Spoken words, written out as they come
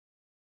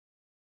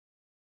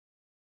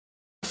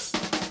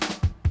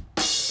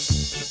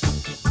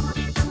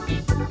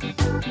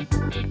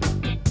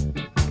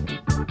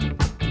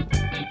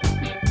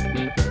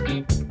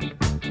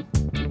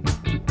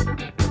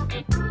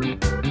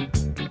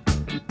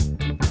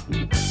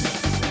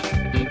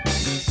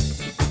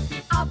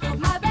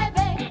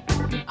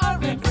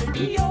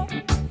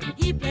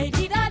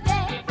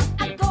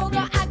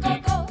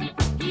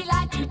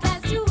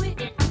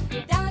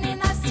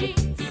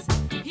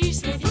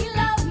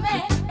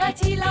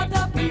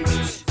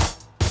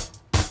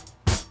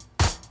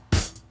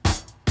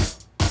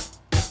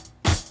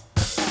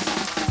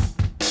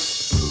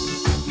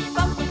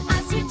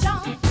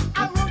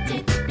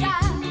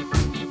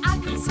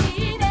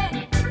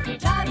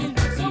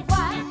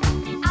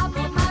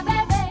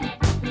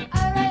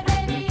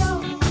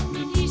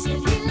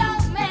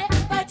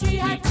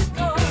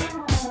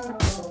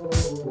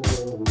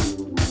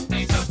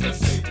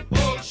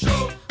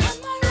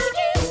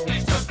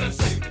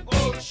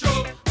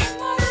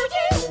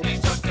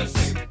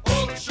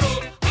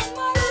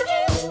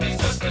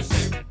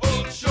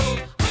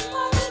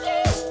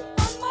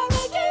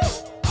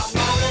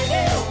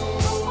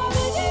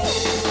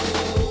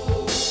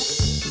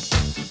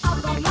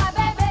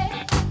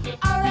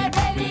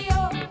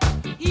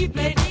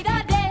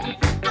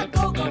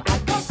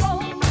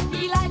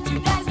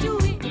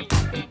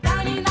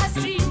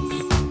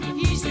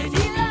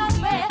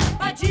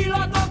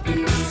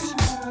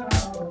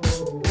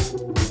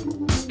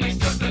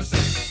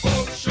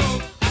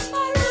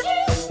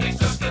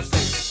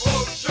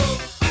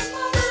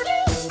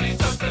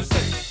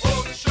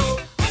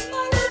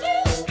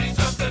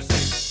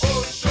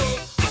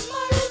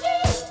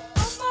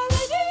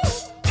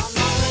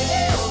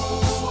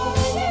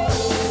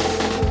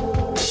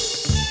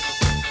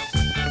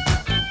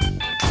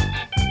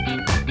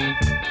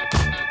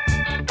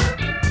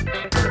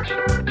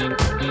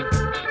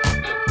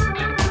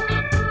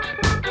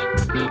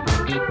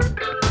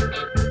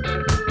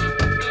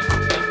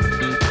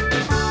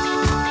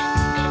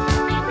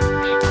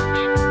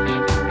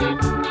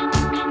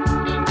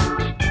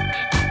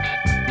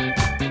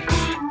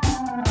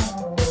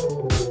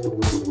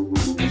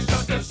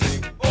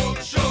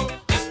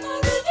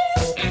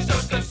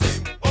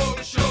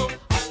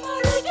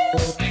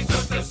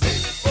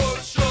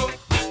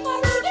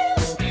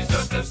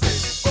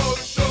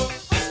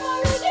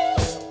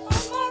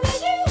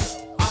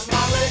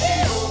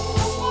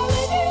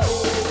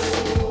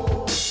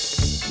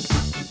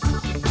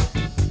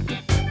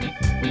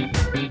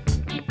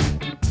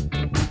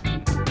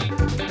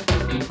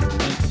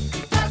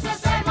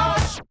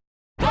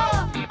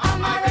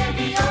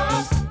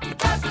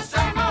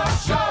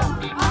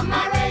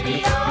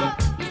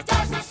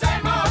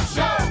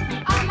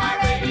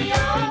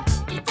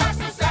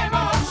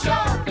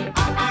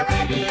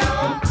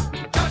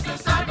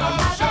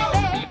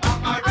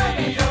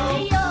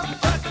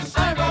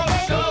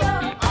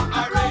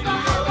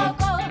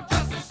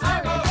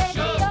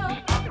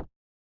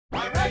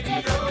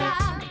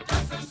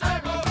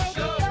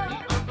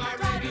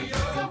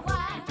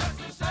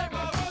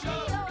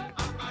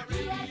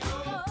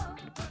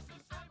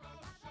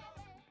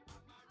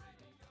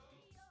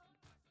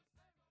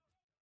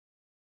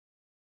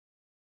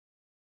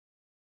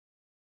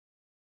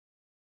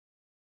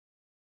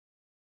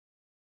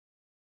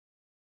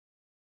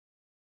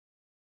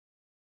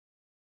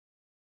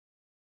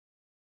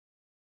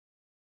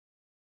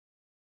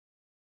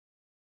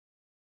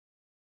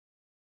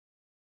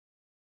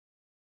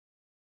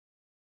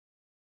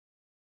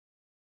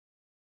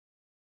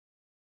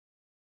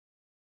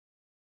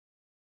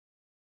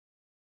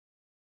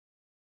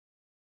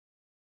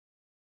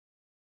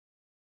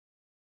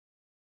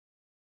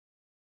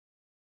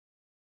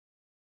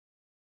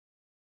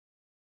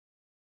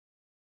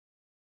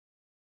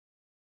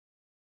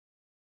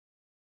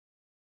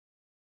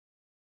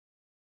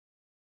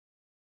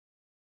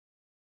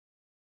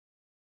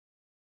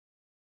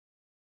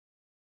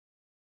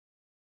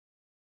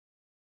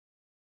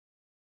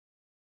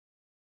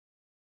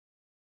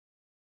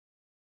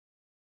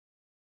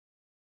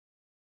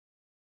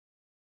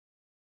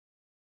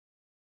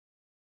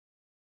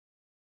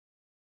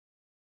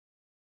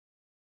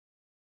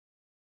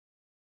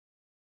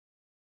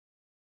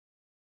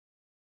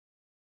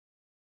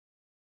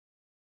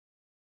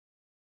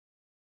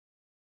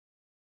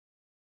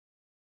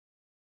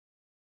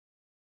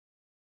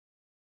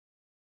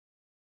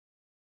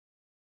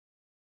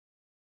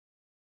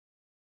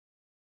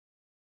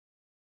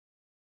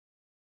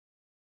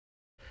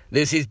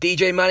This is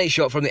DJ Money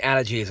Shot from the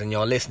Allergies, and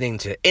you're listening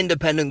to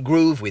Independent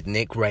Groove with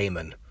Nick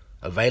Rayman.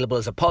 Available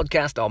as a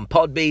podcast on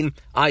Podbean,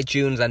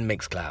 iTunes and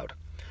Mixcloud.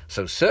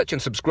 So search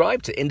and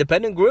subscribe to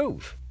Independent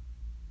Groove.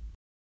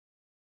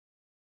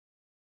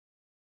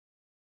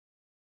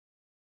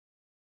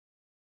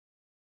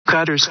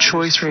 Cutter's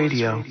Choice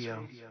Radio.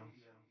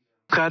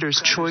 Cutter's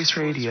Choice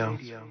Radio.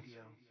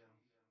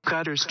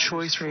 Cutter's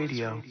Choice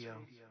Radio.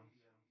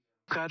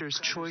 Cutter's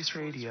Choice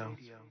Radio.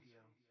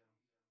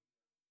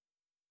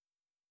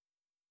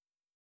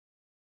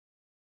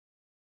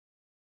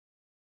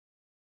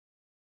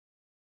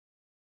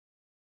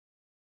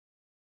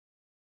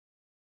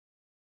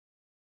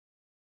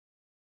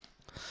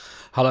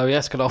 Hello,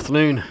 yes, good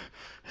afternoon.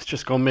 It's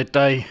just gone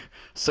midday,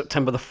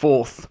 September the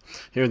 4th,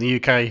 here in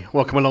the UK.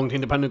 Welcome along to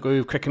Independent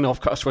Groove, kicking off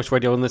Catalyst Choice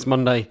Radio on this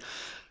Monday.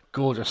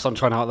 Gorgeous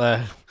sunshine out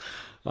there.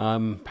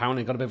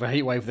 Apparently got a bit of a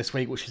heat wave this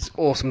week, which is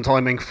awesome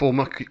timing for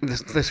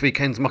this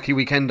weekend's Mucky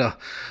Weekender.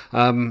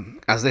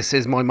 As this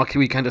is my Mucky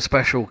Weekender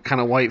Special,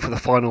 cannot wait for the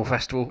final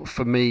festival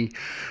for me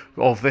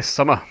of this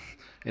summer.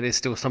 It is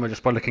still summer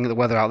just by looking at the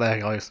weather out there,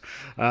 guys.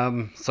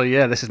 So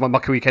yeah, this is my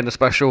Mucky Weekender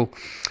Special.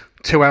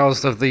 2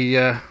 hours of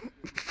the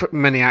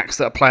many acts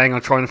that are playing.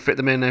 I'll try and fit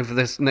them in over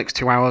this next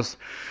 2 hours.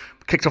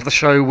 Kicked off the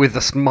show with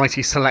the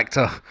mighty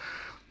Selector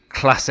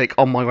classic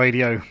On My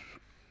Radio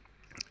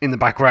in the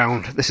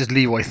background. This is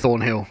Leeroy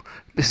Thornhill.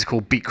 This is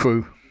called Beat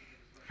Crew.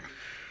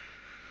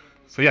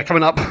 So yeah,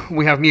 coming up,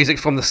 we have music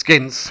from the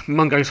Skints,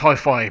 Mungo's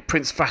HiFi,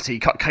 Prince Fatty,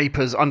 Cut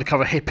Capers,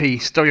 Undercover Hippy,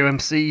 Stereo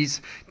MCs,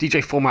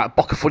 DJ Format,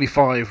 Bocca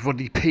 45,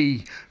 Rodney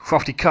P,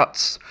 Krafty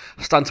Kuts,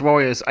 Stanton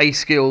Warriors,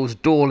 A-Skills,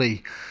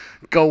 Doorly,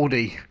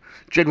 Goldie,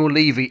 General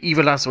Levy,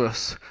 Eva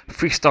Lazarus,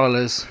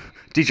 Freestylers,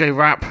 DJ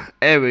Rap,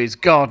 Aries,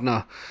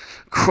 Gardner,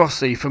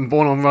 Crossy from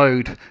Born on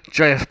Road,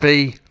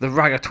 JFB, the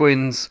Ragga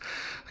Twins,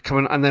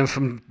 coming, and then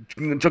from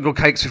Jungle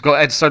Cakes we've got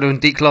Ed Solo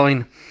and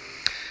Deekline,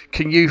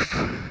 King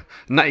Yoof,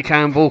 Natty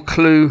Campbell,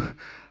 Clue,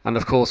 and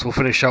of course we'll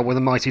finish up with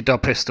the mighty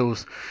Dub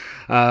Pistols,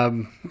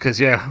 because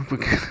yeah,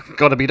 we've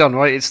got to be done,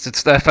 right?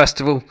 It's their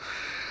festival.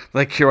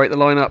 They curate the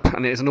lineup,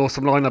 and it is an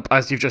awesome lineup,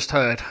 as you've just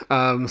heard. So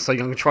I'm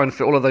going to try and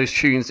fit all of those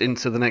tunes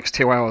into the next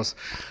 2 hours,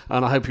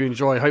 and I hope you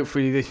enjoy.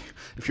 Hopefully,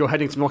 if you're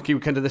heading to Mucky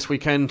Weekender this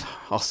weekend,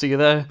 I'll see you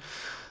there,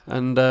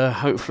 and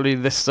hopefully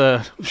this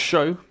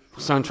show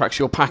soundtracks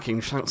your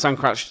packing,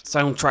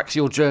 soundtracks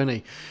your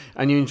journey,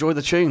 and you enjoy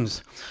the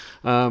tunes.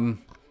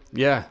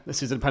 Yeah,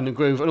 this is Independent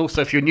Groove, and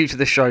also if you're new to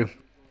this show,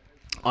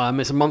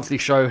 it's a monthly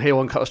show here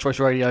on Catalyst Choice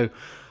Radio.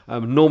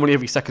 Normally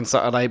every second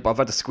Saturday, but I've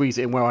had to squeeze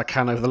it in where I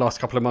can over the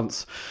last couple of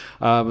months.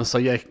 So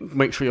yeah,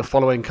 make sure you're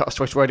following Catalyst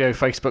Choice Radio,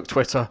 Facebook,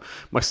 Twitter,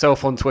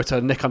 myself on Twitter,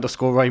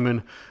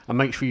 Nick_Rayman, and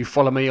make sure you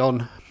follow me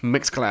on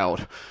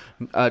Mixcloud.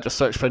 Just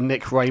search for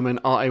Nick Rayman,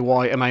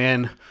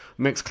 Rayman,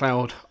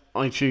 Mixcloud,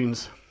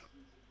 iTunes.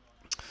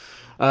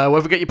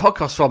 Wherever you get your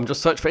podcasts from,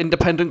 just search for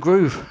Independent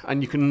Groove,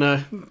 and you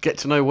can get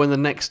to know when the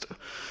next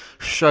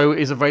show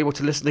is available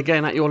to listen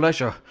again at your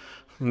leisure.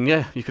 And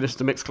yeah, you can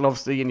listen to Mixcloud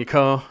obviously in your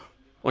car,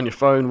 on your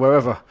phone,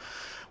 wherever.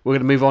 We're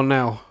going to move on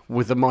now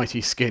with the mighty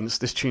Skints.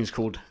 This tune's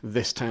called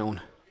This Town.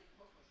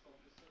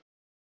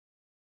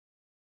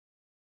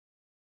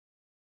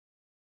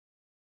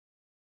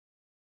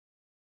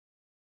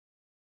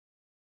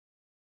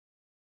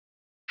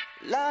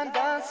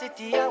 London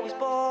City I was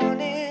born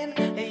in,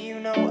 and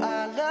you know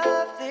I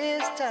love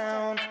this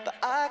town, but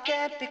I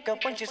can't pick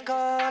up when she's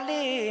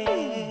calling.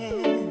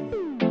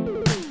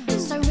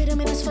 So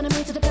rhythm is for me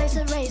to the place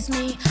that raised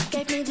me,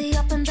 gave me the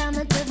up and down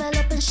that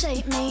develop and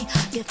shape me.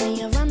 Give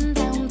me a run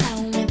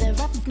downtown with a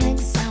roughneck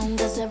sound,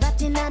 cause the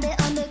ratting at the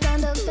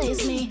underground don't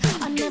face me.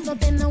 I've never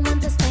been the one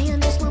to stay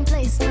in just one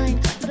place night,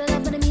 but I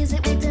love the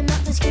music we did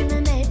not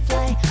discriminate.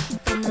 Fly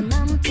from the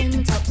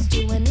mountain tops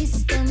to an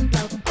eastern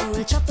block, or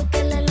a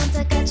tropical island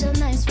to catch a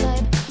nice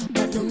vibe.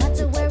 But no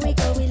matter where we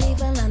go, we leave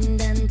a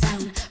London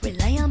town.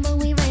 Reliable,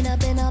 we rain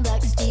up in our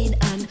black steed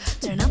and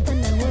turn up,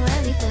 and then we're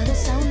ready for the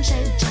sound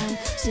check jam.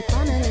 Sip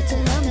on a little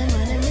rum and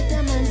running with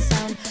them and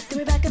sound. Then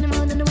we back on the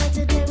road and the way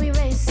today we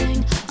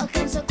racing. All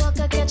kinds of walk,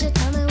 I catch a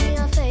time and we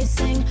are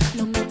facing.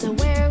 No matter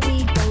where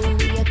we go,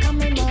 we are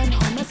coming on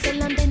home. I say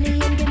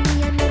Londonian, give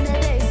me another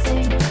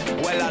racing.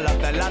 Well, I love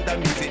the London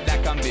music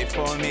that come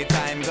before me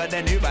time. Got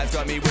the new vibes,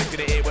 got me wicked,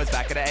 it was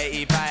back in the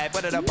 85.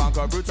 Whether the punk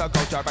or roots or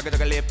culture, I could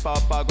take a lip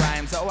up or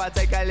grime. So I'll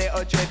take a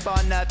little trip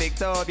on the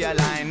Victoria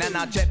line, and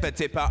I'll check the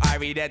tipper, I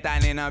read it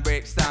down in a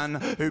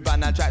Brixton. Who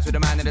band the tracks with a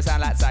man in the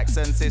sound like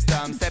Saxon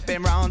System.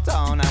 Stepping round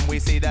town and we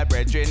see the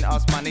brethren,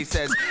 Osman, he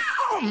says,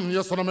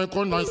 yes, when I make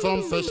a nice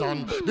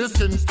session. The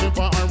Skints, the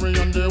Irie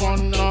and the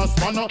one last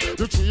one.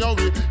 The three of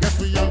we, yes,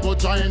 we all go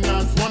join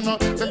us one.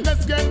 So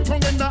let's get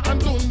together and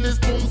do this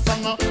boom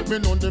song. We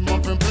know them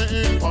have been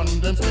playing on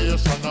them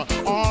station.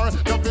 Or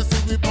the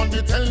visit we on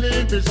the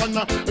television.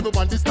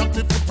 Everybody stop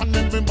the foot and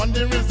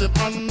everybody raise it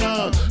on.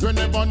 You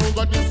never know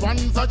that this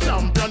one's a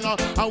champion.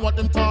 I want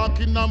them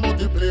talking about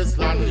the place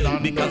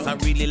London. Because I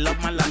really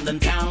love my London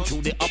town,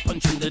 through the up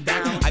and through the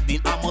down. I've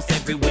been almost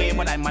everywhere,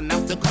 but I'm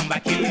enough to come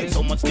back here.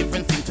 So much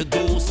different thing to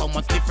do, so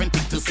much different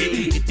thing to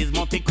see. It is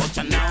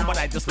multicultural now, but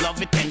I just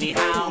love it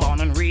anyhow.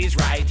 Born and raised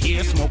right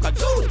here, smoke a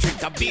joint,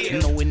 drink a beer.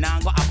 No, we now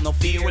go have no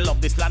fear, we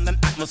love this London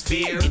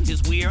atmosphere. It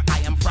is where I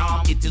am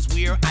from, it is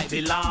where I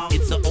belong.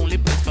 It's the only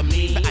place for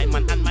me, for I'm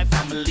and my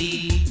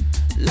family.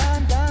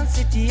 London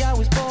City I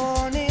was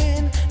born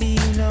in, you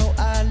know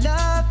I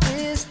love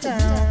this town.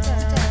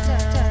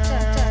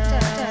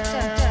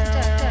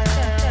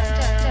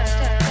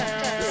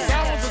 The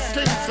sounds of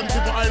Skints and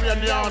people Irie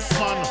and the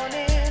Horseman.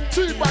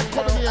 Three bad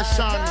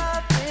combination.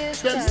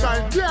 Them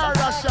style pure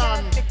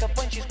Russian.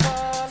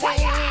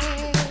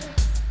 Fire!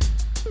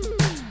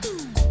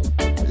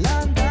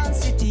 London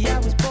City I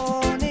was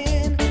born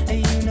in,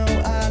 and you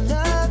know I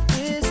love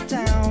this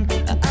town.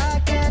 I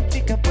can't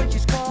pick up what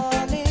she's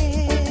calling.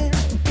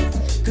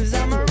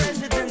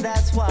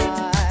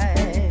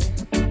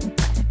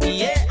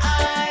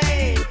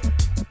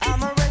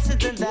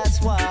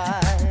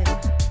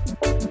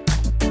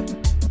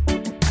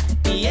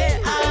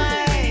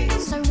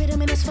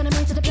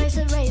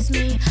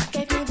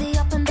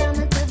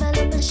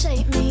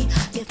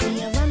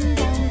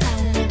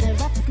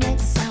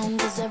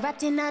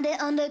 Ratting at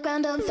the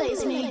underground, don't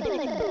face me.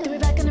 Do we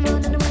back on the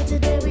road and the way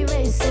today we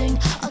racing.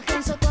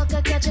 Against the clock,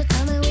 I catch a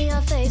time and we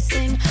are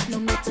facing. No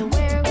matter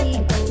where we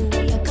go,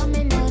 we are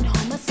coming on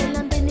home. I still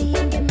am Benny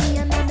and give me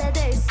another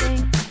day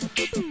sing.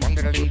 Bang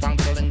diddling, bang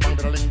diddling, bang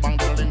diddling, bang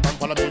diddling, bang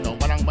follow me now.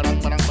 Bang bang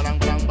bang bang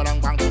bang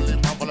bang bang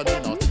diddling, bang follow me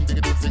now. Sing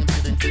diggity, sing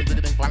diggity, sing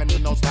diggity, follow me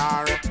now,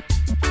 star.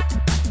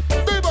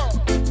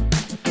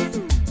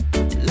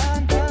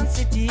 London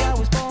City, I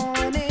was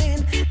born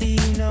in.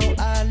 You know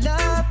I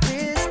love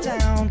this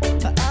town,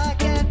 but I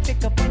can't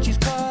pick up when she's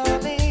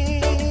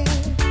calling.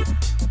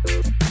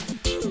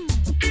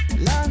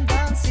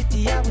 London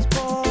City, I was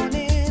born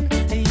in.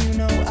 You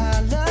know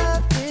I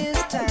love this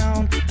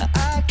town, but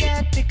I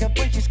can't pick up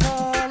when she's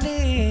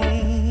calling.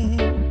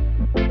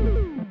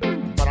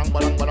 Barang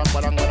barang barang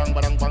barang barang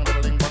barang bang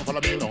diddling, bang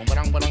follow me now.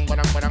 Barang barang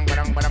barang barang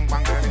barang barang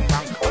bang diddling,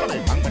 bang follow me.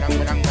 Bang barang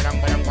barang barang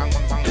barang bang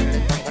bang bang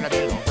diddling, bang follow me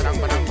now. Barang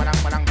barang barang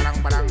barang barang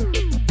barang.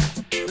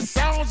 The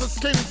sounds of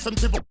Skints and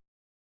people.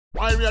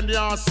 Irie and the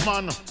ass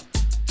man.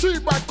 Three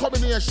bad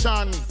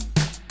combination.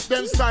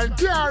 Them style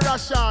gear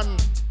ration.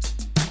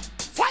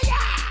 Fire!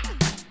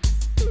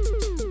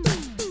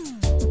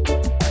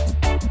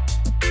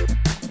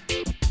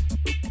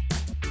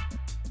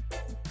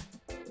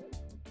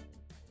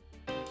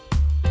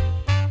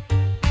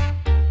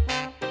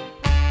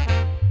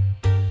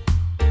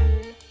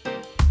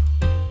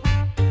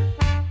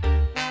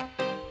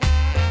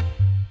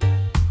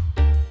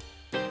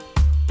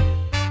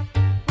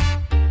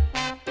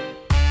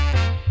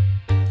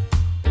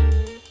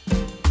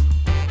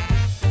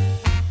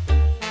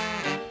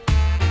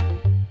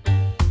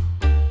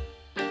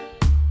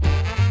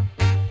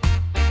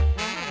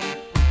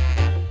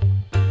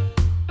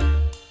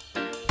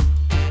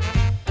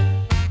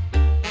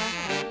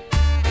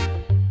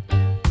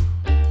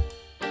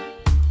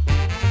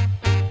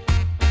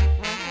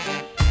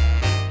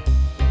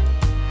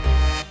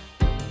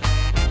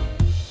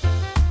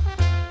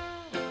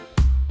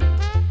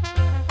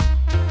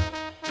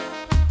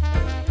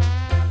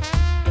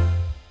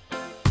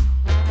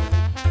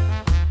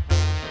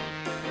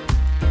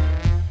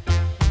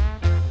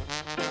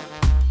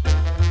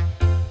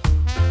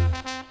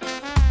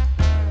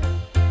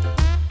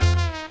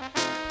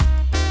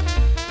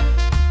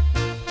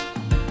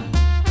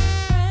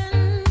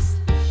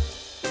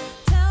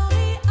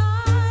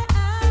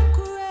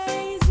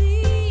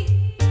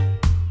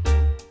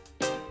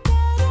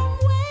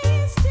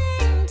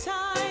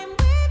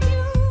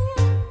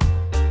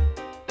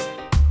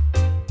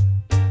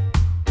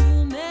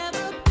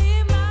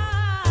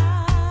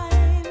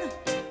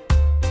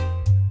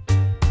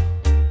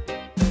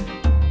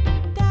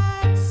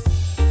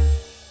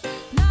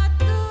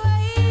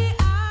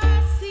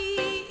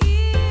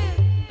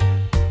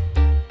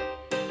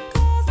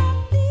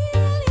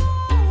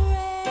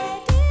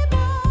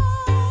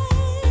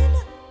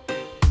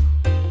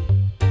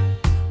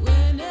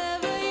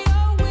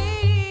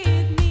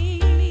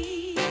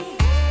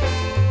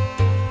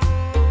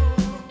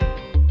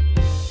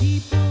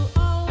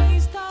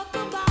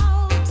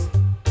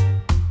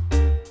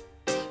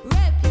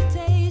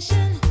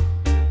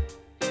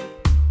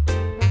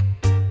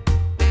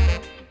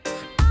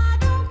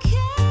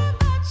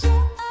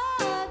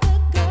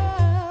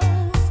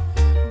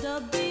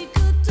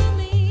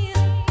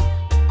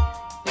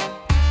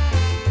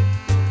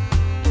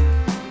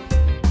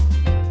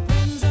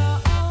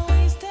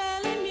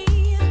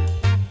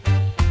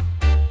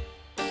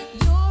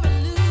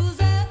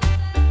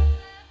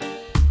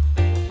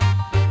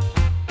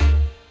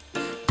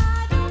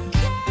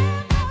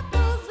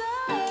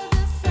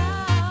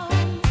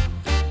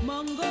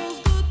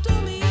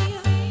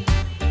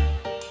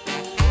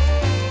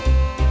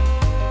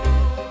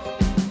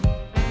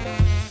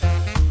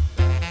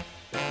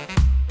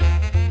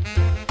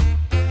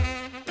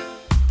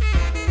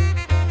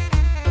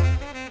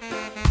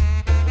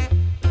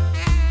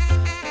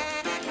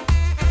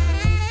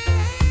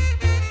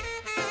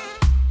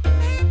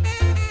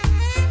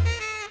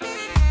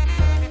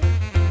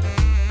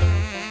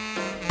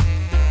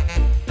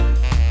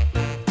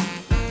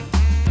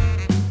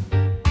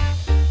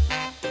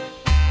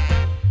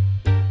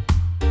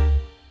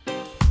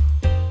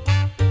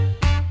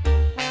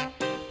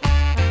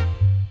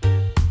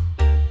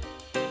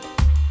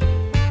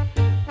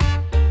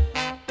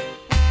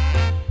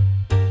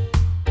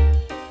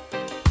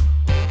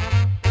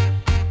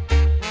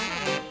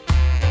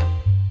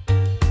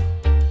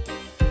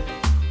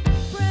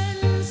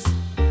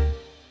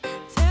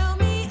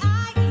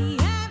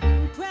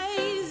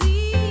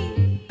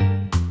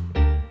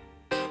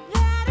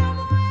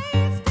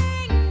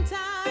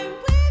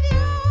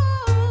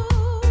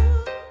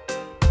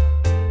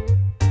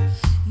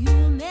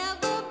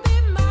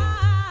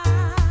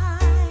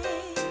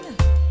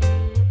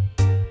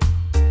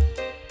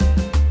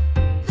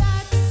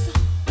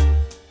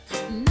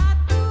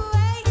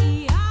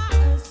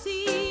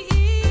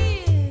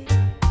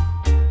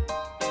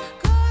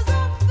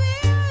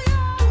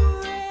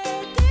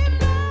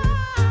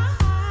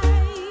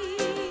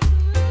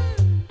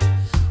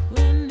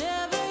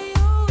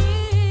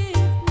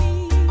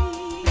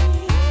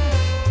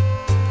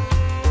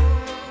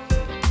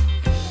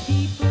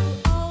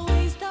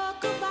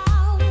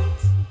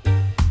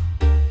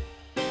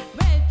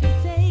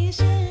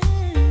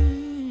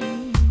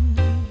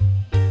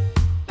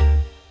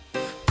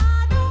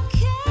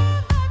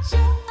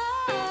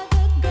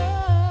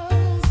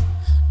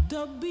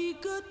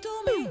 good to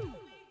me.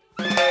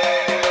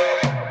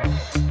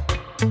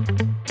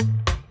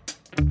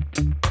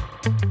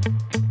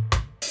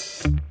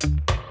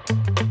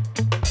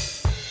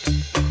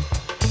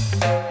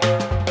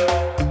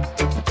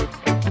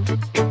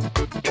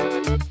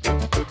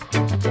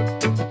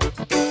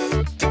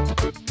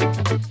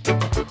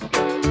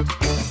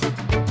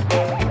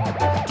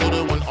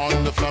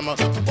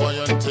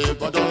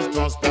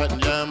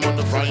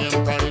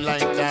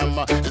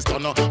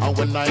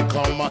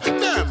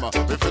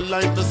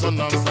 Like the sun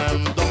and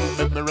Sam, don't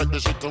make me wreck the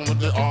shit on with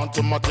the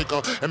automatic.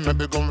 And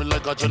maybe going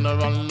like a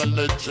general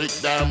electric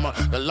dam.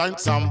 The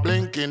lights I'm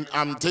blinking,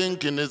 I'm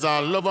thinking is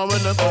all over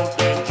when the boat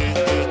they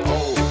drinking.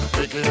 Oh,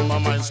 making my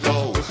mind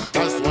slow.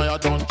 That's why I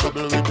don't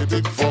trouble with the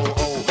big foe.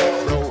 Oh,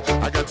 bro,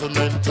 I got to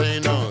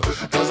maintain her.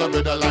 Cause I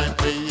better like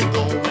me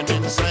going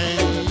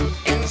insane.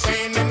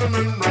 Insane in the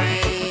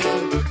membrane.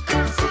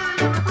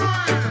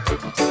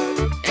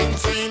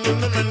 Insane in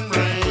the membrane.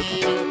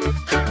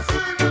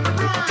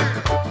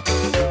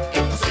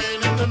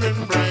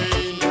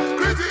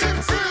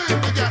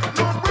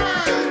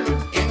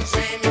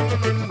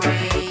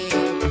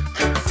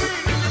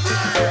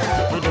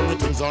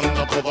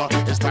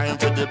 It's time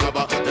for the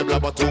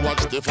blabber to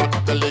watch the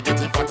fat belly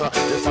getting fatter.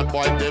 The fat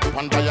boy dip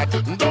on diet.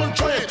 Don't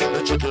try it.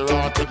 The chicken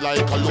rotted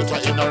like a looter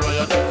in a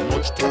riot.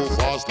 Much too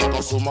fast like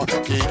a summer.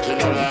 Kicking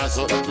her ass,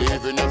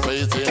 leaving your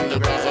face in the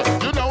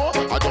grass. You know,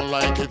 I don't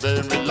like it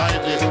very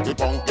lightly. The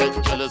punk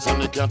get jealous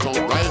and they can't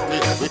outright me.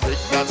 We pick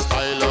that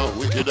style,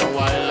 wicked and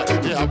wild.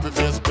 The happy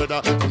face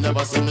brother, you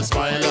never see me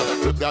smile.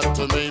 We got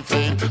to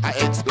maintain, I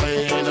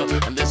explain.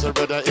 And this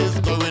brother is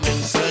going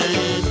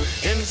insane.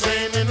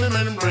 Insane in the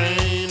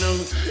membrane.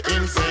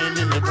 Insane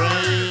in the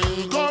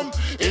brain, come.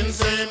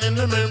 Insane in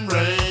the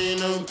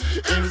membrane.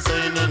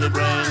 Insane in the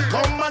brain,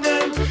 come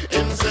again.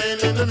 Insane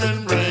in the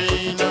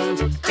membrane.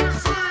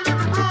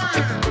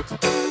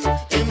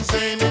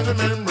 Insane in the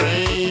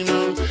membrane.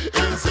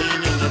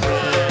 Insane in the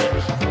brain.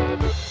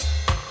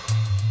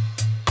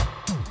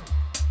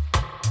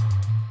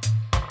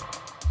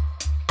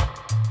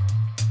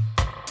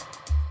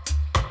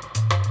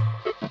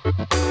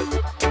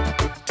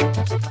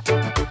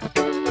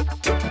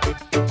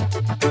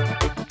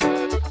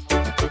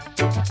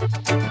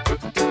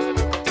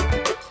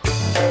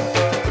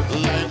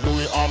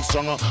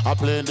 I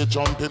play the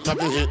trumpet,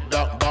 never hit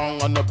that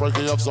down on the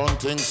breaking of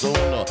something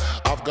soon.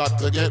 I've got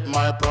to get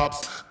my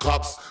props,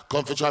 cops,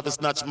 come for try to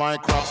snatch my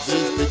crops.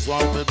 These pigs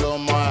want to blow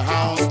my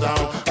house down,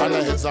 and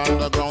the heads on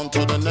the ground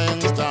to the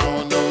next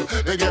town.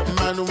 They get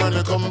mad when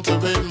they come to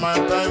raid my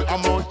bag.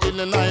 I'm out in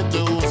the night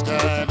to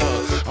scared.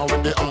 And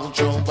when they out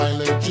your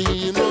violent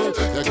dream,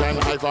 they can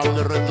hide from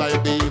the red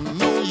light beam.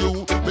 No,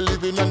 you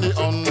believing in the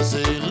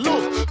unseen.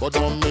 Look, but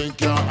don't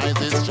make your eyes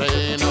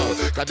strain.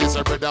 Cause this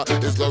brother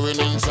is going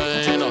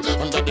insane.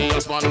 Under the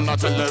husband, I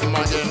tell them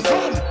again,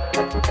 come.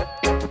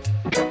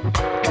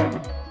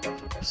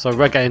 So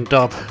reggae and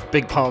dub,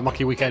 big part of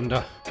Mucky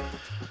Weekender.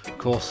 Of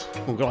course,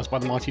 organised by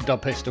the mighty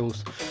Dub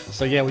Pistols.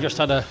 So yeah, we just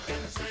had a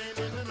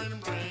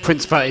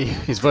Prince Fatty,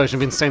 his version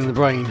of Insane in the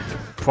Brain.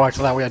 Prior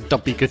to that we had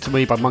Dub Be Good to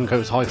Me by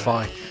Mungo's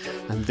HiFi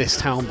and This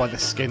Town by the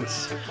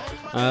Skints.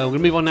 We're going to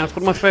move on now to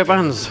one of my favourite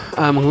bands.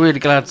 I'm really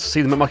glad to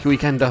see them at Mucky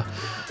Weekender.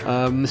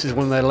 This is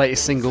one of their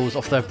latest singles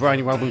off their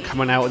brand new album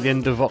coming out at the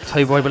end of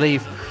October, I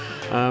believe.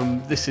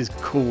 This is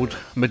called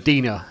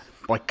Medina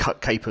by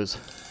Cut Capers.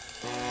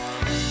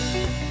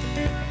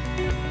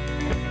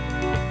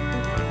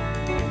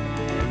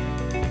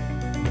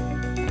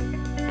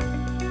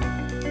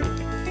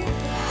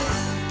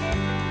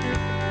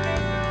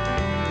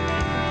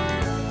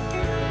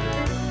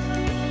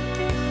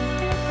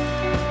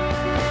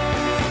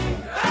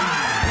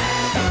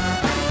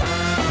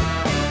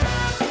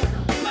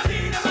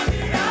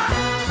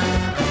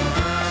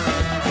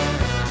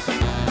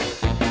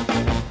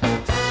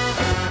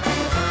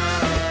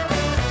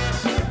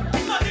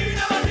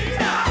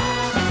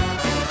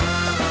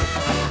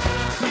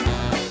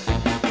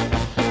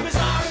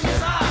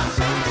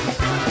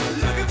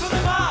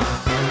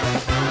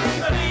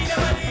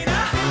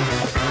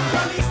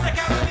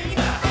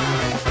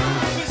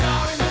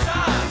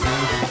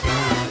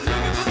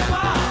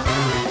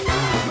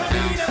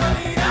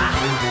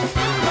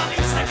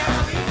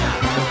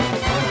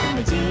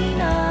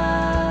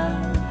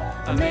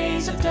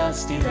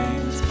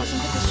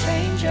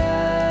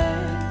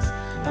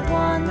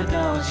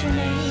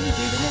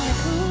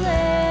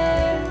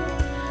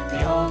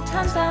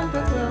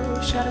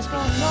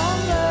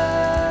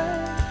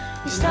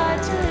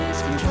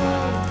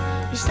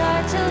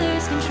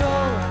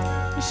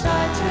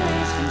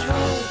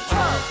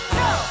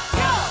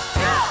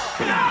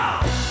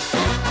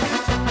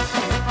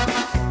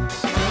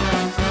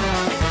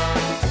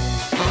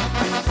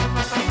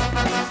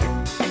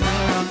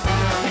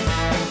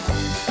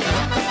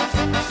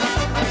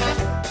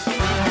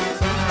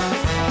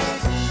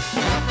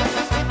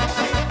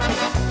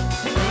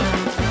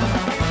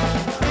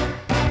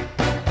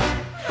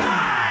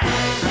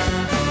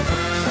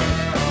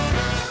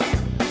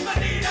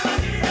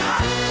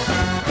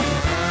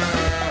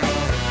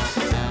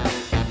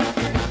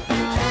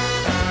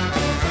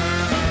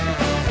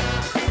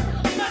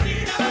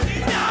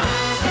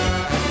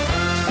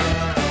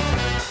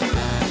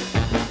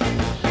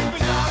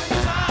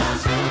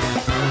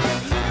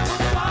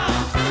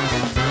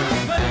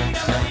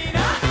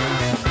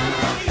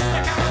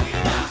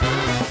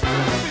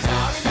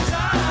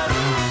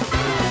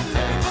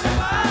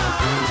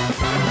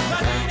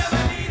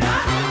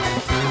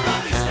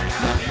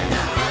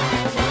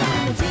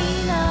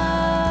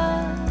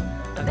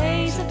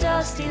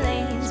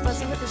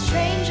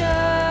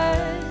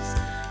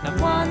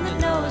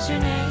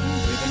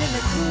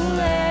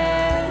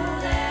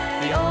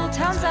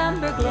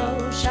 a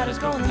glow, shadows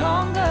growing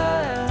longer.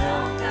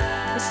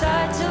 We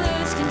start to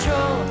lose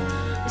control.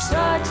 We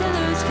start to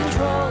lose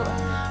control.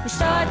 We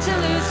start to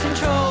lose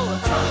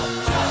control.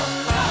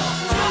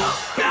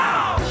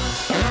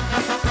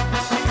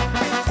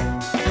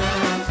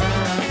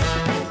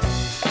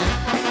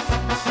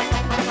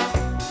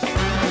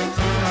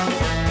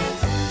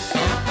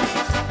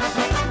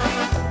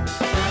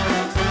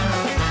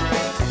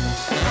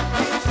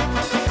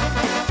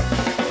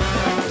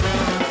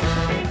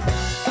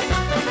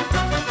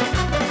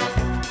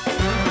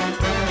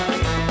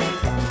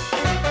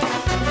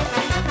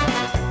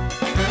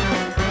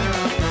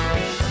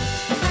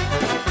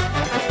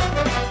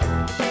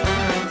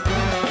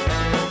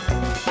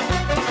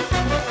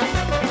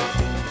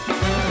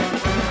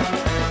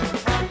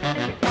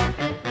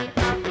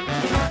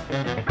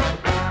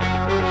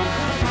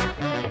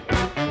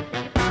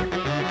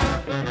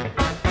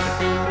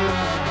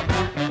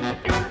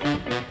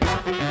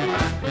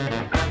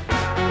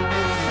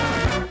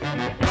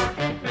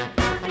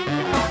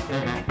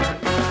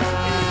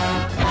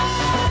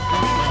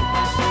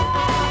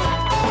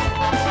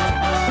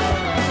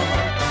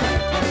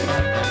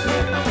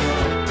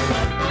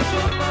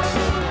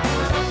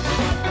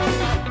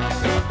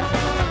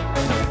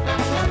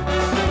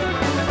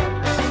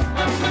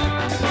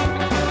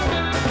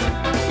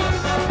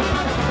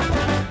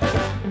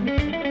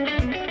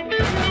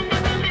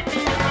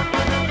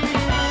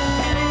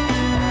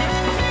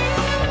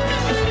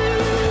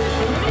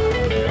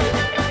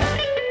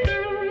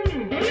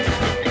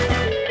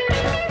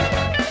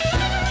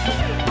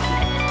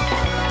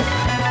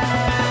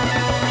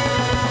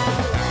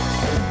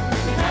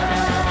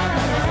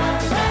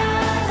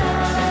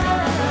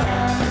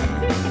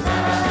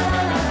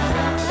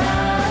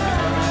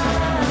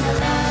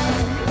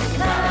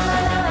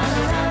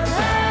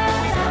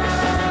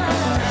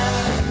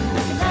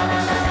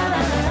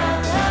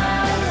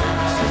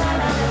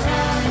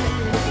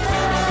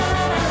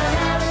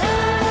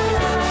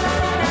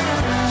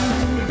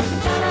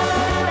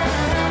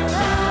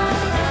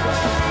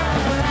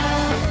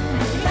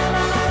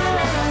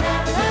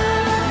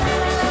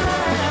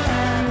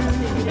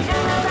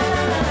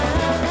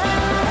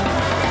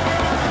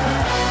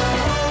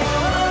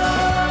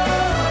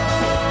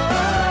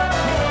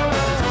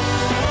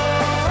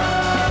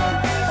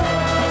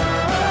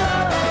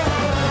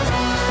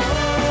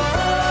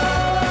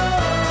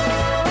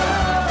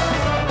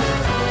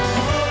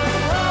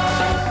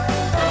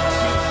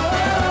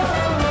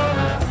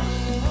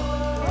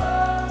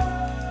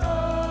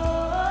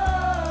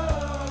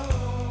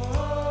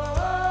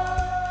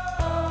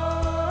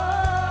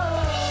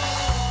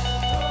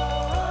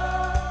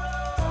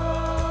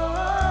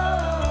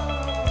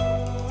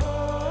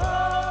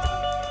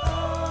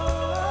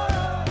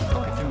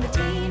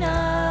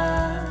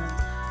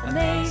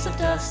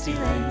 dusty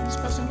lanes,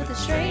 buzzing with the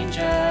strangers,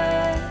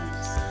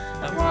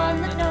 not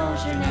one that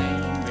knows your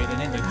name,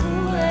 breathing in the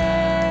cool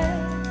air.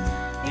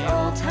 The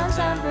old town's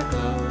amber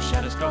glow,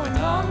 shadows growing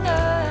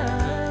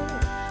longer.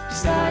 We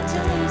start to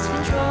lose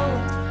control.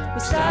 We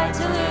start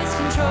to lose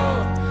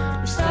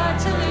control. We start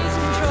to lose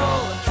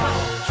control.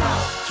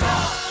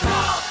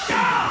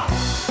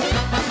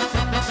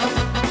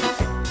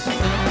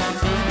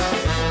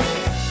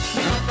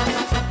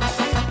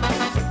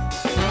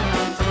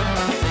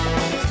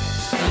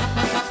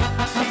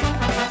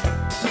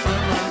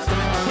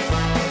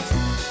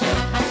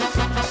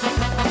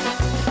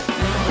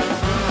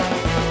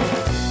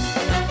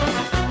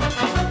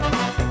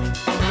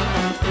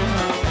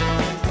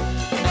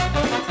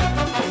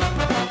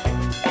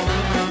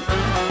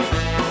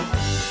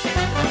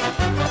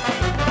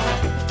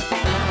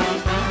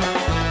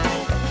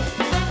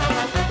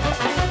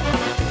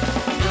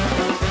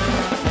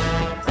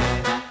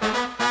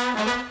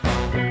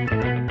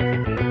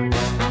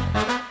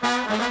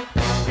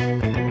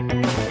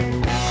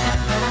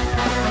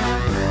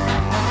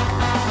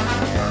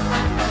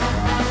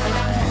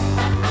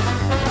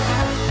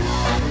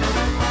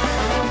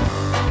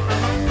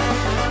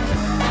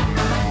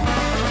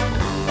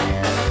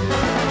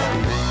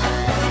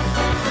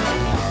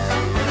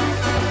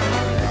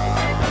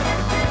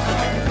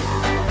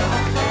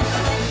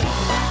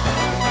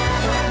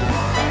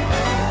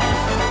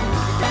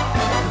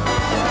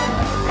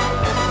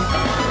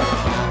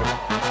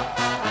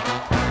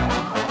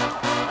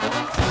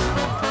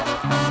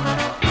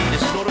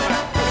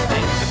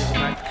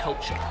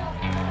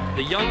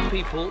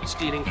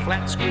 Stealing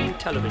flat-screen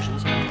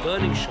televisions and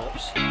burning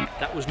shops,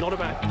 that was not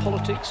about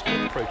politics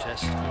or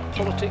protest,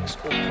 politics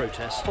or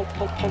protest,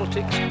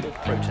 politics or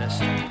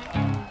protest.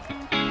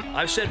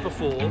 I've said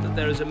before that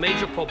there is a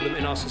major problem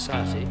in our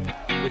society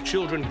with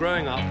children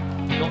growing up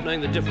not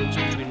knowing the difference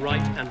between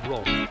right and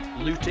wrong.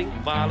 Looting,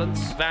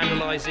 violence,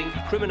 vandalising,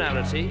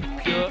 criminality,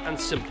 pure and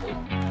simple.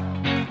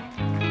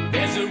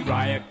 There's a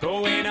riot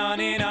going on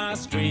in our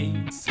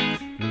streets.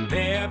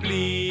 They're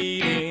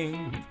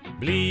bleeding,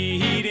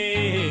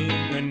 bleeding.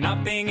 And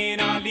nothing in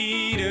our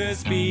leader's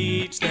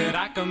speech that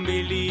I can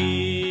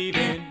believe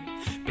in,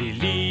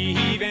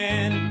 believe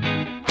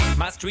in.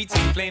 My streets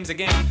in flames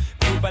again.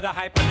 Fueled by the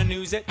hype on the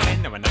news at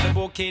 10. Now another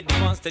poor kid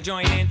who wants to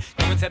join in.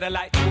 Going to the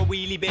light to a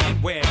wheelie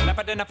bin. Well, I've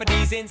had enough of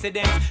these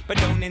incidents, but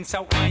don't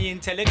insult my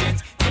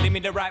intelligence. Telling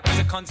me the right was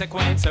a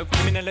consequence of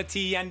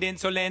criminality and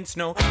insolence.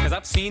 No, cause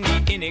I've seen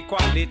the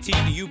inequality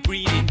you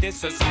breed in this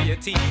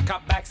society.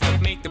 Cutbacks that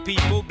make the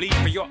people bleed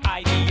for your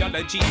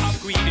ideology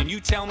of greed. And you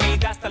tell me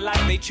that's the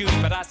life they choose,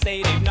 but I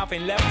say they've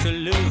nothing left to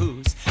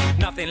lose.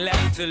 Nothing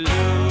left to lose.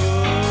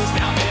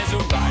 Now there's a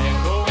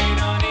riot going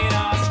on in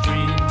our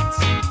streets,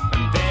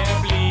 and they're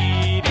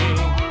bleeding,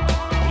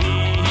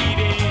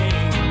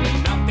 bleeding.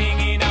 And nothing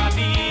in our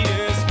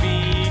leader's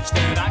speech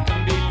that I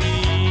can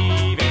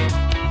believe in,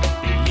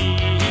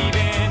 believe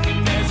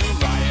in. There's a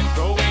riot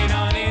going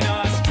on in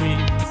our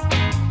streets,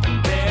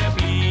 and they're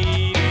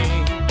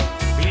bleeding,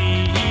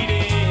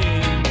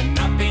 bleeding. And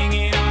nothing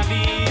in our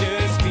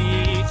leader's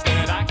speech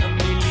that I can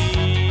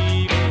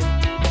believe in,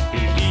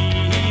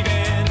 believe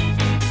in.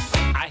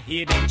 I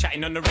hear them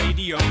chatting on the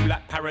radio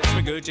like parrots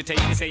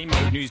regurgitate the same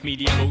old news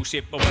media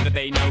bullshit. But what do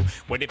they know?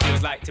 What it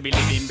feels like to be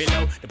living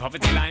below the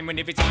poverty line, when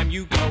every time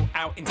you go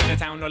out into the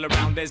town all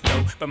around there's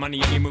dough, but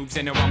money only moves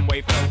in a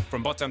one-way flow.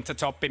 From bottom to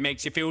top it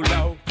makes you feel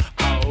low.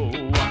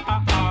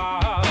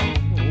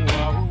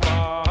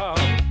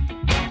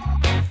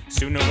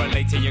 Sooner or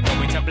later you're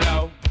going to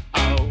blow.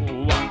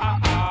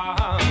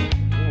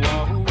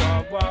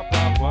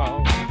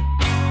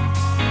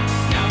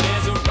 Now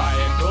there's a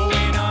riot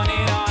going on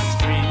in our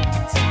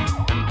streets,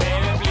 and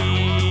they're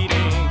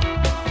bleeding,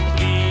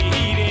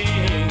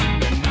 bleeding.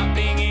 And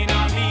nothing in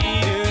our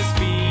leader's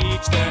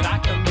speech that I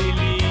can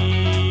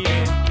believe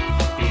in,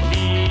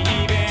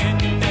 believe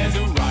in. There's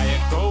a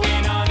riot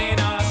going on in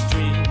our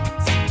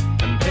streets,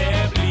 and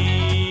they're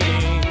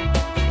bleeding,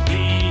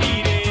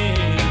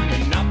 bleeding.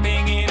 And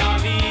nothing in our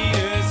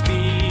leader's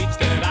speech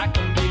that I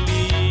can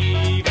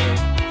believe in,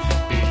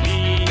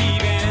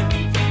 believe in.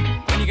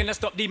 When you gonna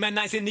stop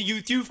demonizing the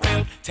youth you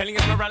failed? Telling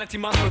us morality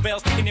must prevail,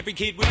 sticking every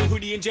kid with a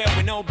hoodie in jail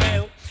with no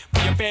bail.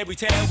 For your fairy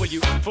tale, will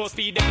you force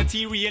feed them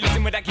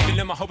materialism without giving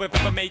them a hope of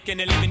ever making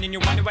a living? And you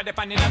wonder why they're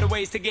finding other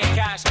ways to get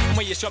cash. And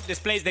when your shop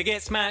displays, they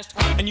get smashed.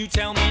 And you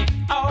tell me,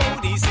 oh,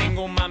 these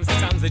single mums and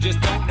sons, they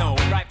just don't know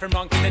right from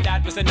wrong, cause their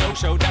dad was a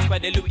no-show. That's why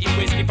they're looting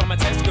whiskey from a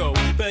Tesco.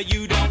 But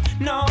you don't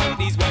know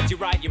these words you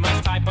write, you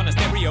must type on a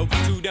stereo,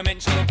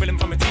 two-dimensional film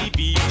from a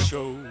TV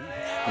show.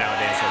 Now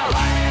there's a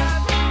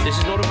riot. This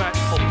is not about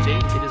poverty,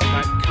 it is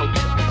about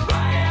culture.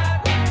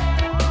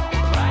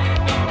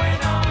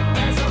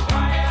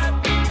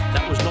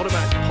 That was not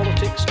about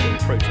politics or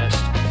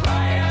protest.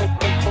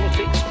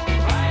 Politics,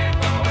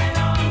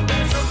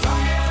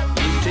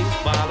 looting,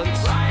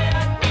 violence,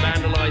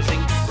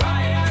 vandalising,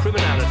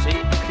 criminality,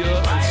 pure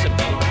and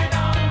simple.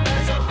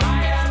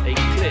 A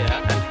clear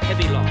and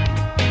heavy line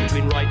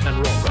between right and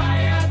wrong.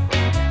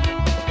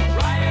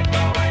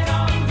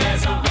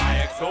 There's a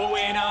riot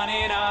going on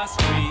in our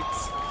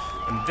streets,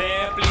 and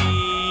they're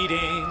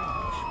bleeding,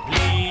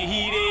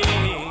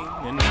 bleeding.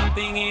 And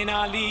nothing in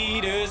our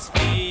leader's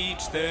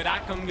speech that I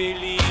can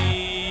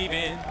believe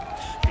in,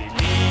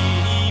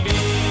 believe in.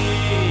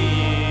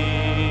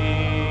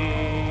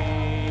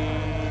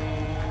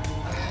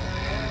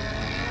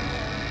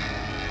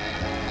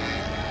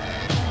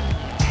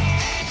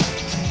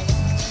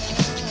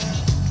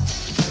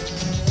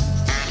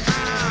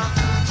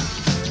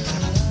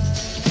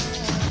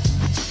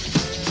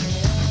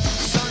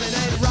 Sunday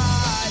night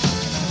ride.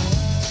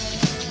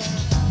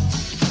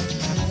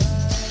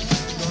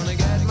 Gonna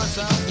get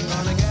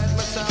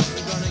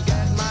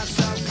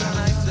myself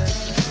connected.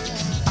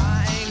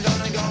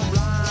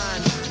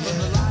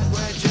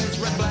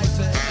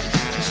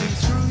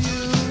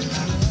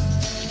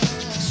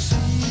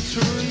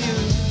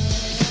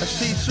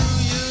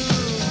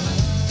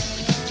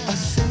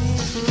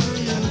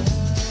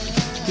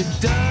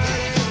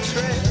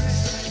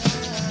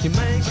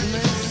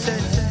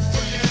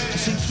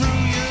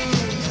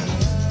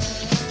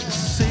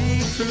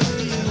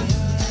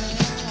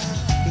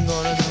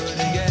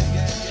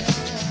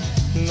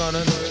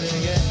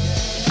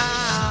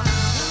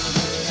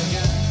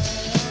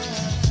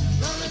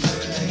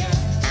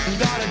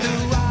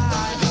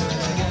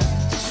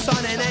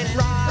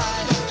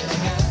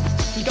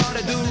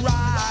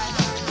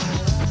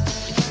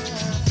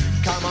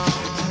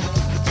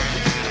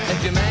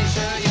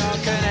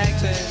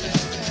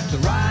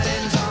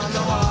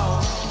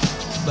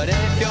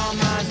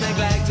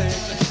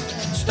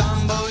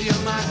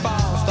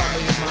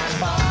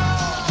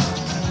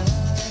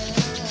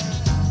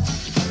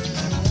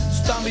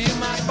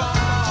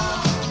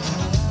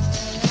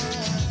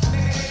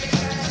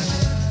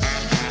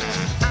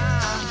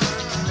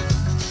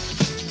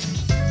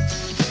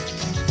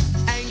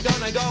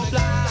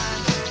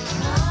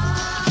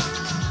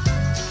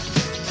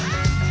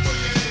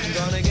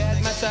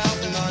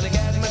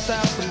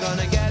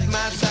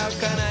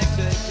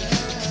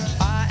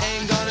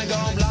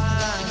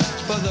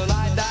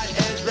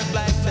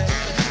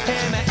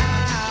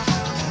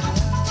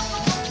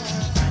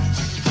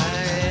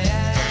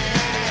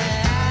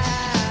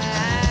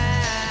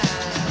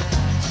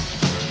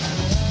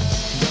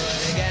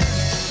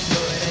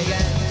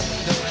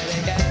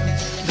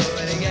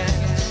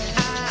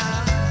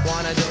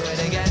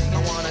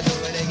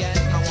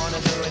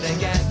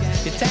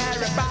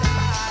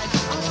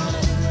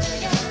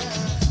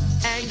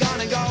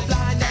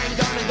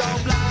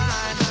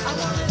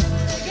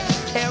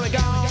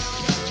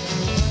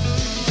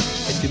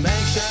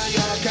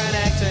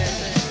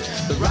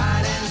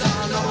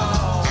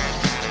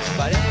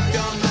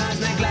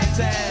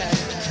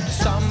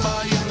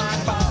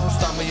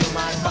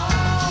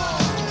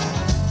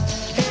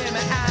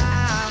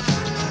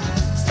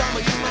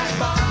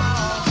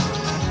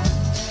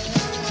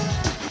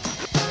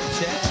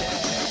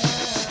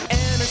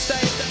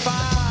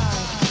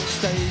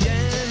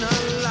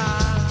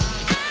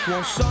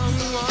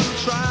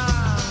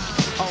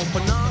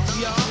 open up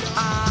your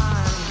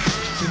eyes.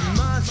 You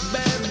must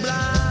be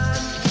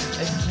blind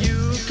if you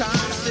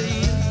can't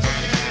see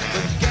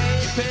the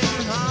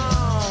gaping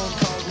hole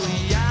called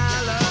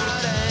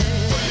reality.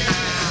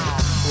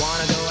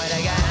 Wanna do it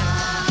again?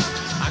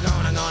 I'm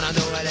gonna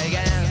do it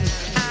again.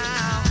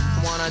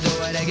 Wanna do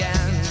it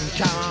again?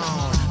 Come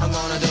on, I'm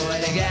gonna do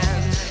it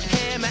again.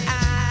 Hear me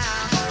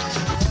out.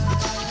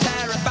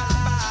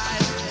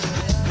 Terrified,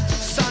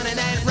 son, it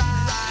ain't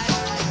right.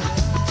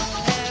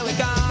 Here we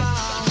go.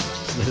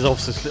 This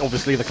is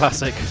obviously the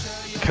classic,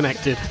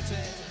 Connected.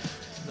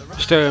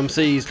 Stereo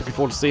MCs, looking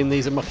forward to seeing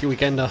these at Mucky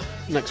Weekender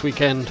next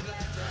weekend.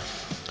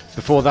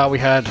 Before that we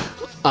had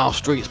Our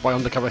Streets by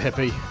Undercover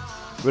Hippy.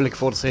 Really looking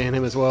forward to seeing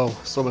him as well.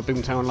 Saw him at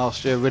Boomtown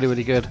last year,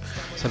 really good.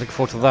 So looking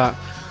forward to that.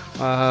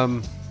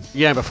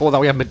 Before that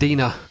we had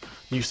Medina,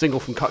 new single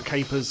from Cut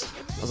Capers.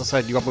 As I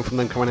said, new album from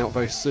them coming out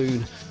very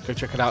soon. Go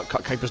check it out,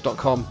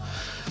 cutcapers.com.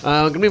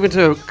 I'm going to move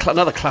into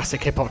another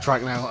classic hip hop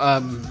track now.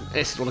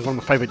 This is one of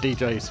my favourite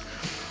DJs.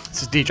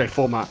 This is DJ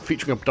Format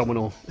featuring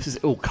Abdominal. This is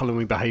all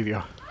Culinary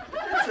Behaviour.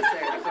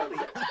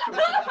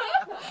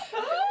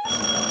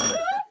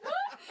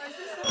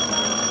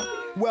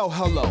 Well,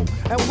 hello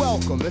and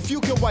welcome. If you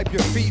can wipe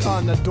your feet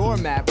on the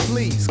doormat,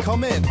 please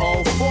come in.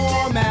 Oh,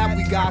 format,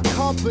 we got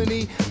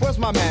company. Where's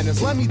my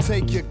manners? Let me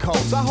take your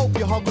coats. I hope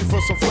you're hungry for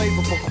some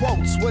flavorful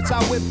quotes, which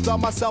I whipped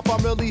on myself.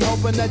 I'm really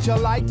hoping that you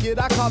like it.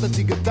 I call it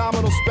the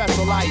Abdominal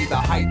Special. I either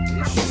hype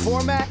this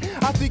format.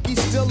 I think he's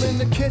still in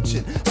the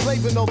kitchen,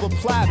 slaving over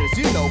platters,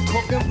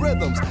 cooking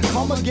rhythms.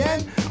 Come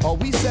again? Oh,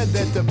 we said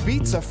that the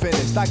beats are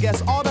finished. I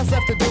guess all that's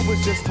left to do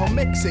is just to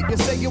mix it. You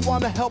say you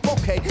wanna help?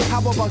 Okay,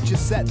 how about you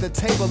set the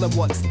table and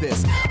what's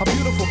this? A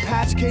beautiful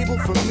patch cable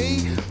for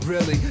me?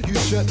 Really, you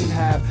shouldn't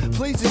have.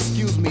 Please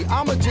excuse me,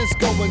 I'ma just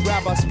go and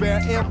grab a spare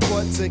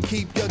input to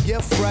keep your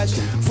gift fresh.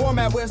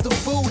 Format, where's the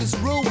food? It's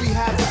rude, we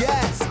have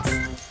guests.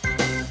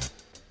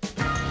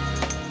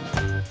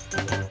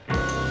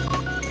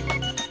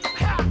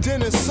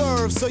 Dinner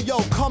served, so yo,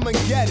 come and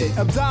get it.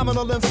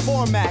 Abdominal in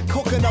format,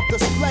 cooking up the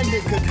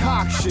splendid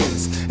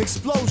concoctions.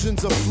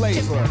 Explosions of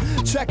flavor.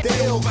 Check the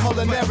ill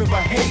culinary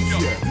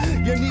behavior.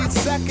 You need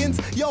seconds?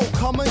 Yo,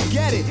 come and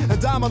get it.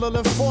 Abdominal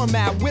in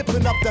format,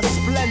 whipping up the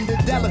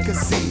splendid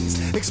delicacies.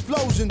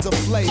 Explosions of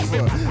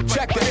flavor.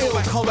 Check the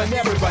ill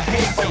culinary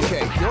behavior.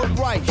 Okay, you're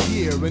right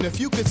here, and if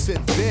you could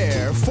sit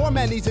there.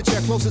 Format needs a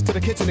chair closest to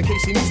the kitchen in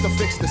case he needs to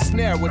fix the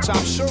snare, which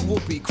I'm sure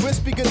will be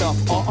crispy enough.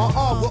 We're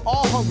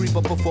all hungry,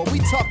 but before we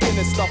tuck in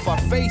and stuff our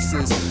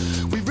faces,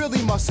 we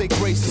really must say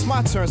grace. It's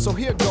my turn, so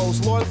here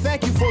goes. Lord,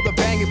 thank you for the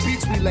banging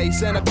beats we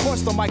lace, and of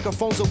course the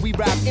microphones that we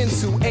rap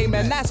into.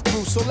 Amen, that's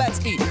proof, so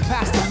let's eat.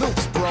 Pass the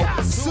loops, bro.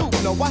 Soup,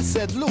 no, I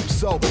said loop,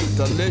 so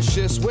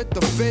delicious with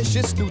the fish,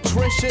 it's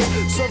nutritious.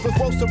 Serve with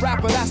roasted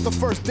rapper, that's the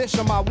first dish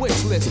on my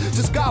wish list.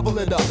 Just gobble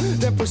it up,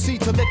 then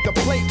proceed to lick the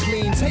plate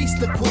clean. Taste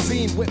the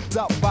cuisine whipped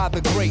up by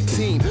the great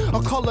team.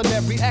 A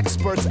culinary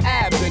expert's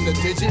abs in the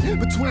digit.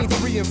 Between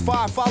 3 and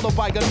 5, followed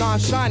by a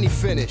non-shiny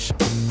finish.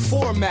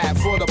 Format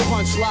for the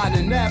punchline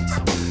inept.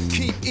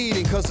 Keep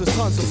eating cause there's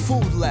tons of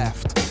food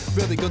left.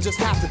 Really, you'll just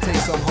have to take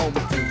some home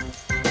with you.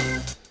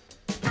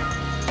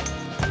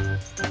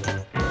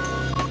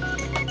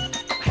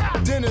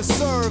 Dinner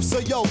served, so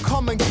yo,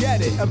 come and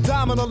get it.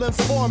 Abdominal in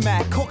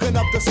format, cooking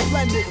up the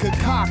splendid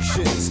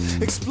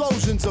concoctions.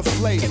 Explosions of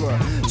flavor.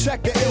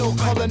 Check the ill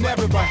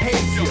culinary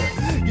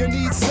behavior. You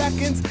need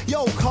seconds?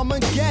 Yo, come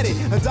and get it.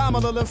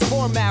 Abdominal in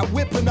format,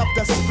 whipping up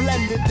the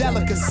splendid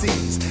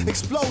delicacies.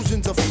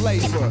 Explosions of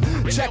flavor.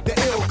 Check the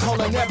ill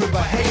culinary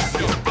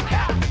behavior.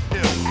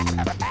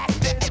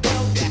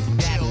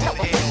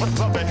 What's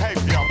up,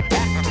 behavior?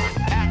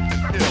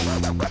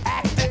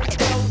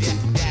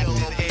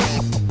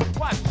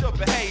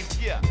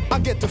 I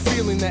get the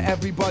feeling that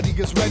everybody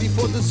is ready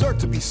for dessert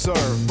to be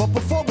served. But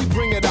before we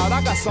bring it out,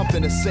 I got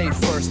something to say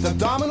first.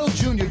 Abdominal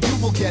Jr., you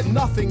will get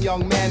nothing,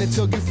 young man,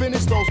 until you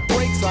finish those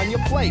breaks on your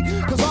plate.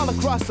 Cause all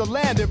across the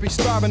land there be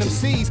starving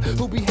MCs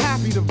who'll be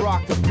happy to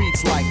rock the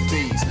beats like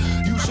these.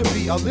 You should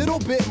be a little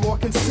bit more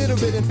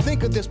considerate and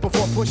think of this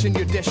before pushing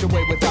your dish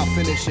away without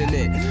finishing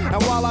it.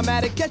 And while I'm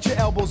at it, get your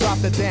elbows off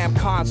the damn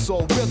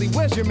console. Really,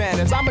 where's your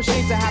manners? I'm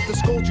ashamed to have to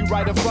scold you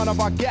right in front of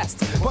our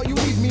guests, but you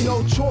leave me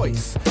no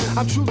choice.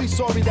 I'm truly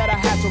sorry that I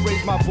had to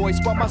raise my voice,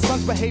 but my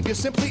son's behavior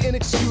simply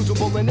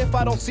inexcusable. And if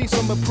I don't see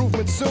some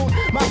improvement soon,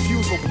 my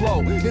fuse will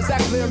blow. Is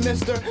that clear,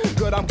 mister?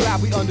 Good, I'm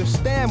glad we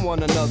understand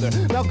one another.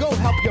 Now go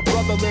help your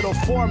brother, little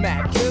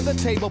format. Clear the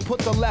table, put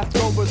the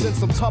leftovers in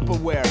some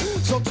Tupperware.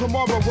 So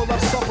tomorrow we'll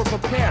have supper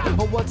prepared.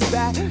 Oh, what's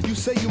that? You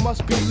say you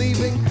must be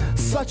leaving?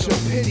 Such a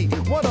pity.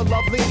 What a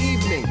lovely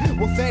evening.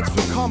 Well, thanks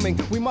for coming.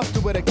 We must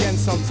do it again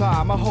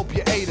sometime. I hope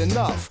you ate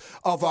enough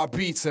of our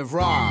beats and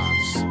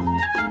rhymes.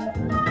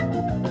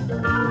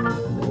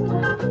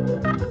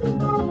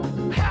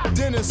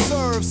 Dinner Dinner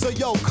served, so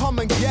yo, come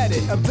and get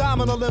it.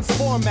 Abdominal in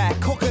format,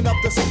 cooking up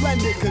the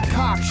splendid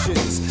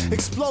concoctions.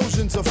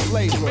 Explosions of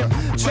flavor.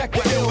 Check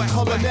the ill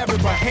culinary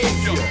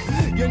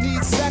behavior. You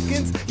need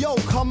seconds? Yo,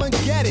 come and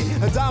get it.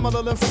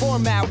 Abdominal in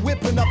format,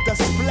 whipping up the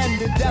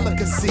splendid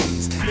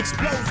delicacies.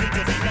 Explosions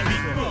of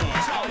flavor.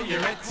 Are you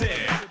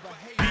ready?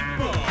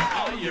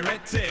 Are you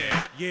ready?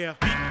 Yeah.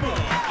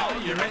 Are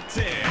you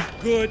ready?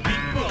 Good.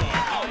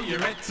 Are you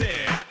ready?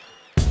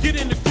 Get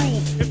in the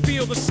groove and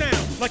feel the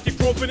sound, like you're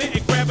groping it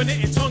and grabbing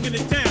it and tonguing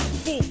it down.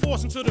 Full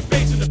force into the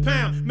bass and the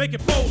pound, make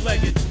it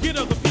bow-legged. Get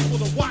other people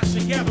to watch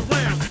and gather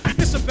round.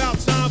 It's about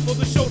time for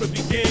the show to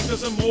begin,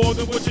 cause I'm more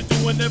than what you're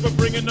doing, never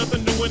bringing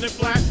nothing new in it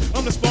flat.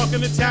 I'm the spark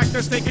and attack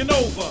that's taking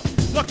over.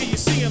 Lucky you're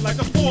seeing like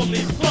a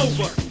four-leaf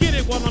clover. Get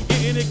it while I'm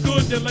getting it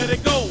good, then let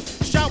it go.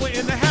 Shower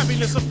in the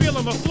happiness of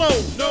feeling my flow.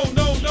 No,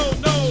 no, no,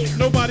 no,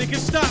 nobody can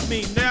stop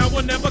me. Now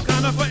or never,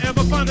 kinda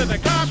forever, finding a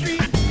copy.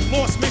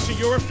 Lost mission,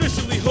 you're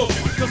officially hooked.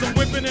 Cause I'm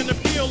whipping an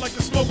appeal like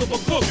the smoke of a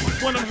cook.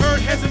 When I'm heard,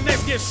 heads and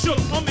necks get shook.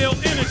 I'm ill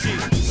energy,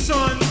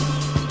 son.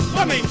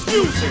 My name's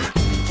Music.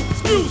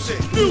 It's music,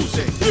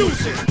 music,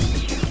 music.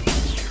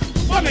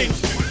 My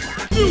name's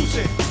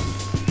Music.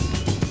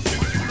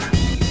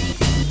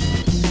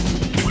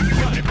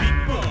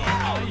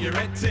 Are you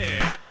ready?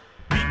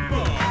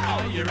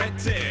 Are you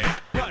ready?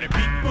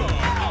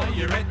 Are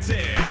you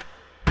ready?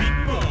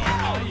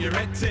 Are you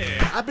ready?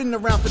 I've been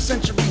around for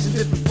centuries in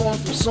different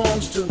forms, from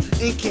songs to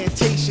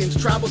incantations,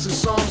 tribals and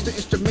songs to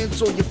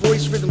instrumental. Your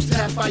voice rhythms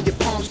tapped by your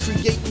palms,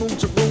 create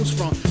moods or rules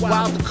from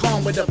wild to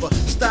calm. Whatever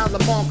style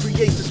I'm on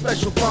creates a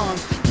special bond.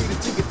 Cater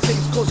to your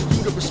taste, causing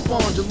you to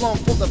respond. You're long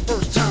for the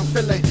first time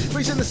feeling.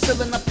 Raising the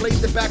ceiling, I played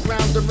the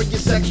background during your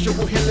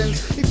sexual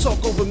healings. They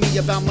talk over me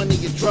about money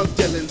and drug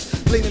dealings,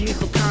 blaming me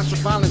for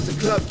constant violence and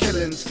club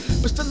killings.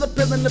 But still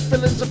appealing the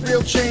feelings of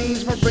real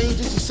change. My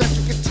range is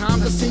eccentric at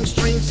times. I seem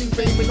strange, see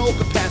fame in all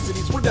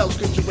capacities. What else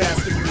could you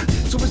ask of me?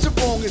 So is it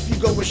wrong if you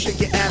go and shake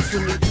your ass for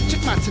me?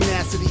 Check my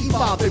tenacity,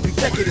 evolve every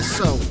decade or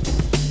so.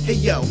 Hey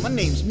yo, my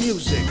name's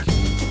Music.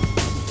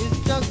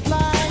 It's just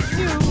like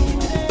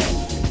music.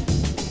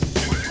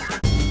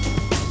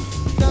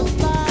 Just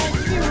like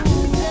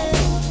music.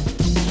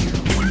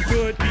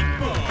 Good.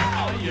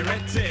 Are you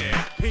ready?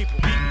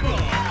 People.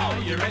 Are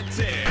you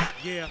ready?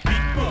 Yeah.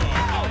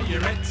 Are you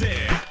ready?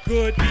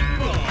 Good.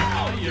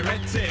 Are you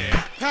ready?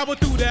 Power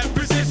through that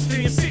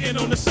resisting and sitting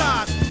on the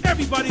side.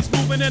 Everybody's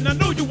moving and I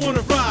know you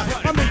wanna ride.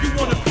 I know you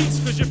want a piece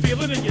cause you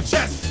feel it in your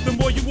chest. The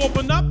more you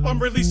open up, I'm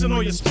releasing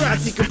all your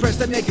stress. I decompress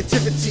that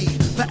negativity,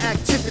 my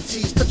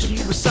activities, touching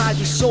you inside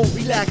your soul,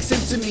 relax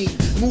into me.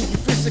 Move you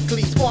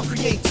physically, spark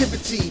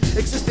creativity,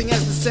 existing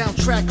as the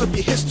soundtrack of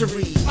your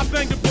history. I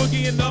bang the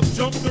boogie and up,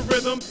 jump the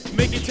rhythm,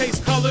 make it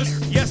taste colors,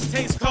 yes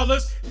taste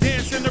colors.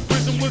 Dance in a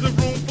prison with a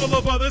room full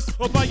of others,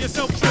 or by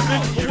yourself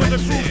tripping, or with a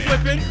crew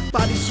flipping.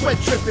 Body sweat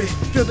dripping,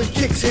 feel the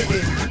kicks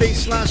hitting,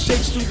 baseline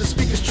shakes through the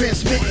speakers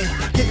transmitting,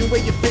 getting where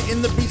you fit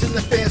in, the reason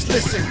the fans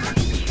listen.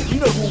 You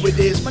know who it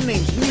is, my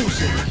name's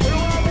Music.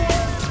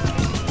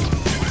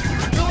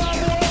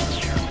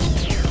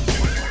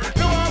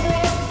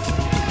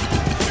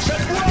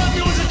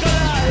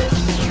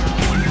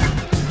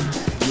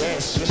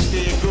 Yes, let's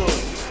stay good.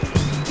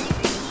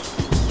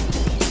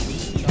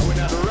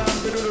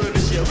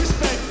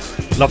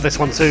 Love this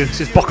one too.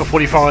 This is Bocca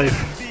 45,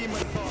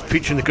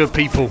 featuring the Good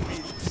People.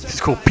 This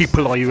is called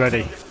People Are You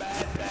Ready?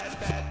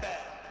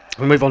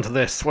 We'll move on to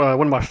this. Well,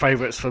 one of my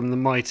favourites from the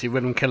mighty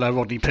rhythm killer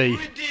Rodney P.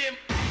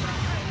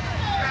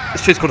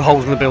 This tune's called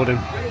Holes in the Building.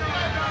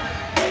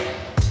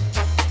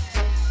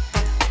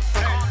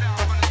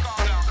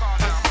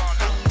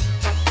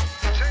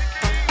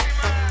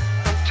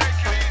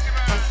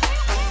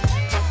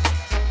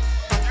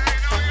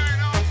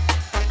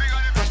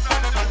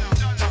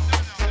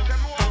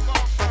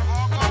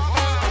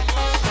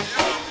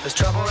 There's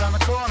trouble around the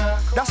corner.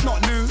 That's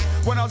not new.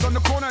 When I was on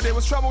the corner, there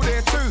was trouble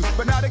there too.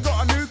 But now they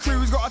got a new crew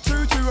who's got a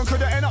tutu and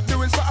could end up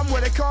doing something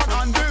where they can't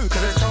undo.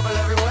 Cause there's trouble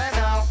everywhere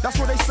now. That's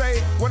what they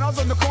say. When I was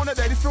on the corner,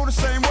 they feel the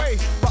same way.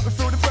 But we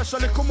feel the pressure a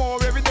little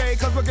more every day.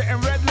 Cause we're getting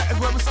red letters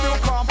where we still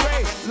can't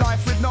play.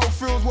 Life with no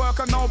frills, work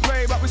and no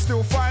play. But we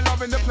still find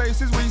love in the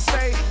places we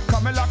stay.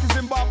 Coming like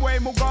Zimbabwe,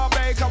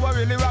 Mugabe. Cause we're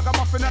really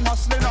ragamuffin and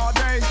hustling all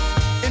day.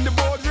 In the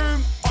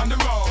boardroom, on the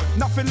road.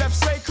 Nothing left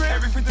sacred,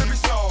 everything to be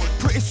sold.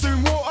 Pretty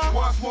soon water,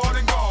 worth more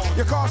than gold.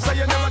 You can't say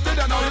you never did,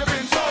 I know you've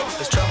been told.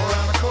 There's trouble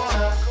around the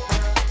corner,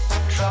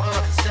 trouble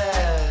up the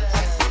stairs,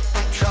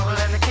 trouble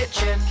in the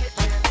kitchen,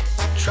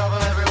 trouble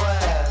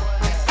everywhere.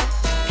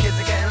 Kids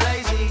are getting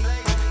lazy,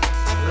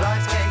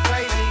 lights getting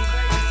crazy.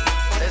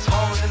 There's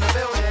holes in the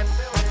building,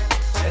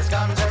 there's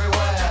guns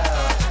everywhere.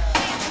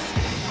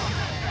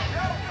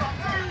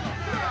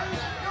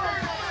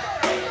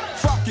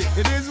 Fuck it,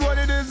 it is what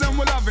it is and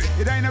we love it.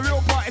 It ain't a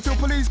real party till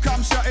police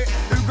come shut it.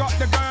 Who got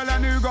the girl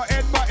and who got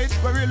head butted?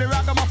 We're really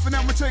ragamuffin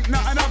and we think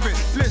nothing of it.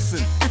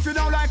 Listen, if you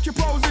don't like your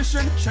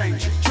position,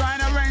 change it. Try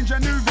and arrange a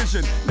new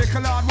vision.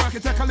 Little hard work,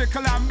 it take a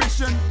little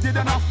ambition. Did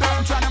enough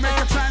time trying to make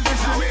a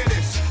transition. Now hear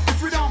this,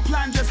 if we don't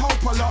plan, just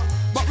hope a lot.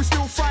 But we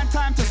still find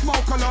time to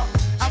smoke a lot.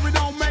 And we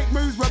don't make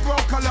moves, we're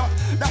broke a lot.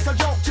 That's a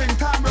joke thing,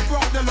 time we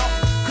brought the lot.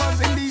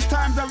 Cause in these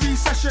times of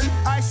recession,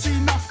 I see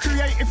enough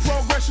creative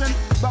progression.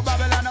 But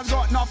Babylon has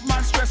got enough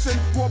man stressing.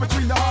 War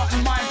between the heart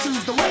and mind,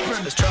 choose the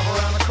weapon. There's trouble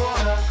around the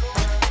corner,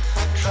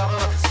 trouble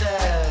up the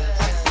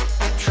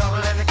stairs,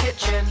 trouble in the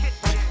kitchen,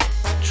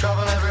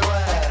 trouble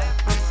everywhere.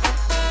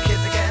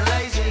 Kids are getting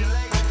lazy,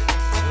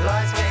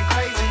 lights getting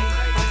crazy.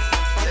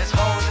 There's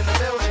holes in the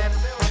building,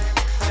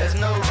 there's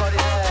nobody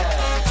there.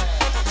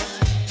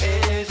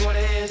 It is what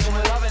it is and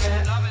we're loving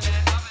it.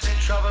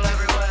 Trouble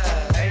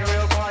everywhere, ain't a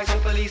real party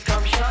till police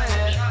come shine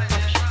it.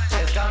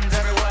 There's guns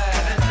everywhere.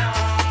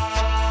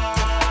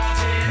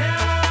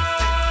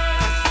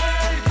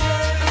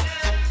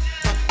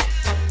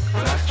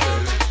 Well, that's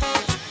true.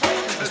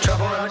 There's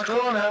trouble around the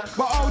corner.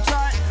 But hold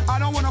tight, I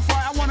don't wanna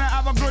fight, I wanna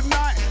have a good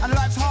night. And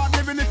life's hard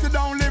living if you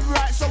don't live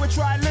right. So we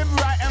try and live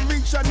right and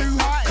reach a new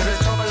height. Cause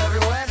there's trouble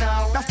everywhere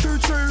now. That's too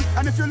true.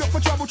 And if you look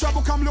for trouble,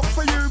 trouble come look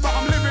for you. But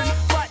I'm living,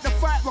 fight the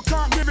fight, we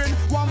can't give in.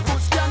 1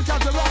 foot scan,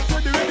 cause the rock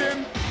with the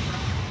rhythm.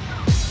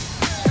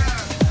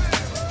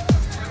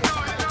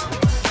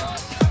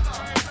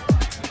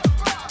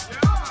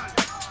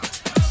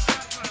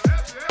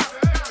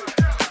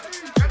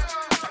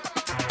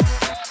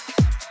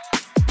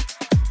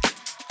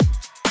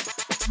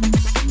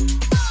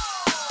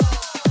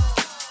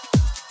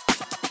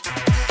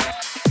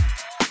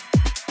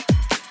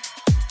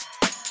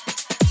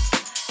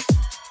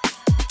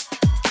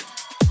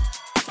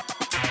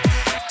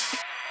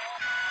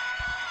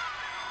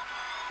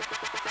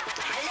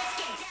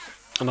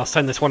 And I'll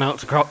send this one out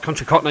to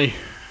Country Courtney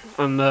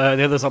and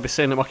the others I'll be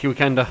seeing at Mucky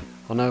Weekender.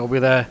 I know I'll be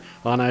there.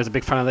 I know he's a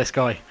big fan of this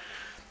guy.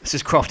 This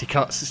is Krafty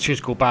Kuts. This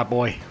tune's called Bad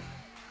Boy.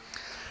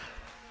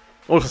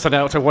 Also send it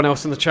out to everyone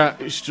else in the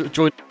chat who's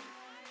joined.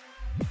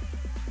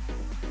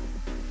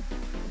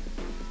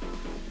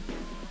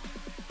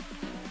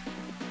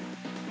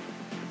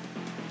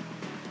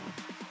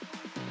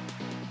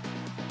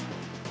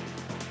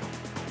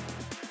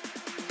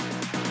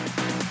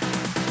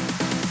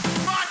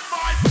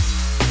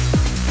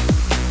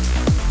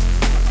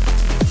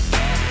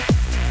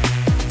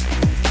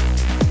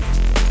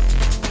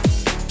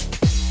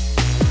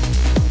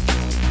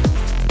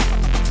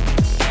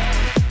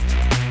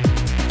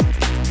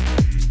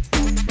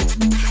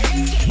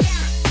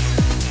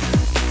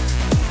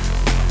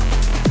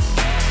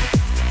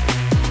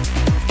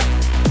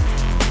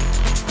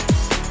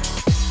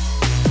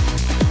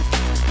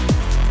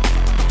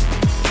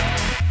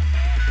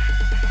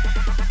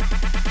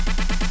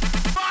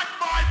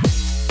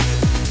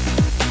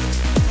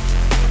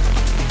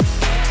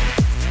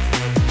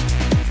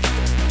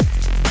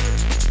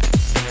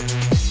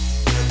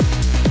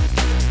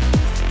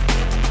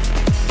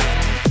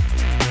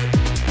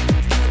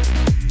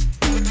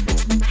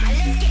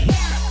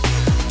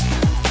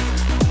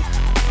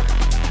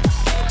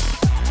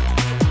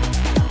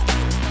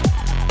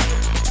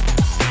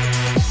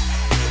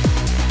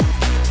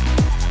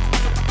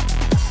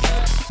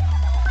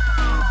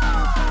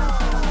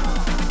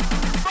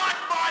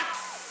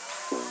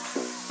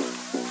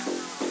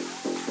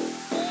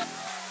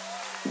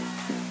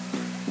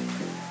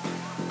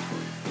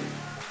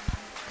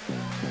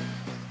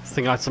 I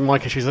think I had some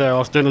mic issues there. I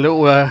was doing a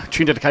little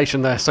tune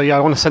dedication there. So yeah,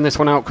 I want to send this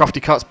one out,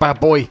 Krafty Kuts, Bad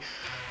Boy,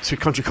 to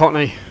Country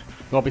Courtney,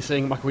 who I'll be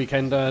seeing Mucky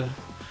Weekend,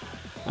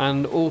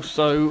 and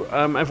also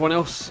everyone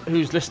else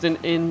who's listening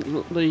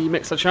in the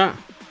Mixer chat.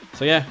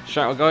 So yeah,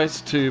 shout out guys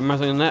to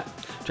Mazin Net,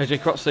 JJ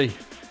Crotsy,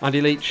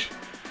 Andy Leach,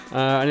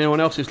 and anyone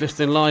else who's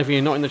listening live and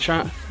you're not in the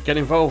chat, get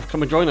involved,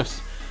 come and join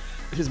us.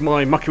 This is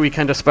my Mucky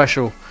Weekender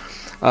special.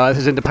 This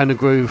is Independent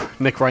Groove,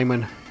 Nick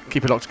Rayman.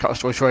 Keep it locked to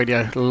Catalyst Choice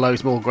Radio.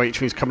 Loads more great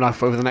tunes coming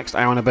up over the next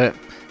hour and a bit.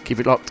 Keep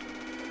it locked.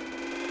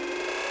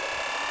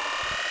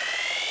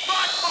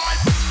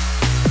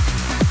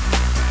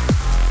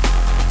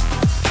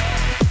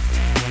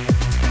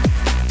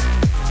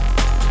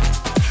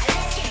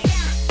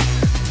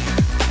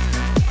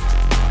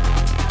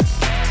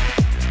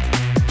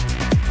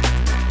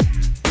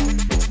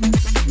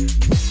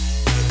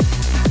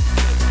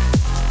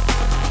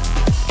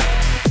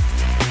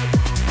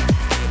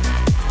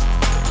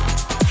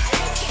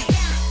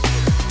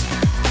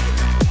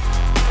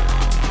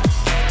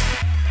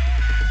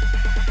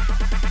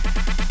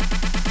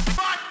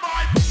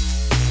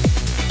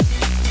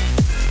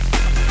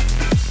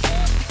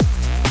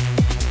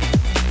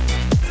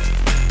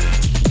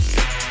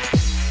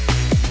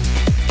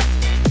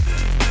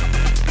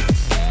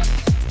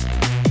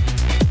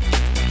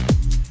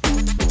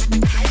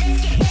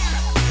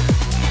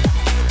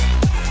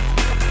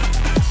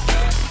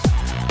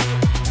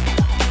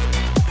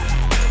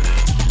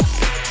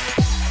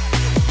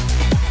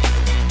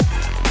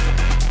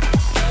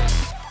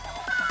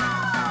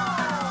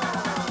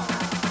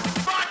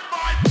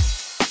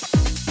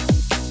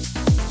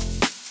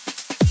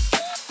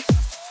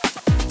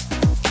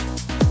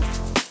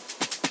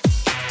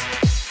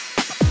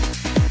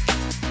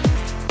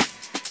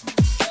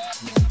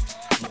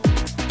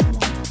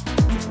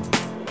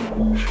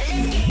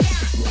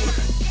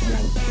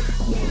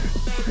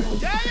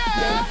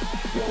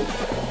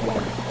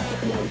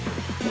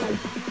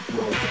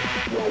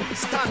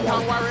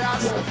 Stanton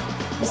Warriors,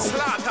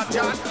 Slaughter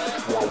John,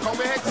 come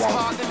we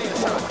export the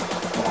nation.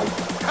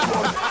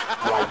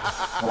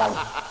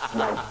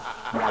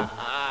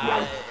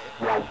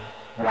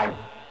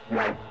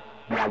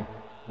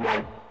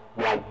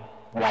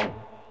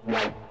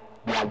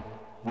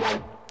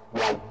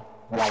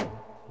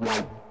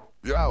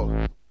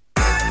 Yo.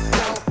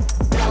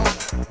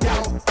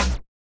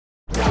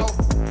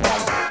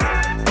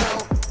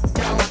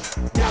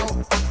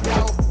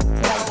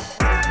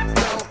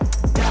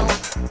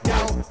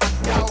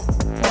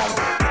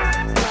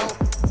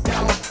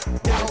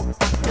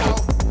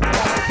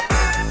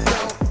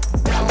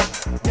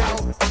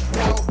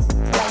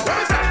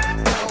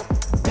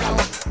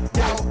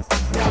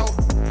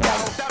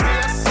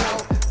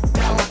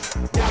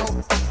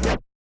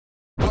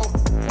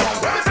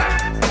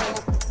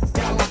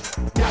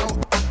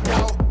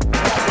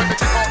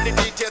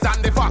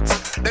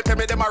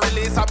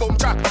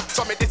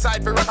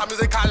 Decide for a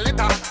musical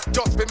litter.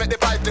 Just we make the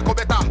vibe to go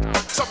better.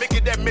 So me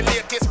give them me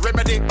latest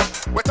remedy.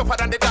 We're tougher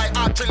than the Die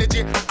Hard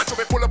trilogy. And so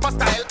me pull up a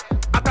style.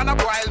 I turn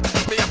up wild.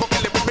 Me a go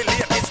kill it with me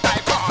latest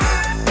style. Come on.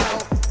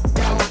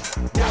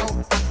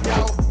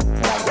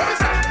 What is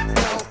that?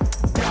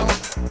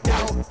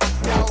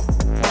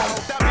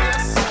 The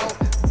bass.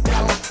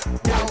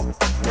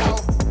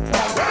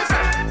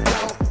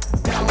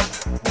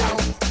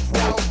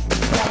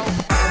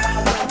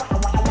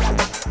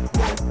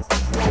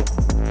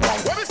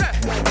 What is that?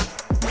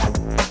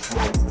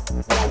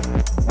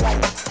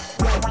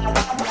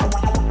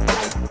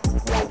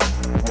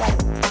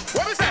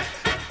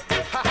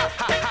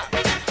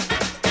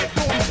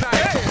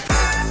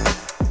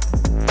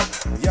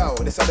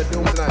 This are the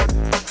Dooms night.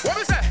 What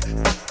is that?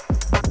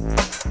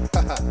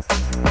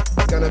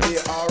 It's gonna be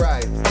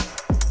alright.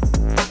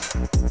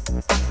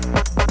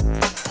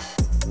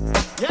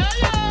 Yeah,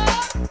 yeah.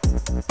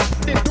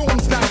 The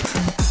Dooms night.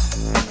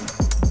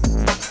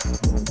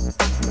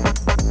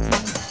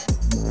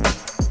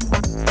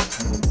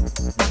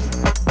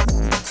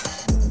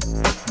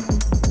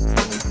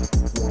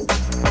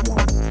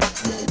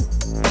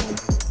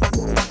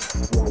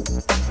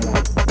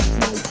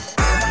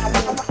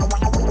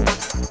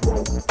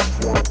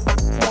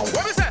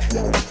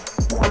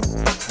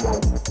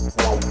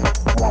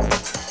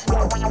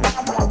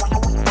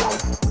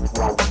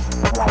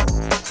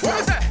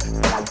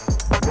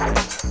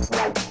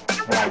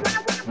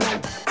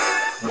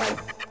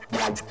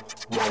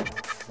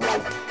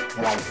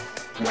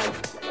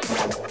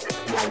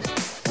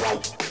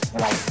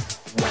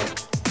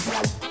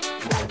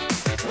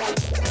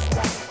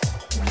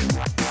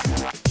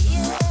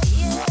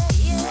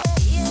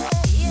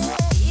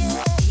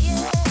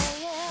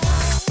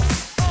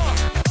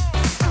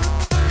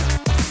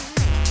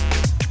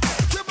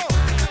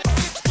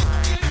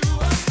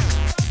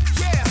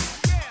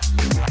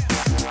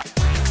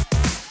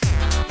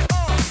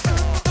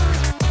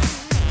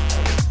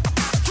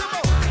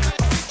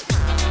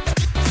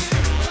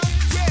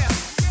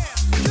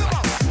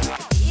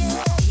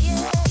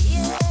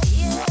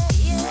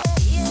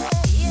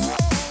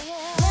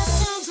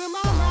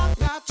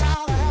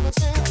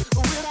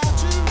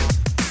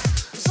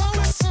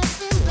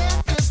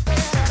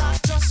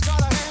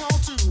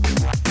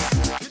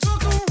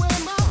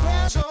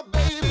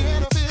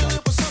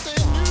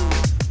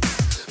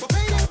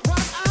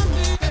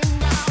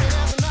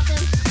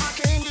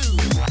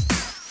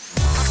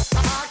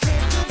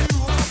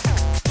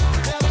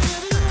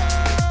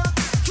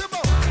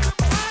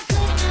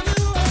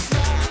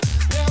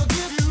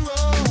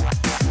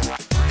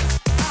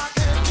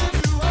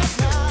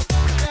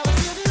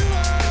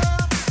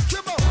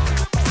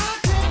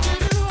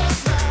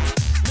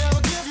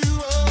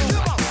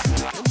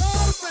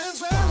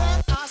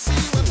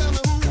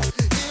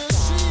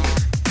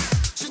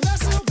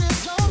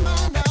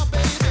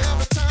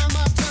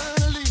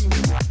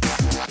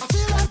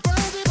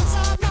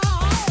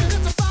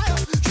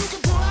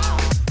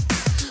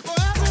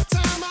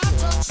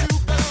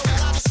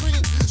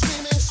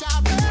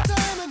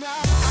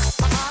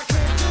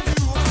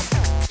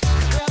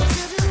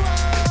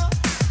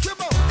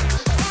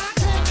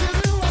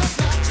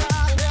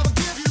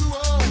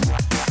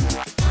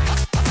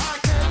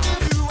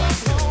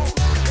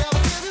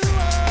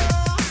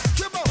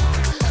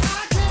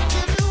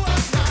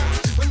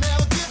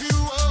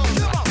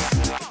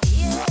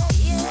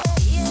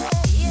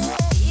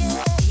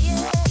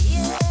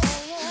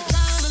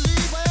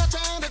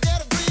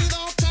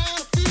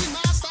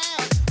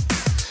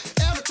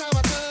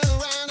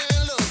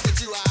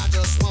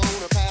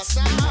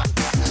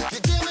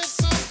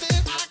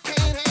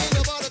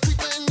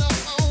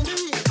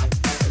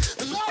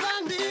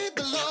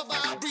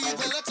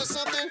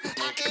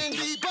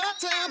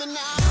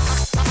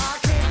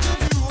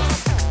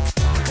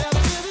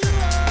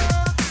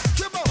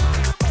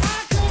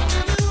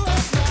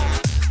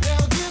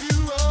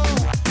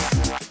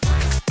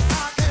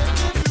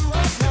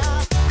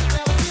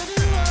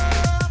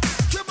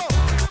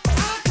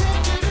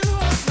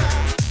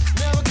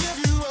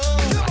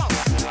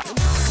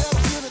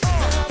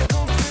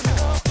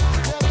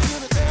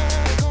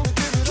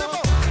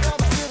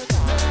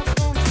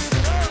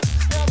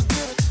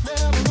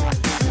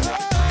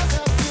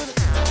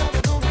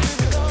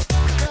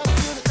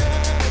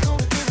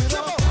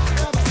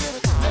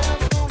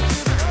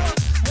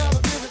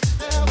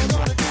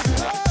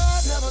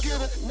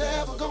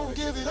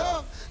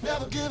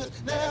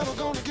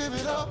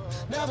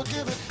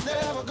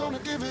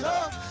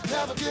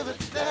 never give it,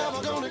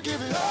 never gonna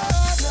give it up.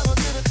 Never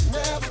give it,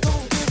 never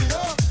gonna give it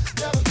up.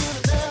 Never give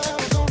it,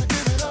 never gonna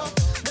give it up.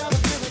 Never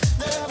give it,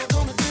 never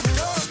gonna give it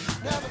up.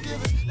 Never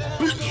give it,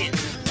 never gonna give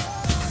it up.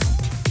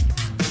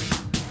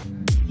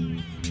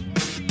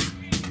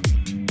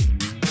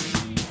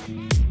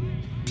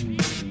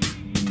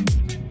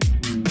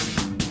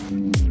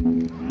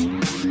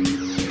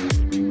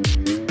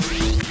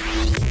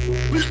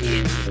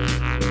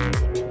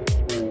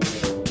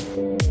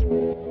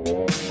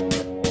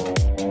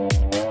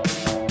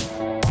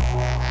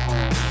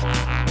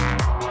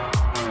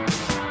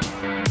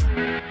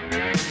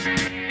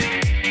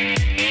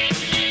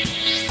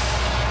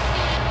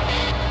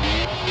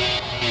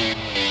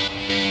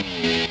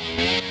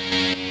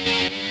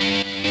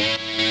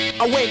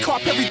 I wake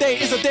up every day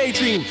is a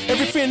daydream.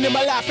 Everything in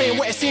my life ain't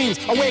what it seems.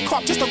 I wake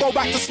up just to go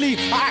back to sleep.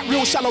 I act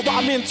real shallow, but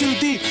I'm in too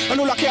deep. And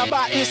all I care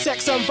about is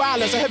sex and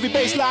violence. A heavy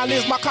bass line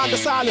is my kind of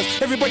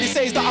silence. Everybody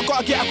says that I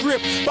gotta get a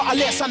grip, but I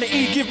let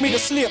sanity give me the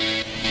slip.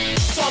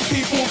 Some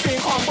people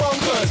think I'm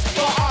bonkers,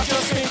 but I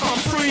just think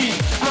I'm free.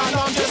 And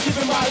I'm just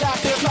living my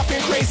life, there's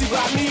nothing crazy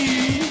about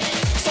me.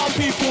 Some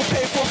people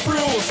pay for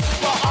thrills,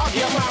 but I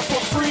get mine for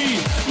free.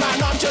 Man,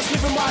 I'm just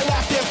living my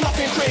life, there's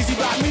nothing crazy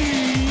about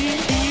me.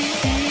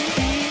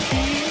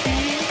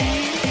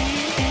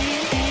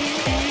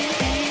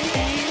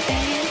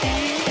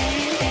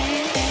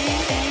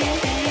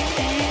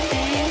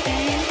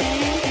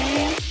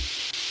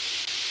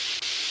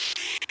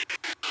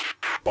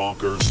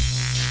 Bonkers.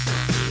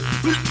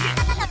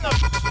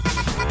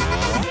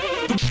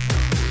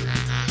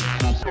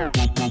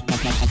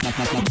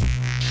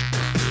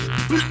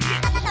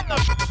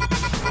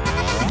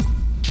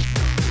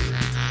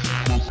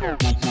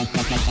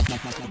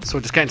 So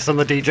we're just getting to some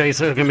of the DJs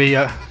who are going to be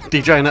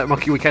DJing at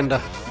Mucky Weekender.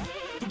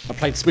 I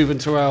played Smoove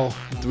Turrell,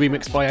 the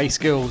remix by A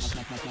Skills,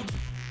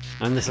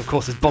 and this of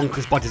course is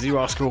Bonkers by Dizzee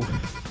Rascal,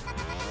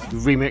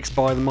 remixed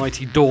by the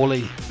mighty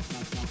Doorly.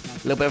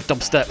 A little bit of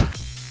dubstep.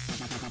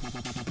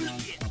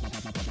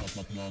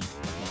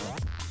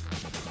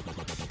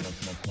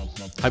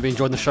 Hope you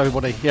enjoyed the show,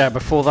 buddy. Yeah,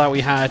 before that we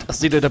had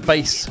Azida the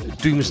Bass,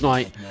 Doom's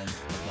Night,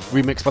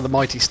 remixed by the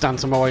mighty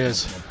Stanton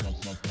Warriors.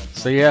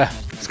 So yeah,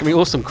 it's going to be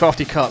awesome.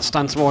 Krafty Kuts,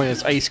 Stanton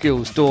Warriors, A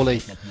Skills,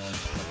 Doorly.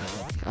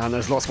 And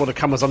there's lots more to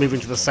come as I move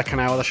into the second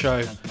hour of the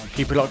show.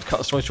 Keep it locked to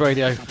Cutter's Choice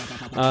Radio.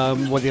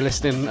 Whether you're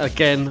listening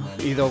again,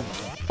 either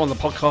on the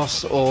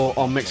podcast or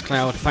on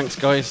Mixcloud. Thanks,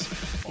 guys.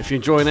 If you're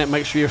enjoying it,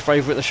 make sure you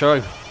favourite the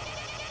show.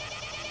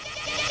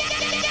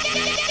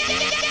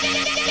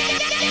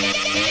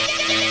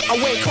 I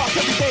wake up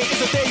every day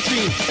is a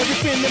daydream.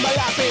 Everything in my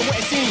life ain't what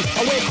it seems.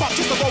 I wake up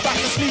just to go back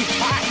to sleep.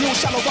 I act real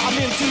shallow, but I'm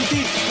in too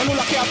deep. And all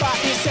I care about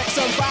is sex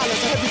and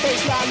violence. A heavy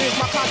bass line is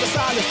my kind of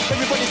silence.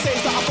 Everybody says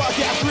that I gotta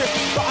get a grip,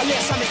 but I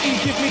let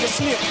sanity give me the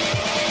slip.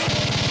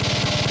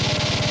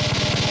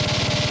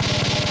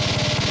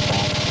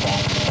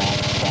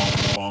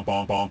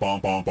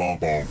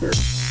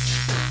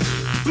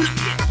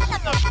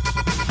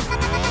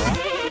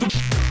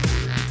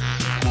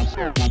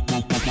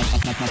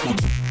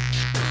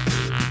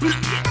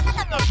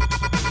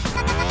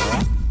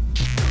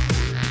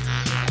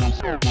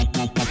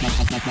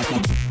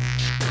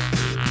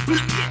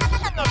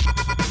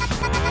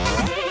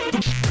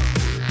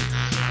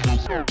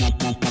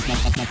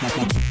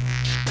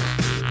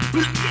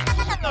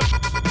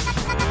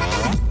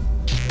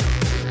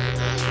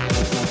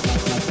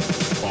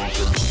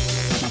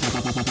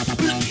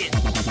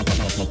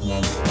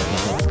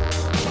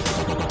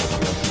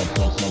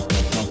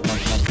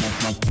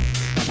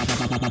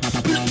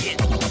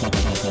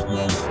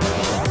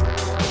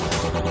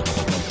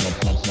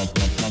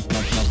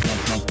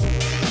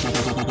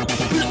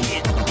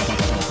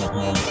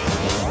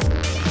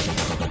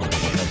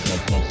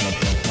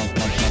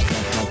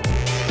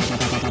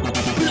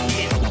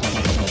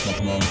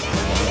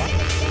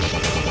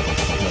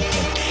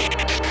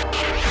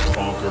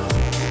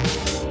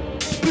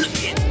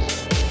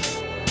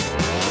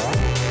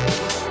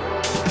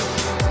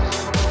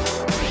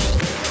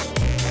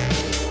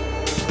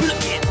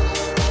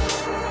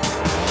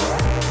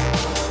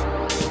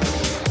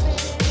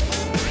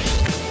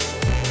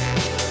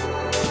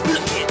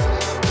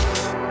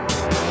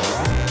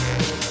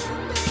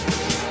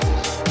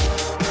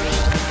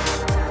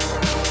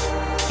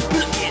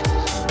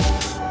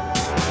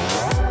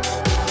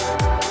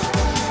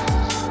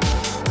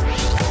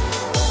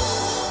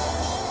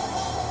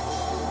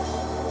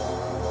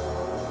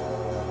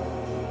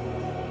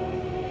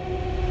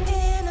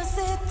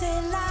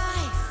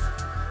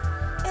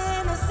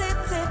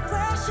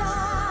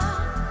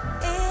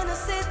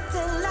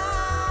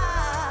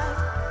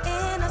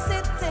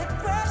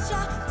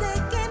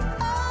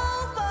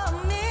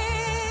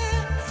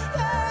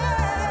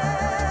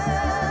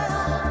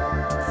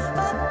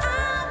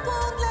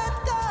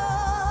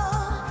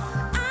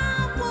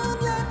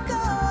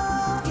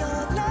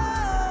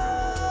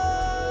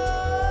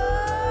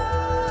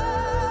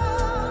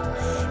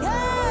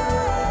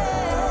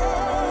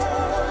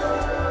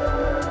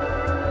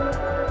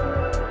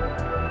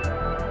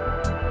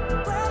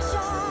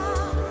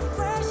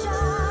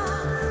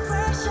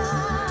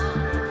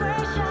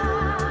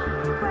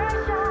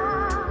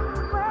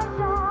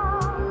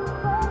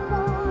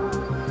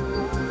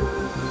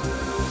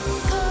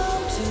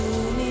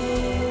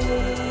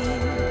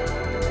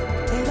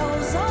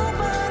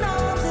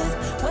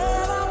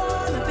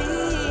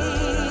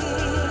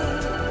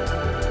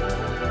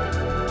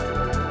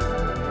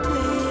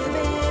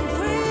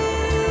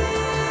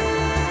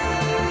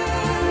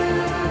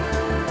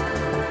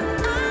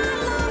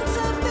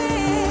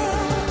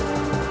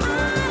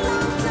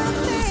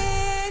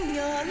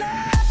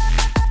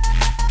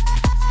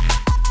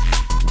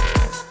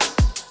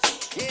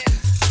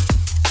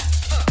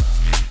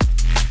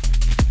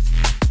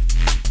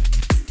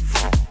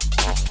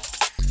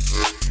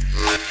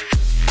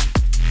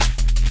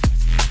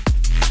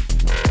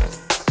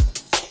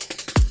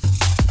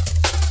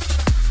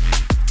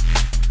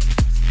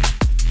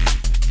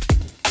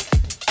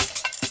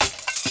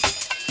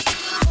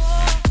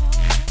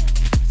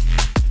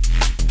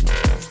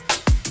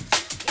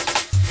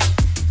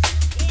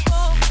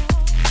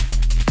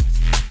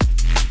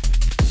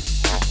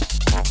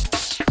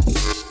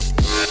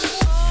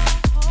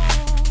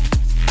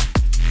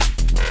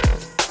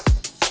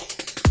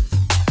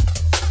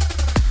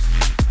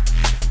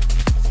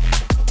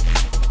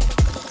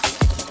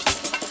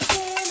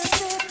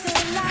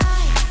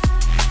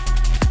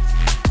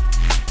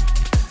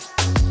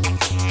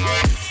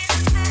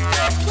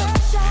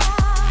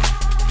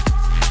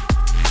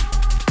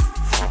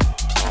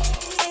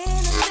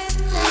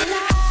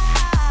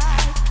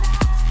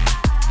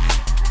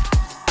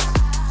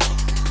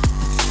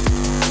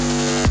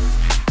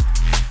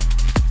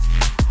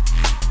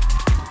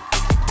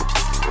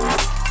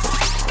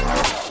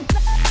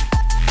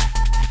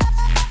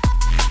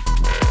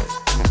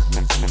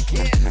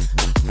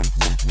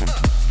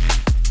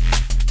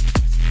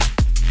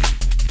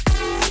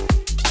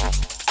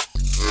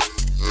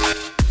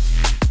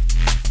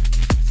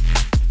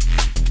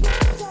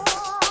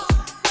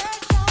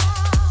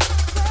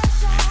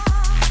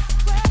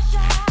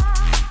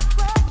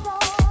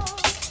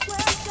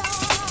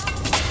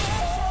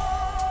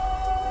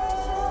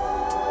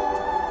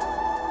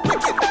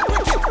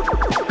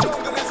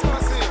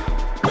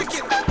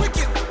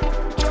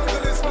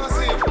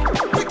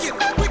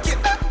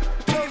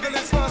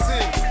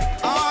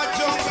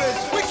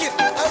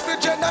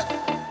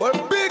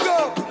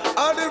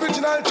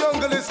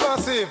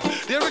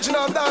 The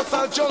original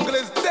dancehall jungle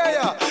is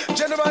there.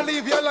 General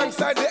leave you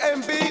alongside the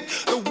M beat.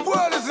 The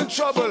world is in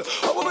trouble.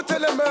 I will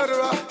tell a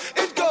murderer.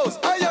 It goes,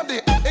 I am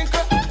the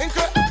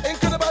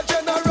incredible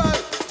general.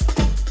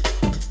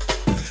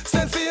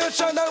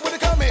 Sensational with the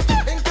coming.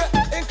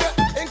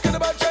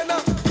 Incredible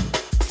general.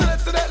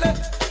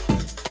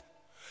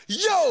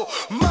 Yo,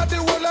 Matty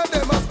all of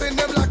them, I spin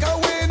them like a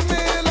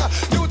windmill.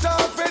 You talk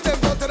for them,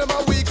 go to them,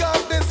 and we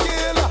got the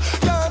skill.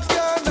 Dance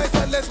can nice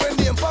and less when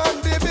name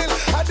pan the bill.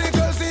 And the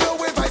girls see you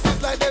with vices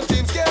like them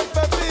dreams can't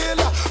fulfill.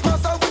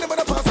 Pass on with them,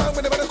 and pass on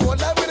with them, and go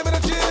live with them,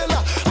 and chill.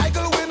 I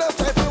go winner,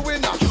 stifle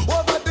winner,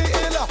 over the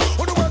hill.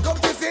 Who do want come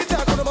to see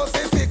that? Who do must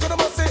say sick, who do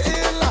must say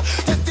ill?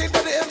 Just think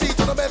that the MD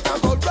to the best and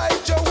go right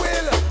your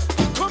will.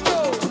 Come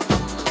now.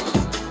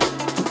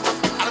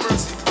 And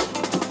mercy,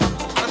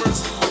 and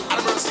mercy,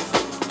 and mercy.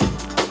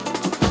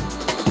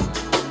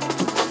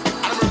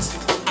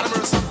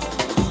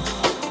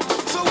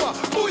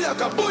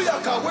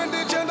 Booyaka, when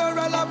the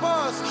general a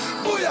pass.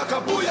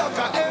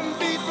 Booyaka,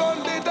 M-beat run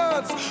the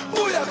dance.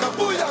 Booyaka,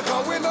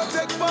 we no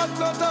take back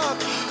no talk.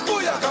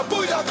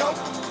 Booyaka,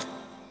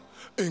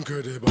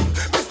 incredible.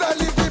 Mr.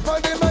 Leaf Deep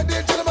on the man, the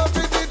gentleman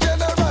fit the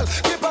general.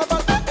 Keep a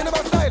back in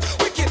my style,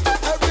 wicked,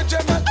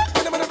 original.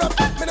 Minimum rap,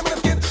 minimum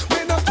skin,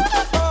 minimum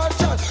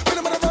partial.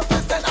 Minimum rap,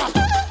 fist and up.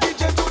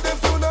 DJ to them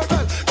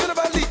funeral.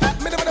 General Leaf,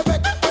 minimum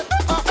back,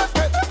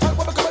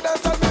 what we come and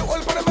dance and me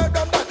all for the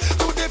murder that.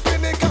 To the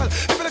pinnacle.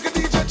 If you look at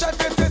DJ chat,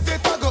 them say say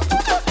tago.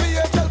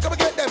 PHL, come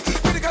and get them.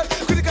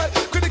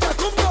 Critical,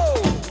 come go.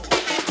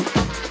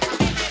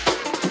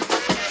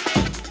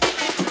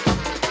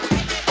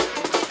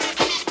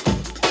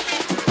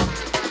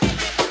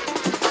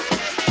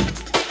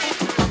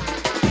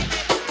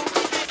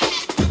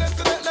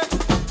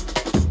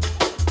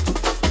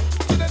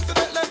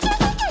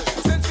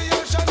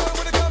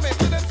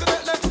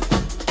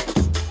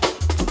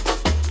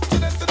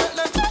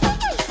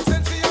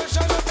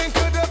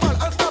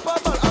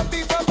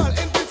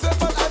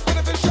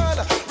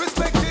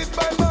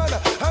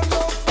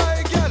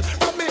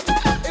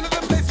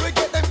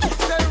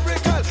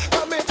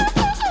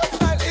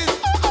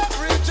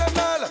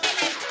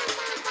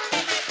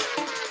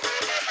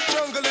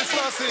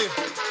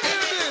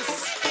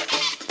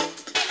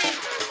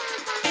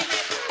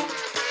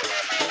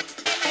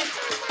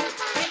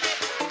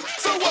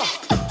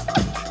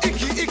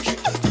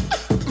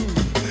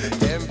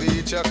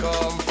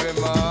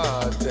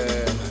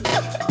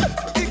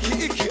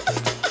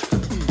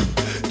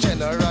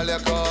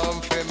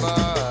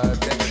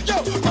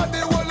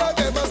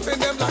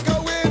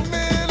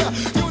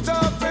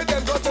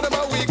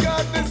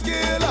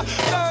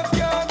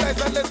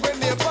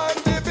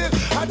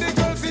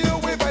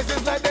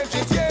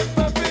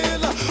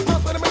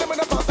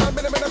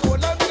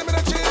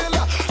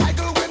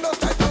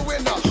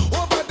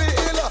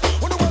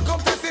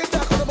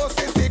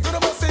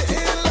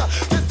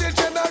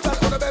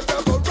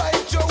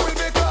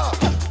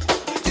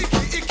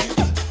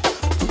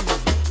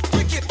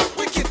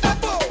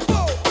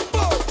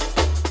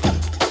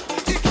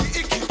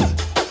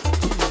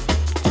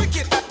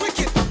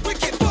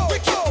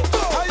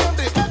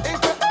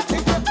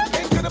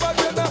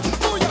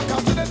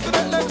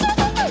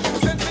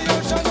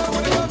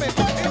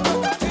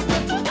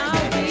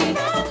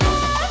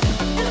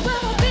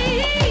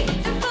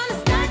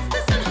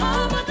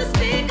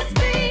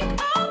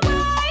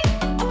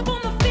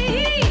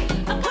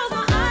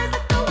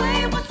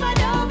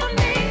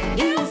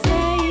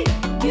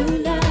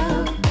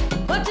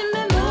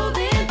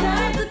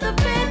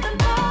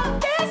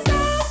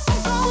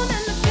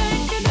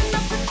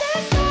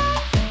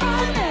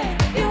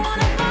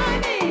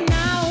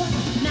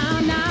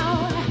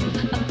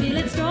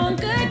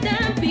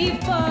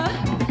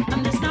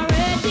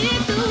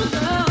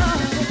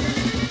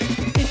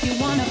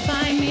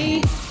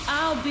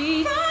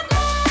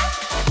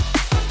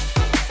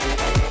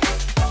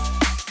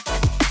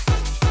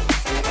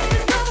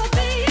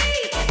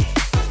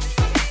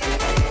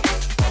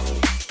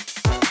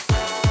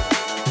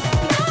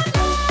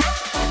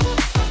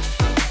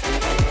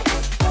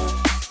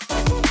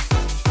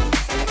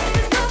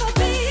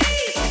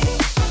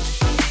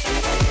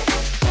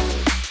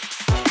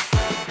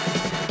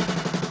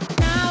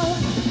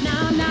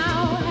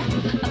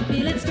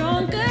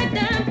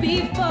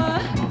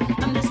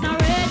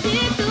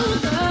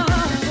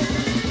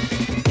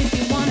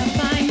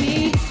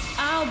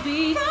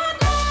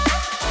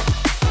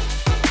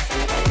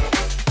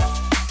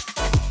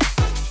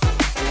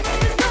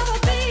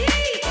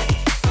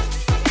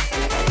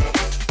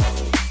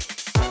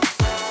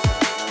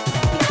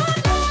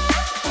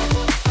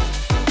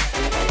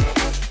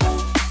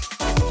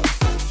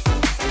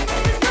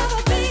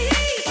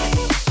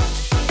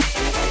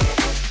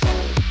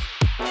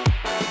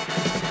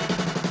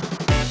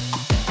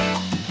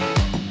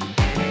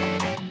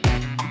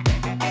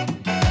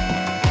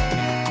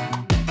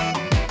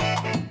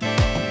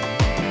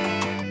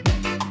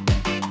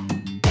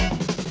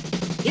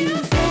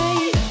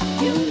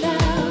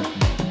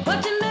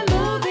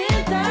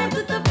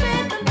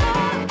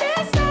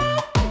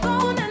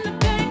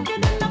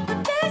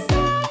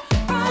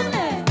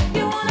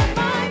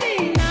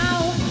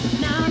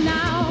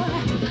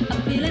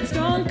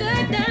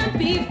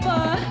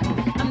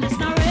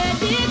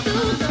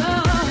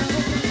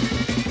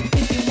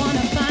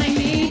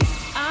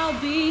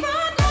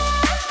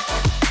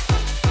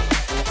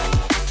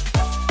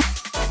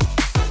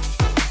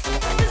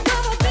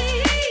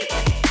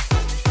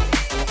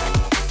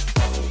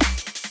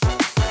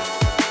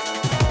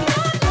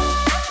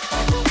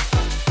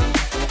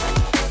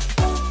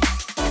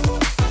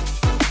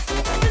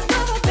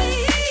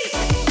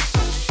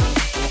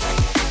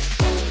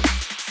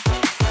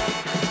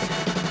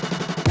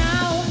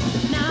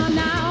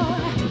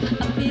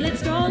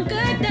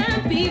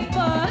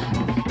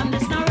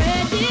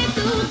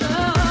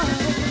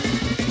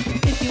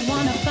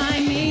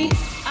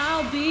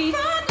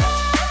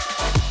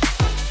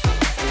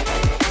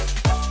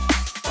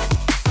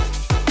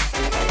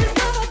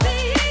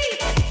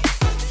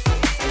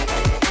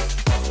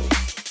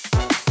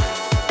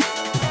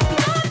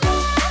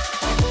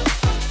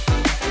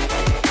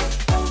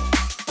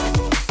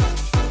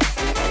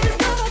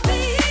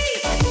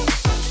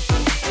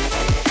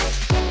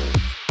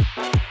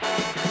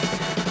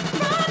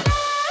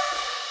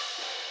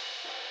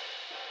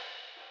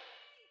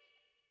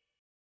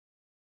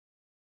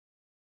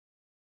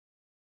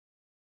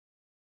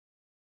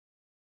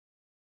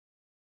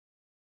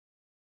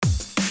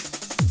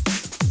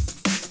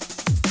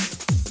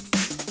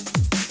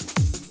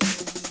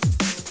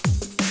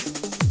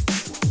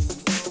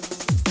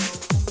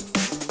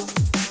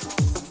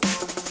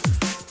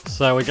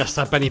 So we just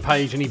had Benny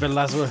Page and Eva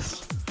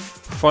Lazarus,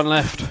 front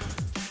left.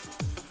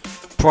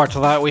 Prior to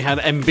that we had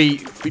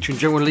M-Beat featuring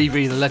General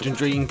Levy, the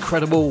legendary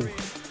Incredible.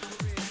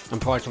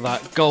 And prior to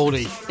that,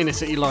 Goldie, Inner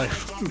City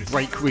Life,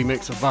 break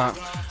remix of that.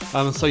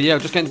 So yeah,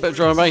 just getting a bit of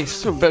drum and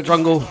bass, a bit of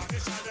jungle.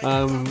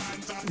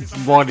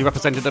 Widely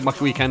represented at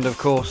Mucky Weekend, of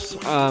course.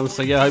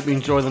 So yeah, I hope you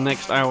enjoy the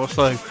next hour or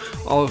so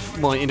of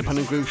my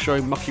independent groove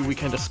show, Mucky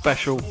Weekender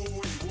Special.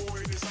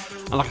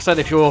 And like I said,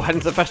 if you're heading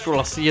to the festival,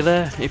 I'll see you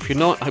there. If you're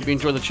not, I hope you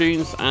enjoy the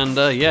tunes. And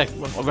yeah,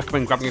 I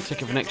recommend grabbing a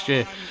ticket for next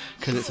year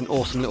because it's an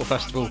awesome little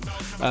festival.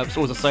 It's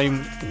always the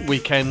same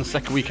weekend,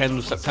 second weekend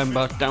of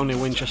September, down near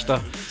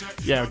Winchester.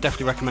 Yeah, I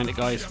definitely recommend it,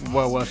 guys.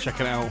 Well worth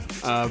checking it out.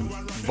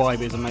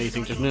 Vibe is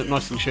amazing, just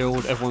nice and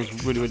chilled.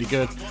 Everyone's really, really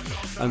good.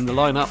 And the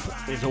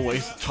lineup is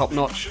always top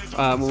notch.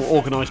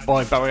 Organised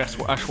by Barry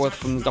Ashworth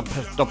from the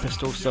Dub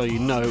Pistols, so you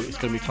know it's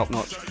going to be top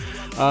notch.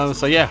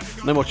 So yeah,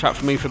 no more chat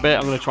from me for a bit.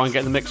 I'm going to try and get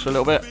in the mix for a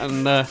little bit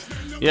and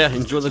yeah,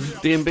 enjoy the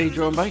D&B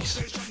drum and bass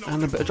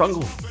and a bit of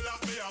jungle.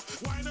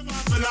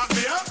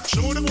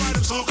 Show them why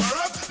them so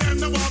corrupt. Them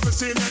the want to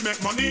see me make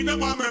money.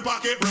 Them want me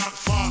pocket rock.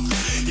 Fuck.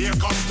 Here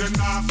comes the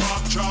knife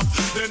fuck chop.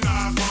 The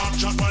knife fuck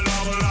chop. A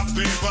lot of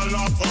people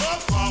up.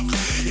 Oh fuck.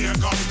 Here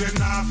comes the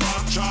knife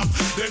fuck chop.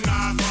 The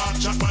knife fuck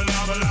chop. A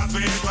lot of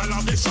people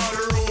up. This are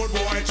the road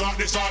boy talk.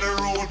 This are the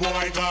road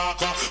boy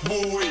talk.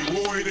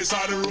 Boy, this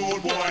are the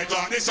road boy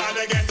talk. This are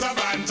the ghetto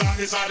man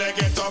talk. This are the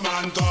ghetto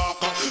man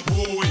talk.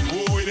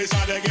 Boy, this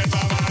are the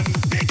ghetto man.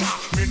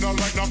 Me no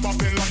like no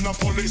Babylon, no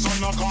police or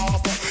no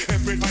cop.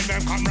 Every time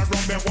them come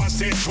around, me one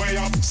stage way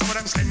up. Some of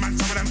them slim and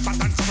some of them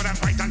fat and some of them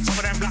white and some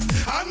of them black.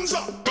 Hands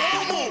up,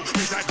 don't move.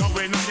 We say go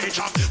in and they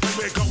chop. When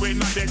we go in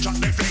and they chop,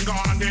 they finger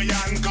on the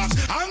handcuffs.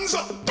 Hands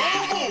up,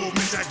 don't move.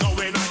 We say go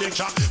in and they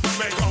chop. When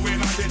we go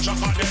in and they chop,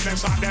 and then them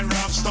start them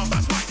rough stuff.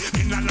 That's why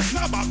me no like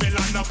no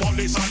Babylon, no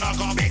police or no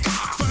cop.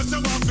 First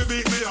they want to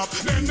beat me up,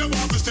 then they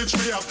want to stitch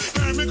me up.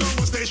 Then me go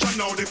to station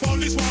now, the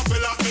police want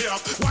to lock me up.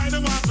 Why they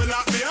want to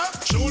lock me up?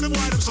 Show them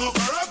why them so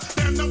corrupt.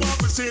 Them the want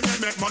to see me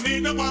make money,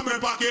 they want me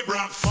pocket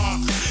rock. Fuck.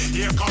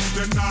 Here comes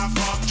the knife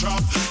fuck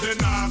chop. The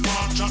knife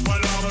fuck chop. A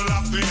lot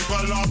of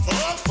people up.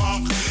 Oh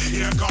fuck.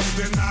 Here comes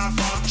the knife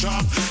fuck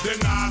chop. The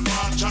knife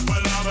fuck chop. A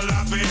lot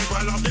of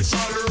people up. This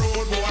are the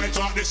road boy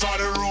talk. This are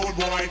the road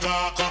boy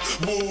talk.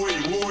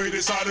 Boy,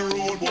 this are the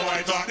road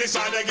boy talk. This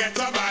are the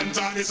ghetto man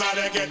talk. This are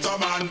the ghetto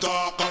man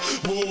talk.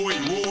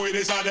 Boy,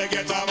 this are the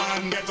ghetto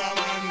man. Ghetto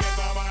man.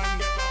 Ghetto man.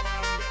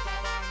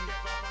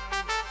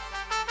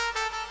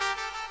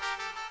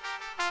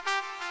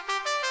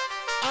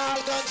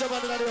 All ganja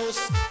man in the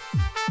house.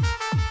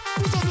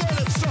 Put up your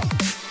lips, sir.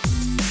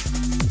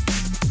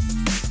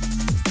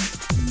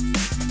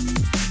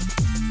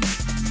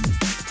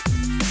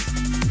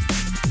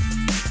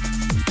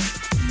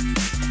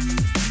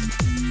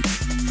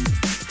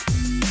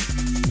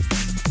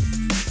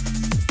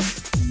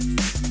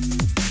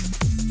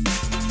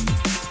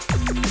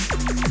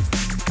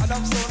 I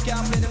don't so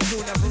can't play them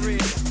tune for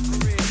real.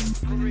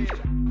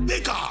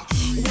 Nigga,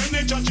 when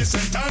the judges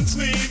sentence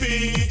me,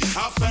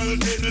 I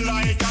felt it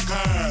like a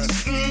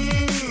curse.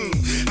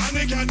 And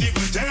they can't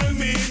even tell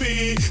me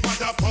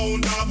what a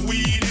pound of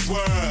weed is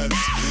worth.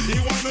 He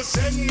wanna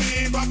send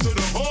me back to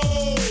the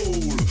hole.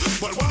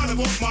 But what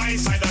about my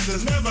side that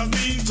has never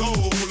been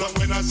told?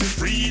 When I see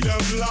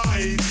freedom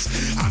lights,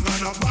 I'm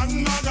gonna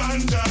ban my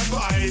ganja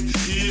bite.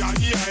 Yeah.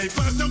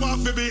 First they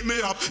want to beat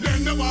me up,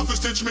 then they want to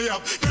stitch me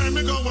up. Then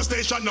me go to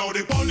station now,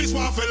 the police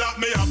want to lock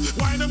me up.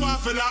 Why they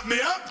want to lock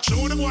me up?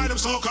 Show them why them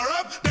so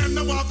corrupt. Them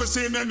they want to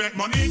see me make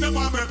money, they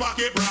want me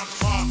pocket rock.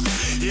 Fuck.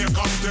 Here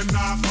comes the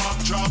knife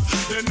fuck chop.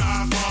 The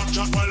knife fuck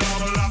chop. A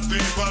lot of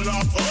people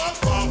up. Oh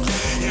fuck.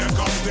 Here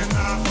comes the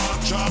knife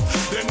fuck chop.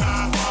 The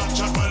knife fuck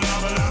chop. A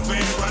lot of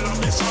people up.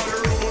 This are the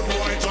road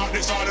boy talk.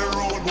 This are the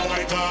road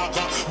boy talk.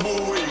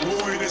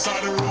 Boy, this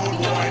are the road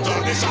boy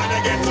talk. This are the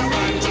ghetto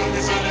man talk.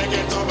 This are the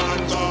ghetto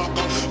man talk.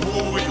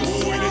 Boy,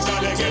 this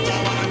are the ghetto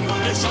man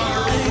talk. This are the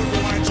road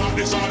boy talk.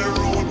 This are the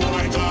road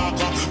boy talk.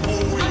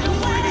 Boy,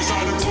 this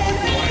are the road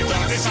boy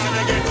talk. This are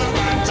the ghetto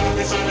man talk.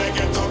 This are the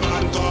ghetto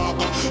man talk.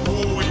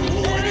 Boy,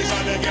 this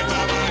are the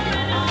ghetto man.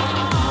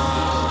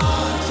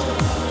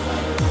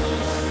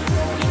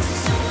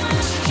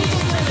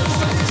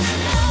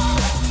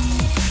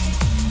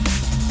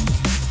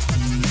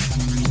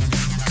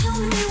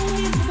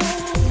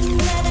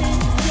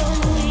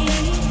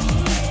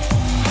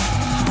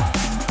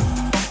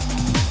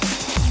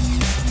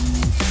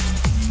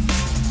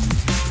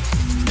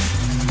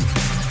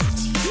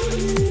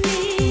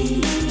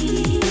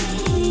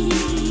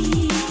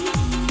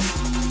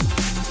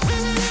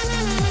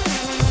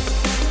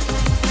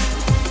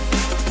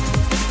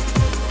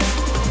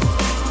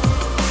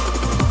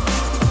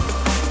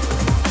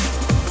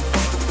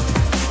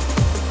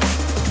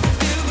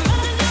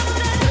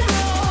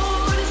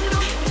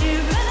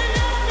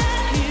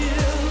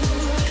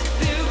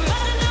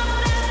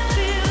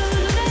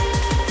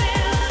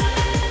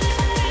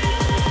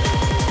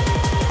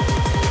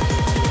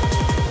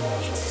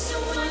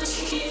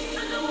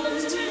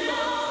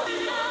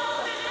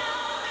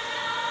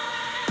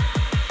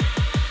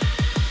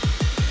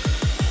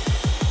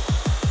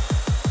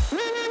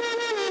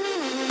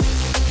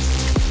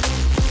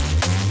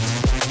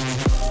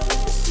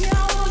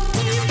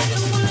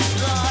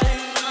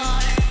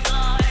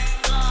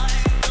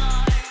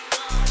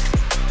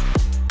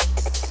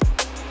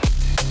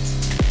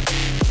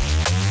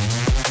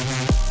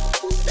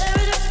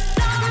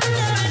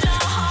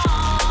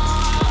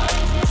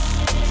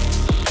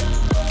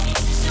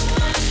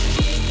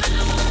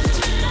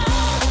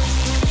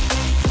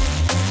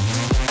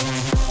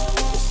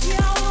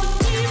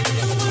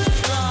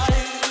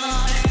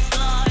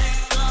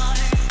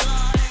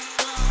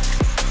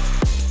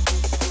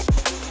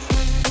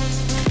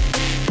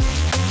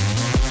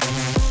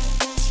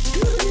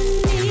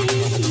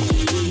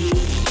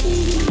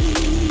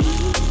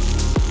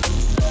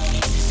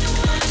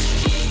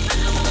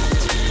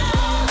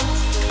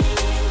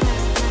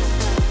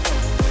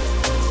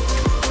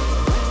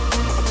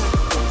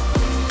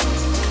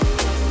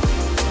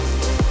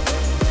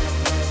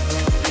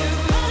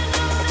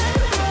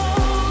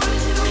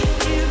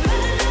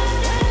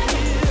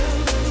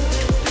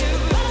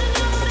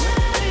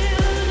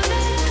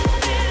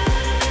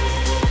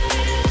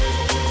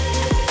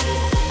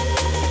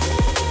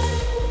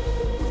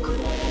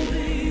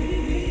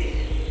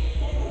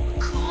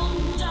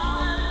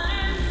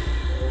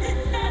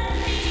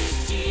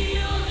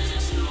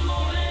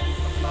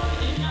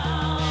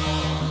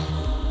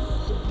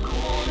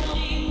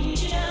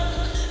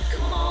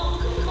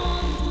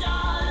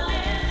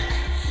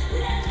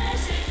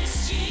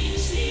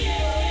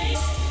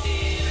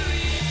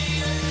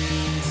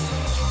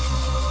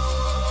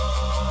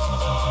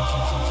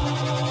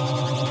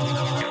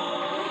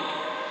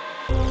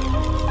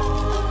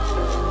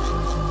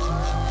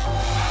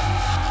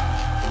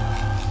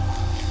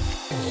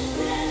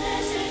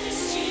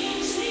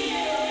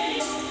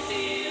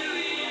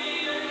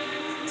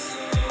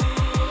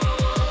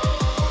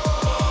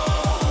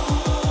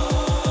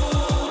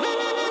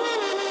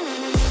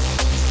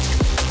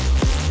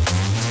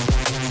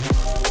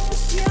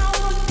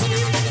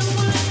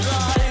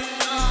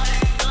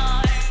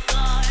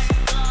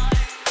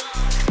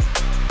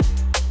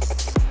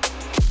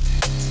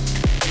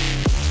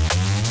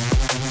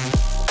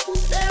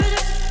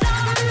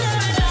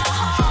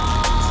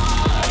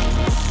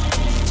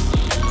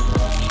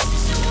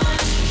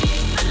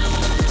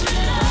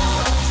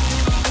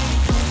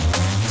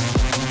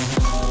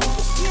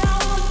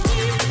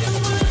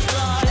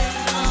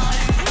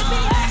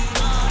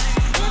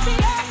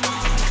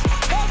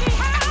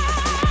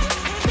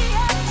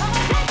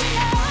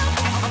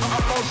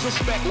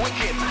 suspect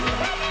wicked.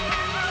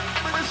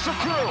 Mr.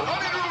 Crew.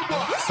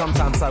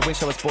 Sometimes I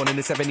wish I was born in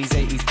the 70s,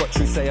 80s, but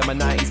true say I'm a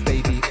 90s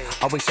baby.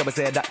 I wish I was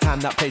there that time,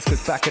 that place,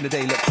 cause back in the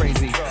day looked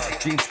crazy.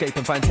 Dreamscape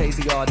and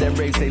Fantasia, them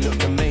raves, they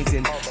looked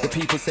amazing. The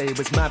people say it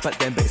was mad back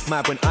then, but it's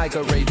mad when I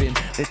go raving.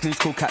 There's new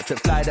school cats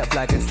that fly that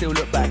flag and still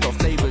look back, got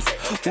flavours.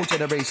 All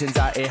generations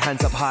out here,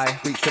 hands up high,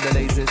 reach for the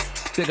lasers.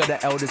 Bigger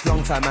the elders,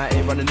 long time out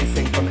here, running this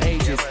thing from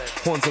ages.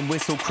 Horns and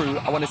whistle crew,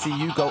 I wanna see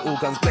you go all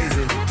guns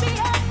blazing.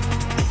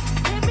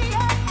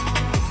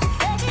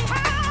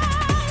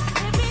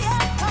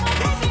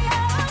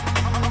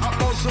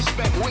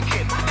 Suspect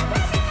wicked.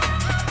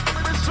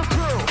 Mr.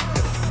 Crew.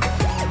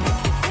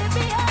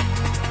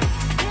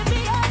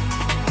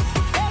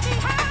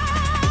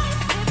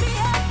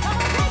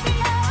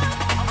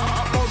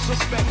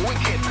 Suspect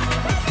wicked.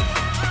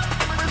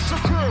 Mr.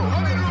 Crew.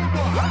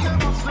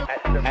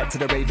 Act to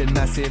the Raven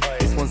Massive,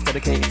 this one's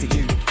dedicated to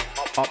you.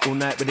 Up all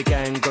night with the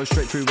gang, go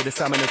straight through with the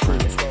stamina crew.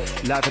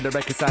 Live at the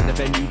record side, the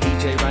venue,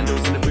 DJ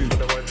Randall's in the booth.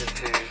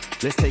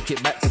 Let's take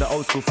it back to the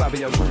old school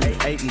Fabio room.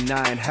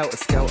 89, helter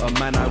skelter,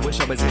 man, I wish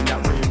I was in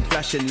that room.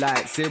 Flashing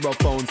lights, zero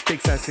phones, big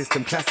sound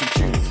system, classic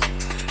tunes.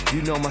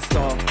 You know my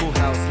star, full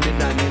house,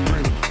 midnight in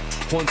room.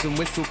 Horns and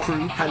whistle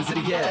crew, hands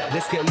in the air,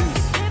 let's get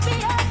loose.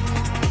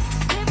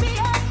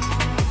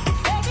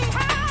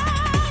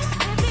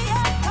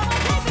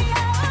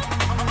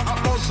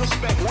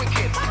 Suspect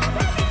wicked.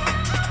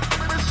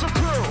 Mr.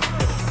 Crew.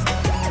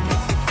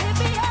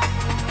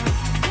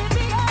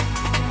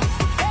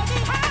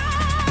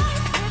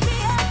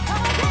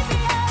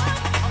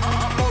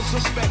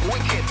 Suspect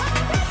wicked.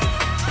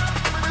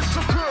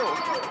 Mr. Crew.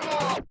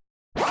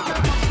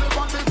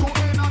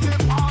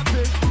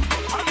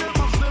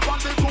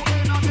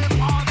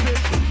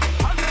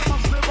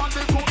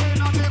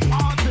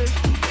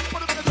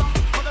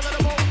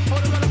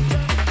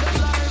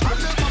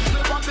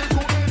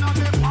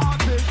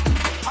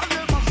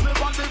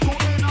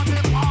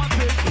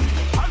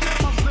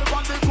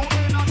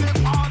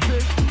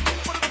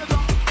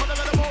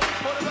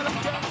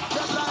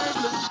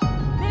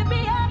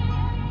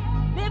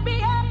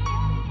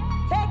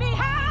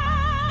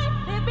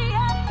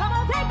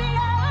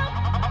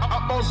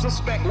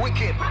 Suspect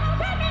wicked.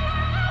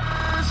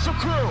 Mr.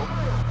 Crew.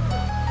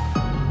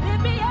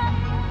 Lift me up,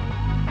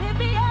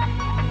 baby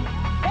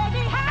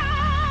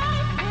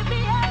high, lift me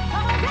up,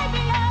 come on, take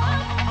me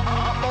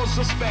up. Most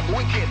suspect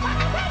wicked.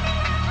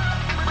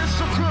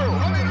 Mr. Crew.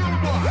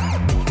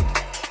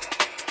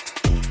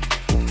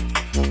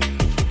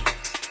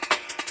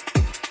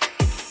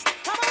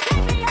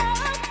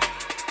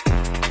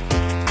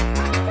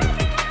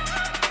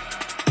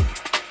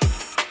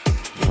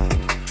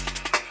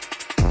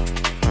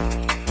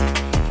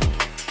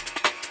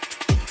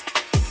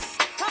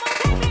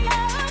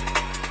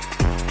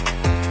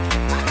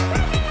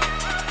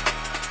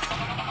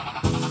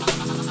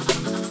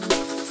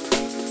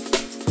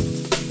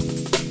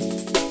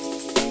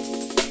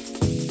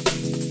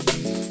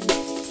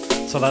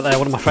 So that there,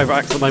 one of my favourite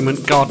acts at the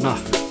moment, Gardner.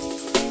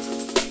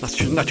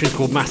 That tune's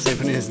called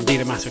Massive, and it is indeed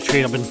a massive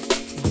tune. I've been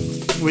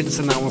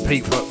rinsing that on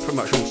repeat for pretty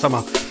much all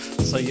summer.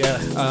 So yeah,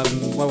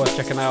 well worth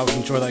checking out.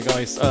 Enjoy that,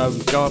 guys.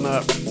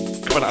 Gardner,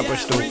 coming out of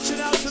Bristol,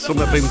 saw him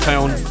at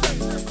Boomtown.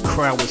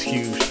 Crowd was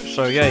huge.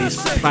 So yeah, he's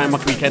playing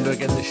Mucky Weekender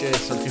again this year,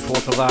 so looking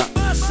forward to that.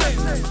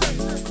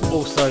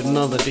 Also,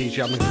 another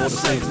DJ I'm looking forward to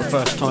seeing for the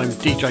first time,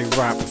 DJ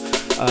Rap.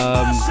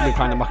 We'll be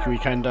playing the Mucky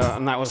Weekender,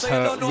 and that was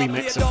her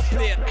remix of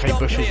Kate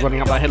Bush's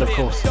Running Up That Hill, of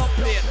course.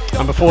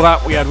 And before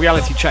that, we had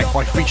Reality Check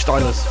by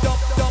Freestylers.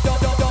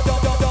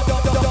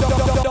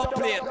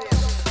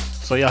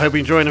 So yeah, I hope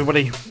you're enjoying,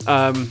 everybody.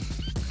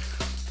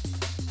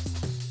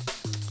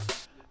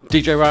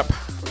 DJ Rap,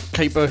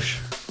 Kate Bush,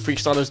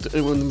 Freestylers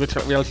doing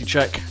the Reality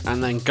Check,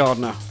 and then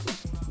Gardner.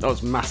 That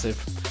was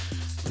massive.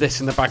 This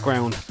in the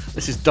background,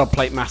 this is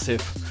Dubplate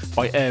Massive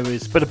by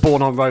Aries. Bit of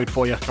Born on Road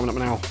for you coming up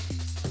now.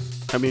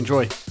 Hope you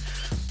enjoy.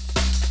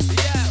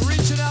 Yeah,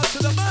 reaching out to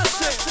the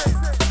massive.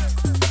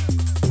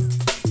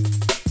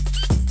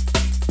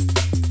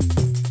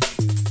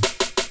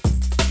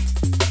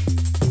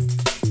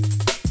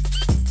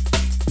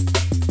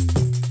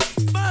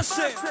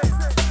 Massive.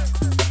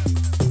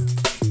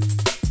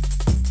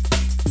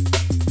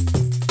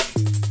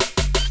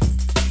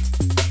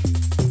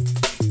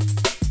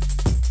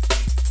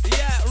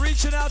 Yeah,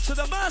 reaching out to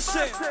the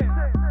massive.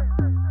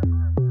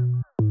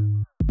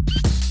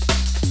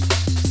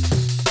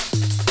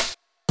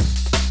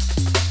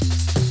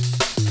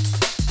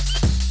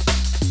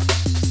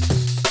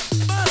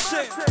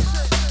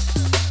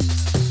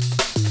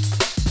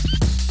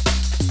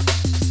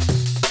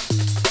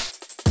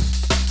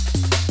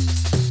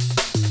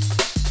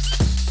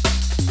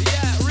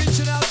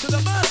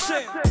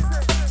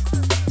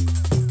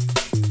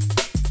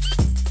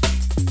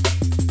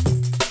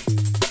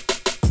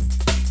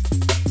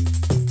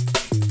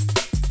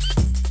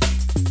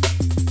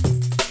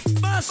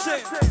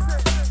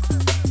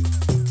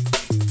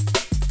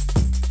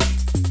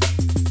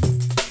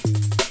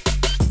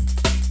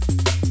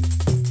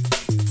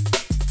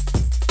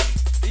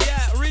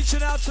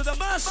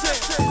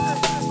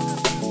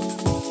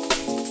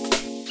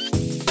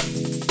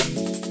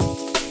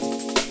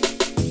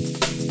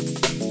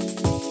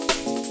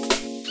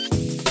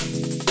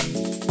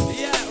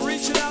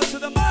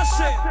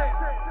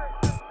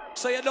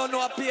 So you don't know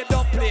I play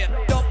Dubplate,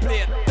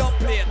 Dubplate,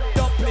 Dubplate,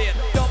 Dubplate,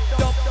 Dubplate.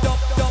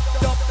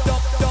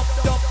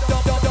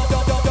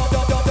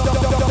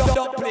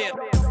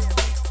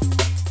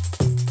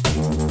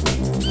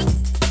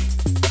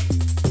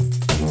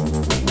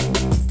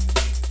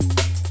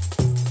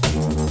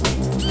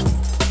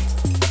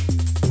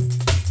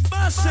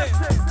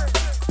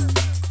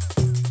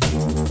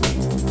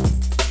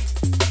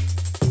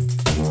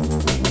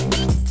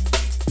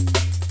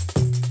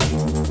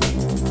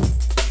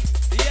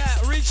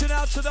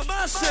 To the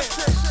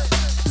massive.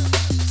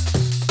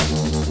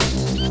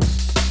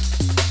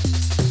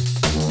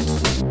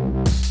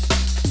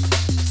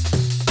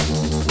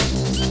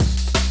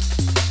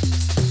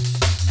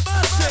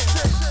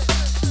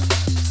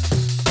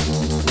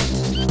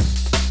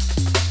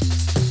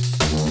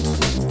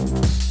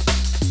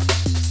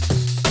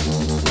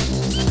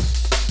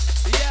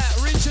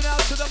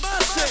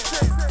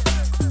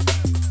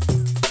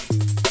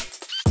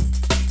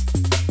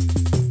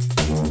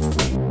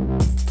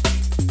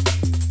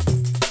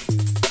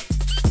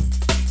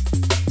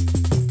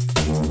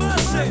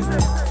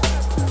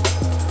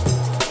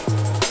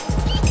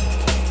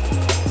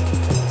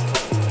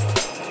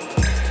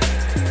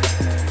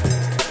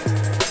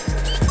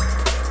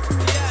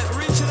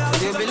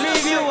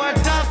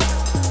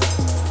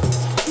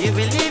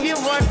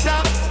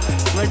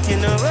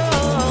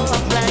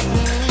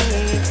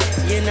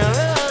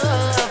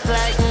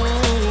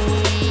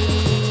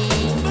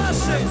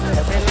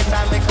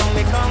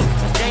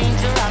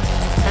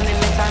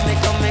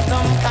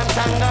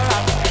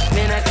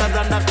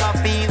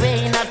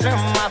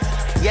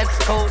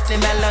 Courtney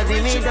Melody,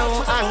 me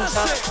don't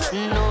anxious.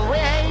 No way.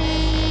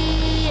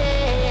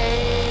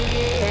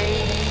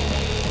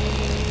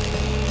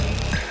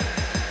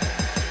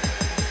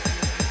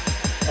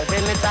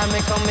 Every time me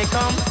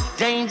come,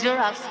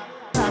 dangerous.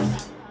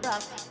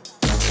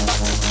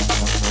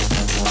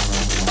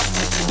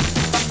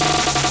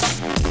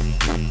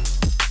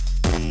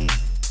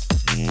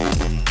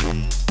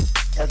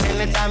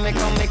 Every time me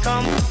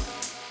come.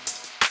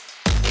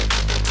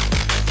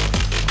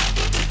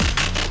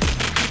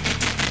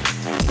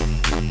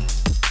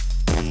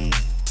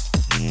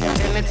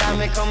 Anytime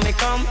me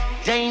come,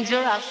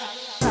 dangerous.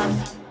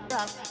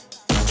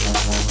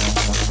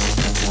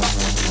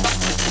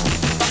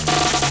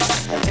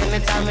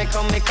 Anytime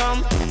me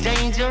come,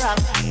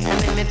 dangerous.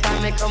 And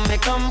anytime me come,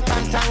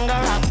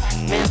 cantangerous.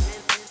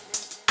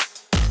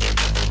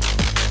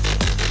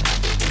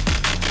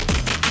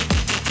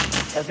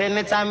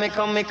 Anytime me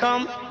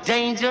come,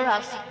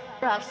 dangerous.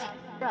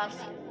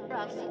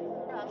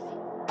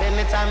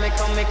 Anytime me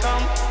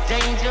come,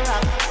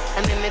 dangerous.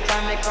 And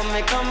anytime me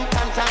come,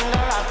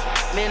 cantangerous.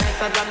 Me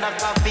nice and under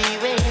coffee,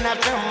 we in a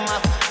drum.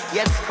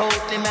 Yes,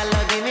 Courtney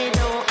Melody, me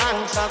no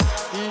anxious.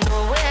 No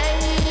way.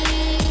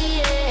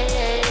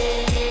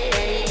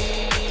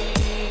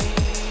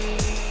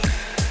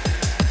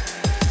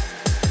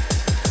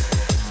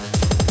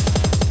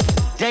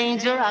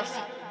 Dangerous.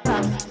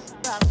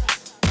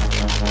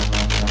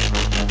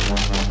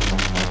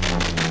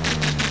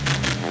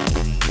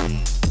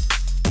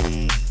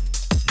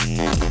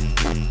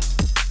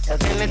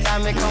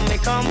 Anytime me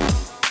come.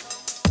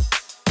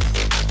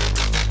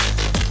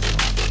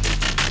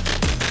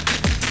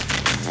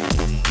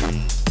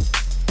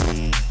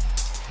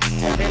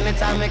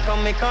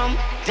 Anytime me come,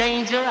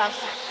 dangerous.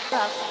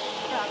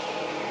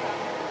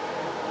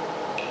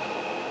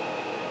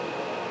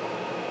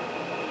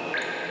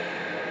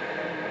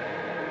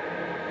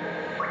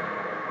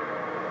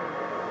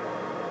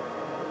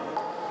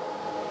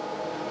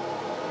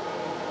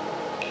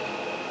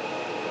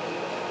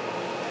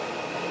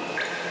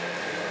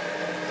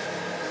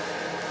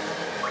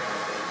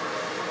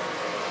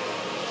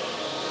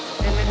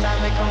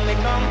 Anytime me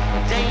come,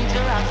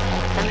 dangerous.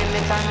 And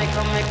anytime me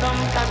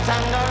come,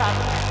 cantangerous.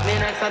 Me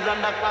nice and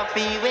under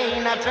coffee, we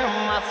in a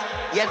thermos.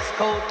 Yes,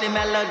 Courtney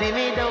Melody,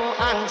 me do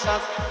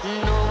anxious.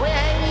 No way.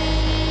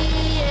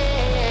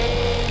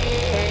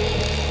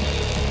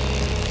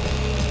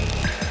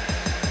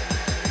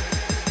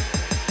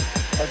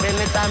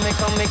 Anytime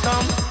me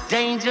come,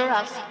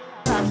 dangerous.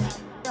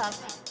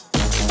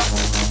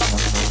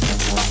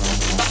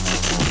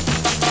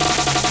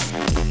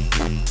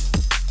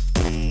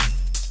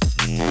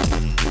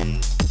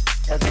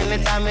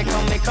 Anytime me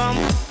come.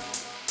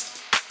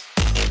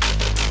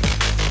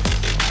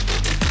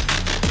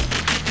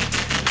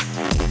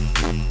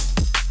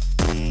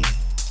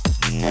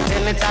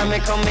 Anytime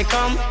me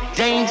come,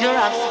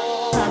 dangerous.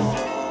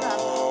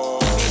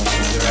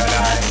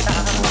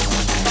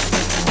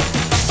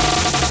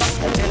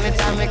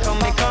 Anytime me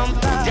come,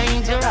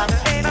 dangerous.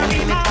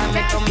 Anytime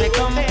me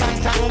come,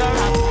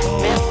 cantangerous.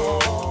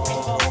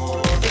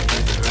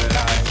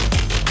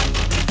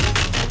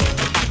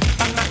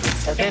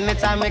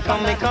 Anytime me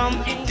come,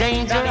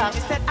 dangerous.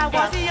 She said I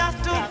was yours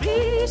to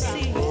be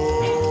seen.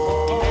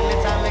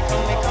 Anytime me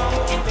come,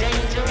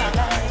 dangerous.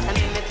 And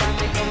anytime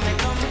me come,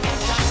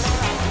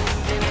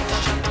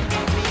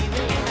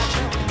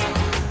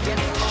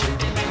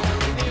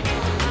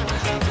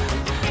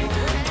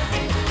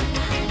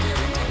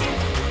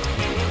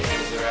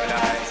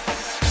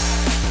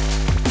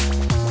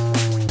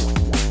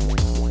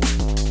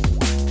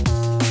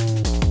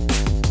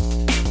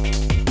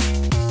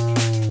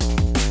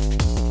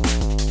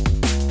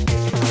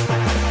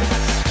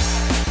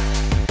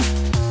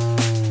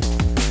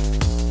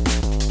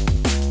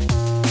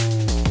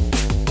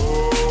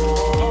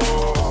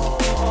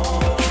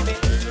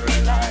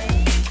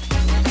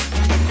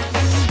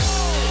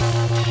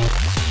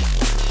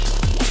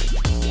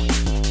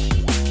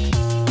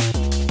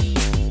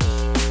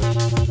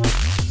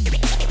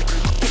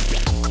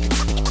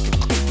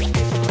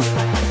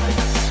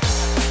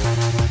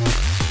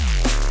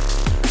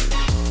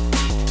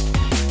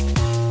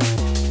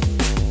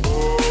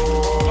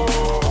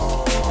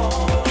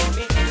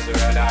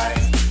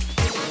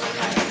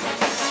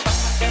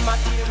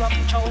 syrup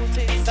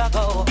choices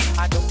ago.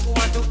 I don't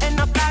want to end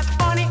up like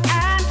Bonnie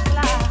and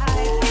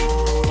Clyde.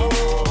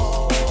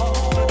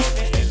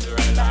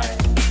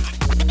 Israelite.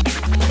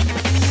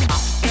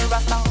 After a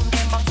sound,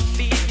 there must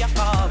be a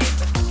cause.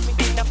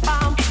 Within the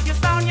farm, you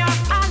sound your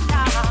ally.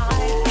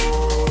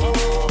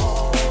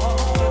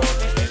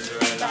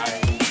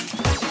 Israelite.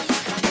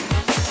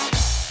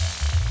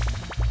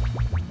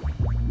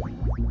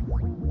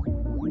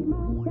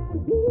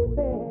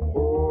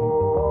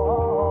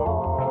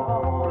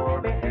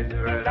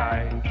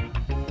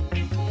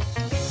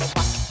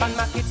 And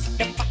my kids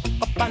step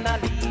up and I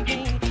leave me.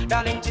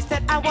 Darling, she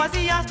said I was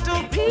yours to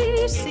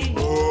be seen.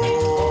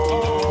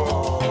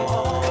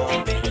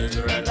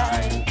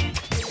 Israelite.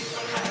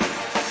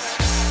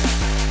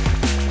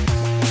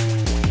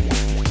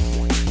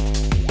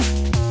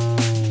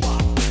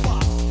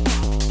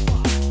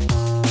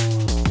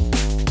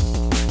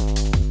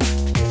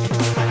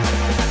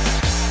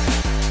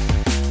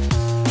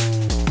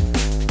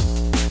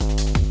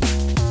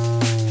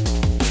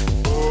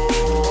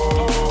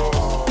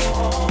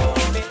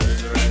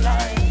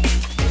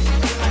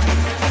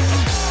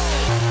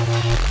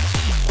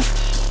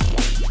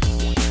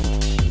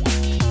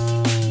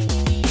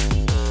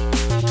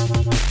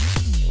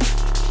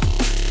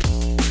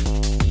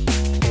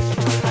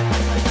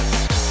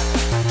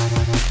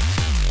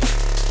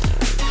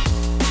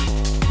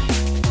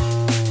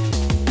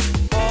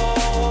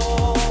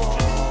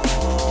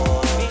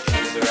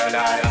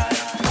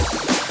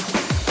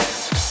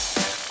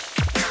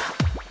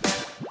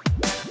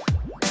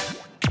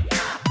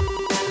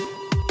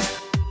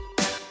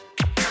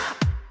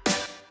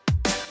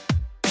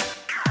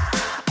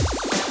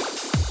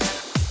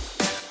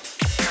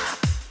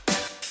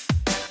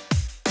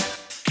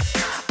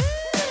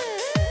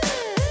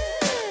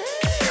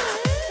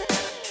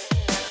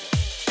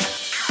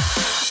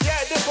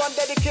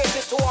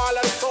 Dedicated to all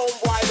of the sound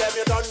boy them,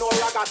 you don't know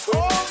Ragga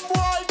Twins. Sound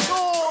boy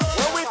too.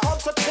 When we come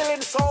to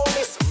killing sound,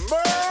 it's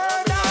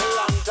murder. A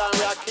long time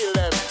we are kill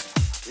them.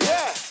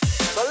 Yeah.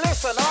 So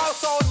listen, all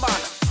sound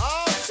man.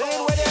 See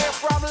whether you're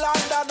from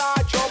London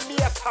or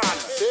Jamaican.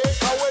 See,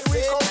 and when we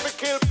come to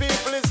kill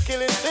people, it's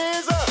killing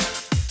Caesar.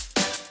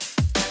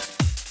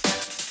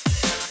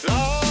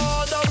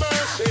 Lord of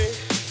mercy.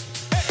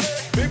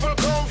 People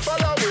come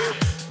follow me.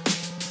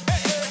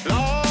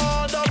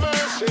 Lord of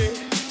mercy.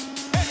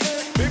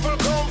 People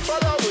come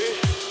follow me.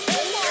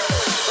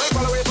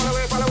 Follow it, follow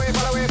it, follow it,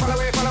 follow it,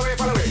 follow it, follow it,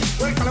 follow it.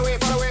 Well, follow it,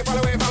 follow it,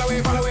 follow it, follow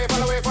it, follow it,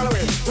 follow it, follow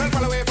it. Well,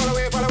 follow it, follow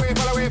it, follow it,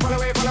 follow it,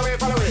 follow it, follow it,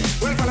 follow it.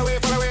 Well, follow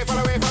it, follow it,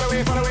 follow it, follow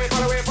it, follow it,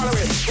 follow it, follow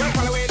it. Well,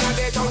 follow it at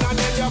the town and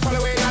then you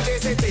follow it at the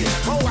city.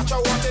 Oh, watch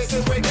out what this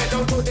is, we get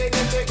down to the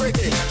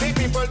nitty-gritty. The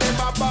people them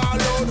a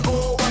ball out,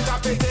 oh, what a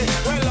pity.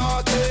 Well,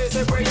 Lord, this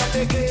is bring up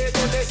the key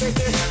to the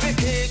city, the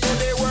key to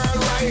the world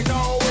right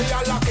now. We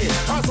are lucky,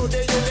 also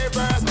the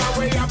universe, now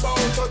we are about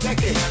to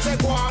take it. Say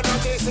go on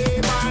out the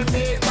same and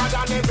big bad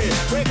and heavy.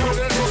 We come to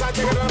the news and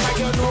take it like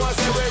you know,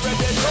 say we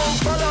ready. Come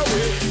follow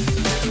me,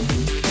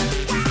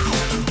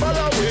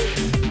 follow me.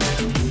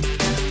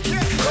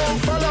 Come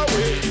follow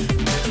me,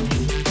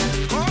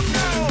 come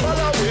now,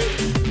 follow me.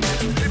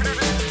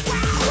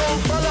 Come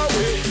follow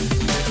me,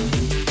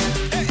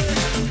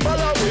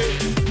 follow me.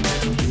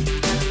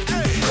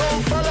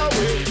 Come follow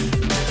me,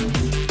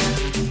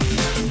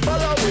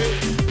 follow me.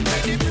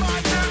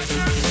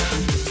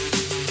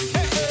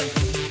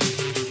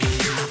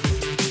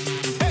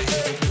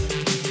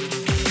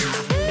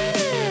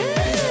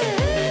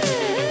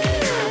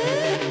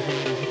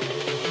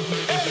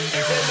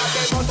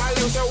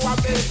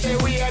 The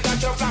way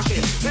that you flash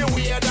it, the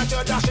way that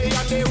you dash it,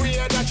 and the way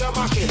that you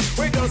mash it.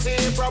 We don't see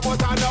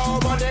promoter no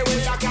money,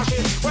 we a cash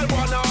it. Well,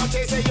 one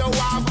artist say you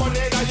have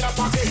money in your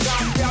pocket,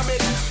 God damn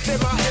it.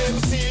 Them a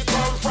MC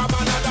come from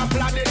another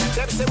planet.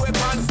 Them say we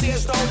on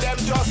stage now, them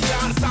just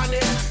can't stand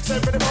it.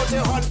 Send for the bounty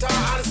hunter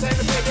and send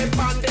for the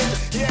bandit.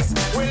 Yes,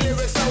 we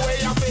lyrics the way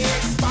you feel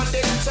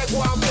expanded. Say go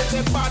and play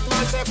the bad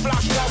man, say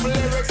flash up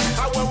lyrics.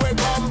 And when we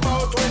come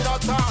out, we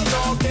not talk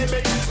no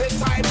gimmick. The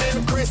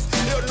timing Chris,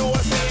 you know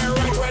say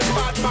right when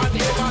bad man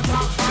him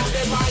attack on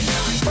the mic.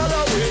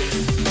 Follow me,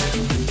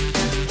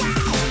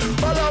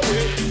 follow me.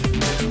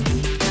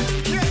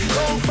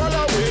 Come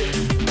follow me,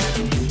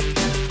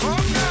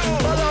 come now,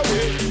 follow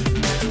me.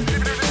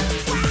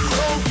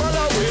 Come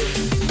follow me,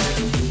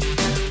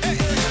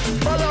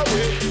 follow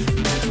me.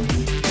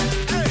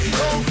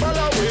 Come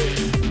follow me,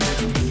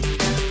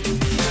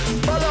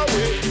 follow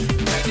me.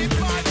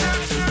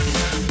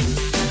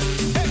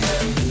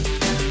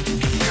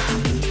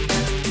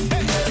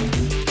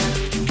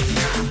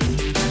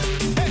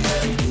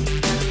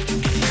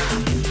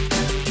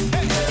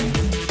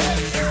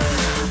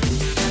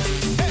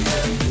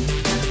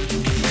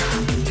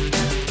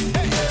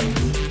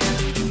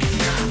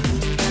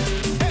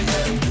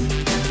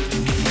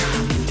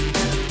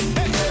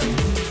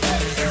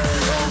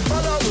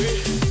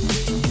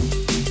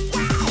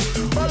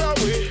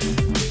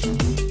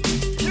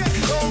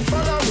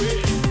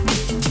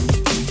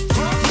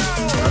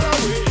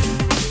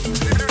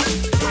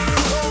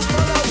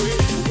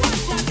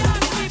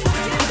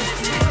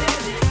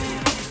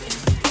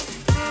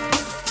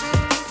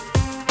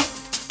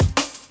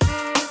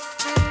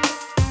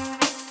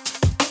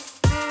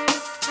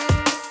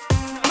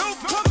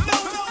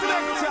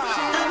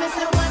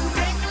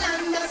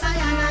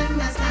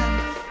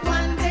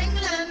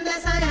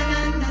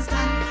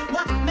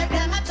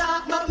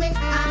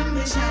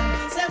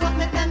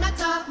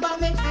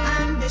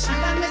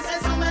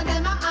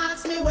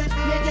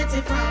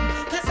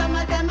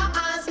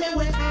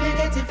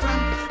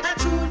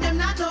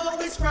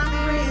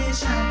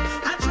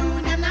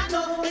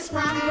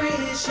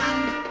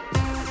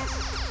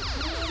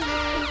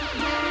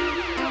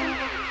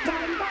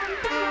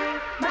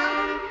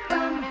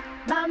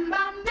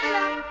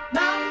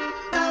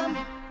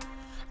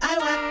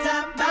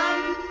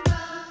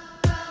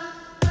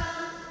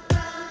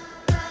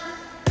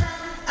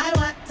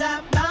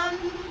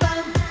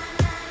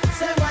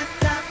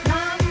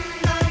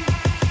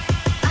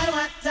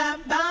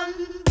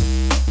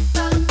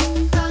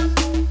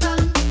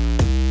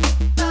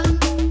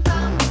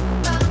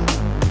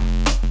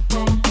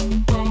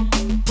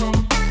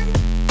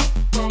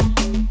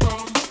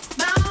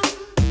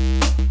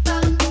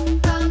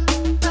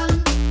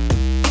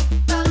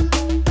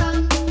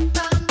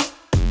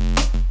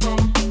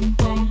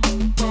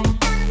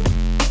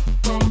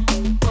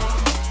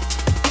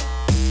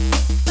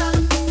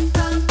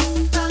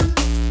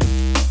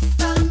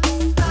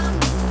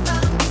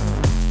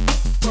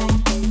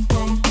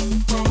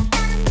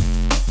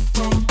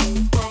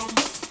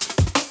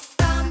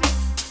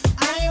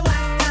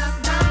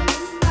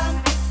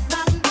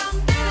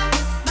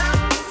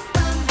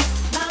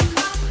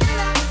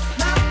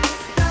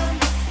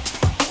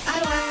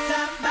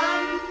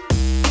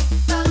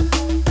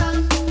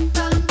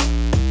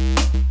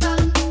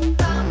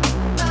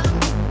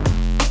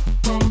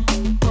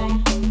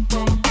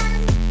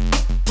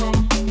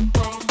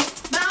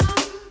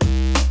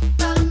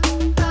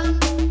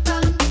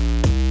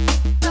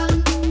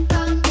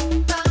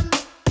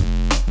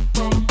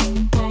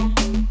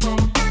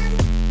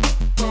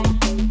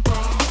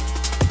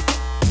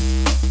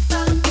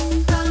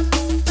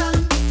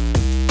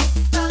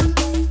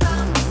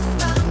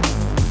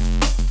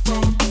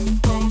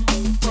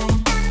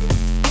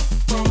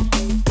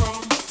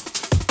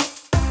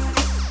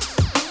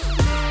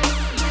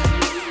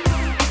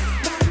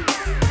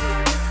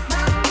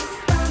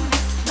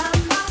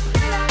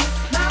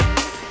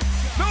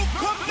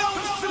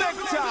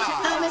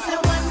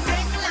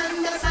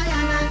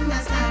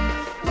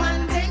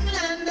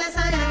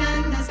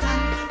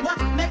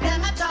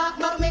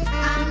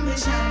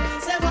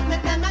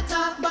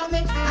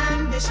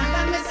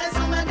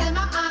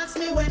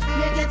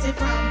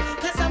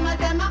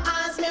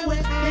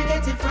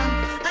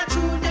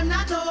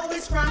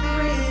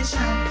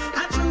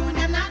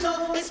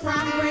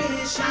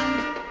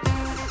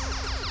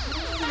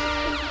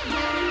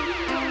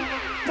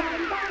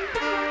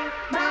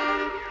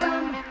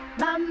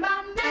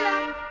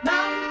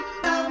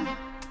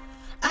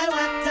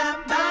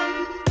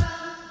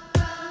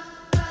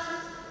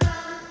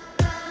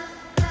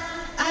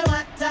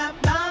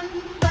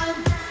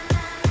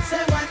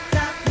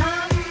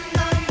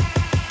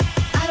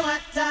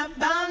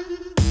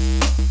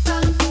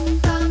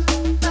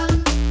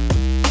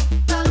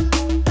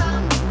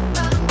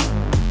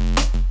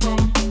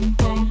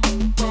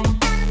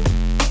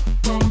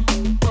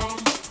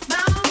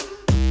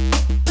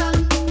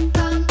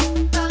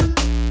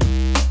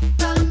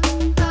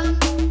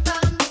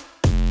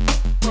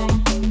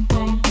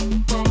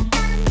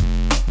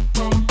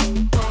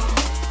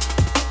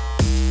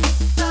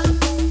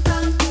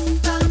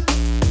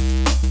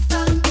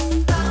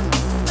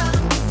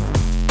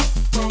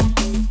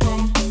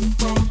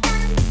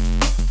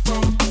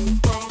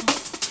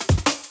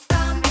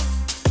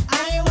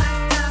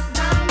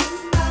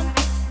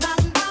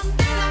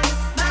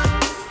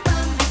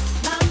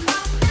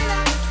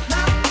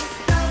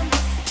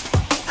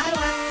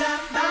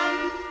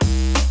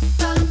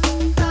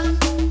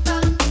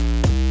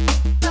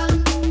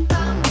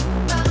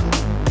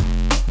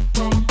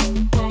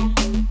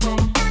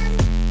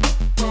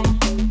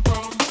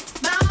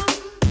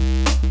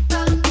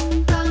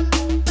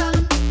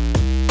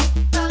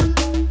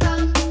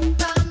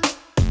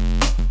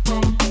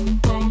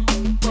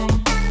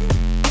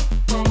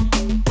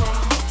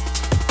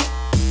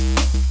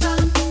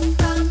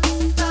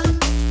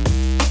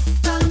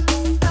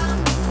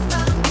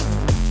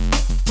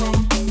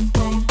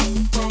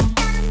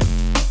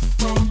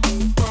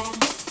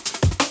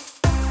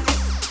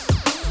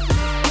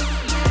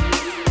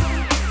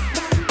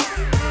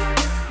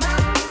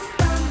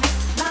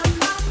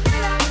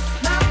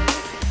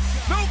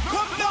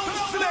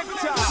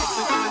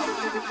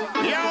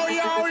 Yo,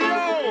 yo,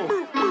 yo.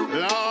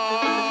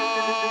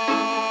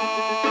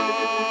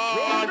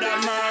 Lord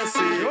have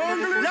mercy.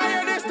 Now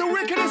hear this, the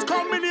wickedest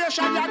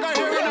combination you got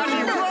here in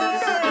the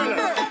world.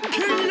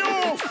 King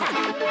Yoof,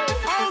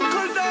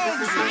 Uncle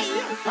Dugs,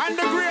 and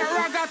the great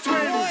Ragga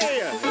Twins.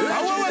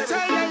 And what we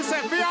tell them,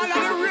 say, for all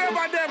of the rave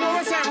of them, what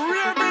we say,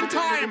 raving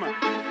time.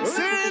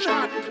 See,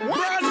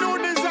 brand new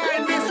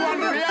design, this one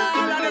for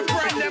all of the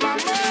friends, them are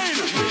mine.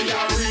 We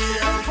are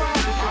real,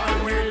 and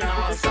we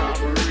not stop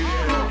real.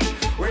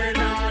 We're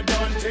not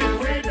done till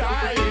we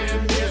die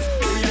in this.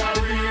 We are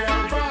real,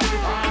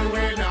 and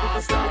we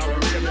not stop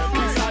real.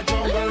 This a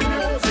jungle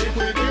music,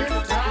 we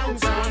give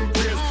thanks and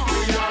praise.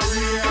 We are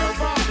real,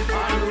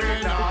 and we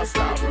not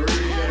stop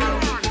real.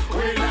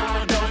 We're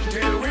not done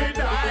till we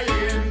die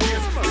in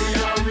this. We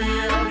are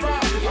real,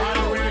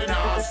 and we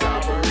not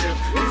stop real.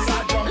 This a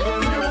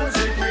jungle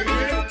music, we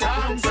give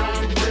thanks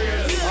and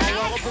praise. I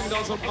want to bring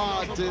down some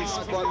artists,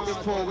 but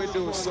before we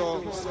do so,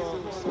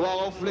 I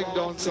want to flick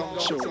down some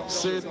tunes.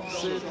 Sit.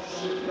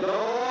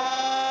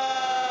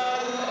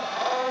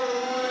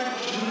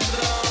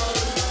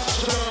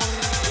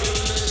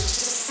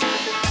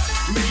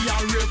 Me a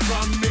rip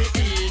from me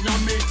in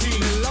and me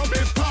team. Love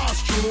me pass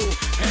through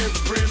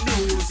every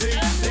music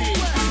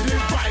scene. The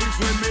vibes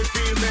when me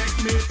feel make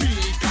me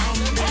peak and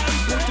me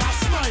put a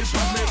smile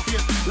on me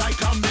face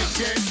like I make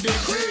get the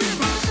cream.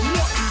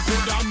 Nothing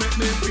could have make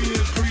me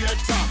feel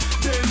greater.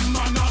 Then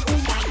man and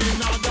woman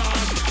in a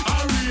dance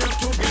are real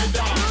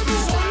together.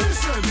 So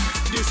listen,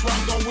 this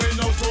one going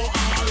out to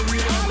all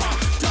real.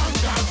 Thank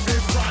God for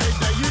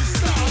Friday, you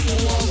start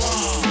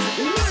over.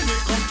 When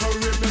it come to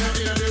rip, me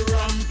hear the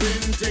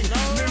ramping thing.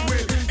 Me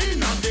will in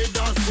and the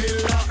dance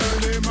till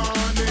early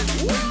morning.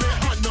 When me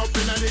hand up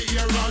in the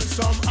ear and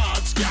some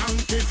hard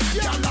skanking.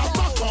 Y'all a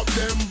back up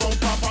them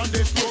bump up on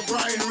this pro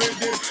grind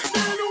with it.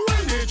 Then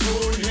when the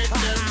tune hit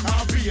them,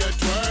 I'll be a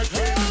twerk.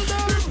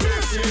 The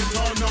place is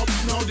turn up,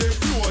 now the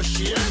floor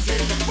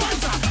shaking. But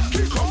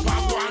kick up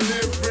and go and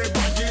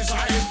everybody's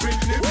hyping.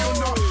 If you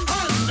know,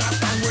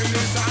 understand when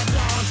it's a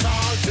dance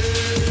all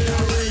day.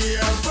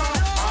 Real,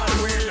 and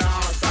we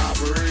not stop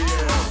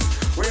real.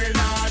 We're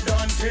not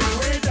done till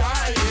we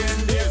die in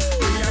this.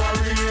 We are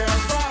real,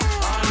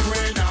 and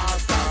we not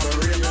stop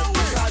real.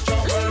 It's a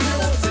jungle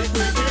music,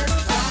 we give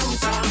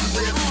thanks and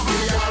praise. We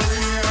are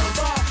real,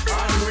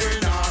 and we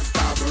not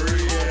stop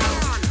real.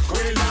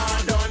 We're not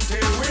done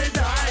till we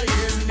die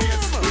in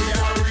this. We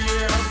are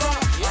real,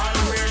 and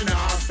we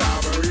not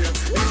stop real.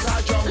 It's a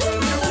jungle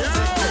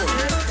music,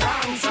 we give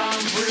thanks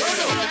and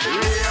praise.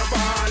 Rave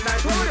all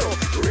night,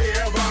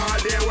 rave all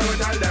day, we will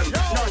tell them.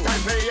 No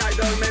time for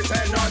idle, me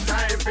say no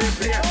time for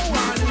play.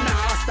 Man,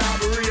 nah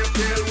stop rave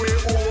till we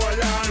all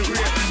and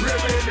rave.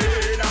 Rave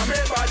in me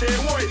body,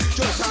 boy,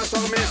 just as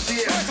some me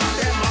say.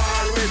 Them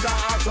always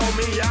ask how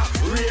me a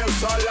rave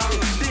so long.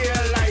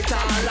 Daylight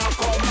all a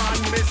come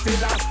and me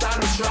still a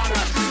stand strong.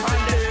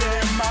 And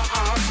them a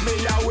ask me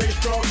a which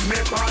drugs me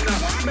pan.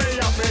 Me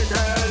a fi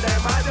tell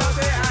them I just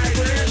say I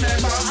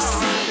remember.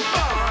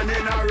 Born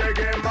in a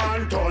reggae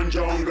man, turn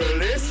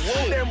junglist.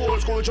 Them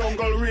old school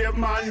jungle rave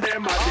man,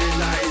 them a the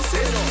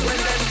nicest. When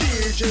them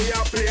DJ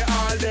a play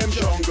all them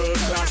jungle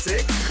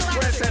classic.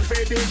 When send for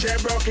DJ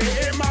Brookie,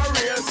 him a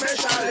real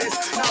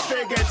specialist. Not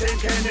forgetting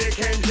Kenny,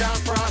 Kenja,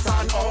 Frost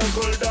and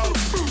Uncle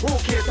Dugs, who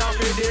cater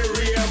for the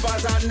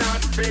ravers and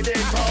not for the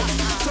thugs.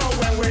 So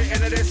when we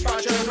enter this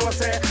spot, you know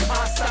say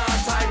I start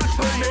time.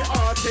 Put me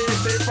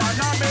artist if I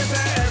not me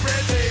say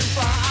everything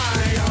for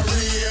I a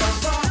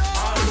raver,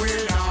 and we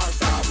not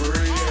stop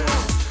real.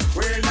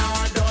 We're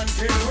not done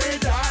till we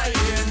die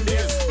in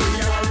this. We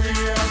are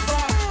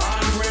raver,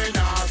 and we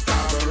not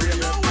stop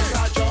real. It's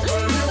a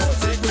jungle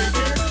music, we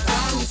give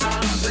thanks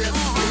and praise.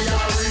 We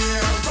are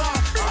raver,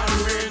 and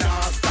we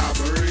not stop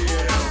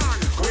real.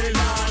 We're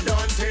not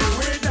done till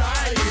we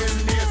die in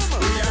this.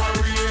 We are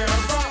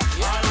raver,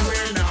 and we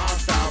not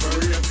stop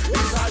real.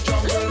 It's a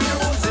jungle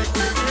music,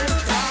 we give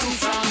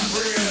thanks and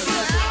praise.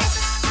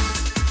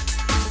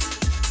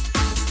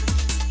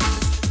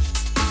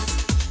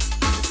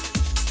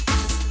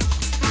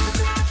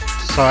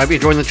 So I hope you're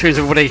enjoying the tunes,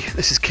 everybody.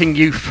 This is King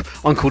Yoof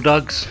Uncle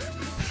Dugs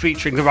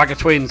featuring the Ragga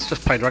Twins.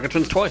 Just played Ragga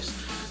Twins twice.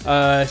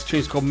 This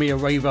tune's called Me a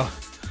Raver.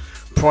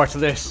 Prior to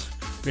this,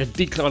 we had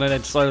Deekline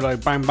Ed Solo,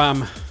 Bam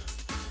Bam,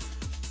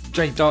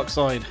 Jay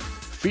Darkside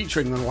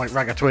featuring the White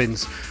Ragga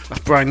Twins.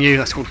 That's brand new.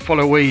 That's called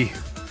Follow We.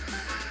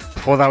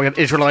 Before that, we had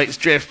Israelites,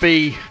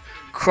 JFB,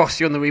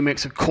 Crossy on the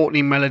remix of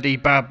Courtney Melody,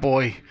 Bad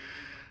Boy.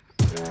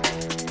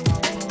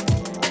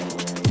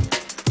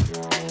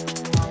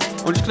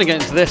 I'm just going to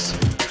get into this,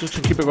 just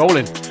to keep it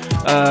rolling.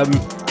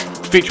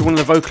 Featuring one of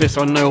the vocalists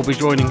I know will be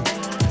joining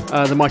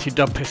the Mighty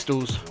Dub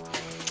Pistols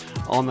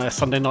on their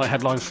Sunday night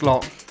headline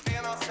slot.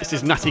 This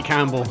is Natty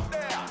Campbell,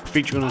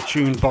 featuring on a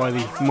tune by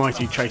the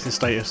Mighty Chasing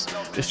Status.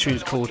 This tune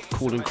is called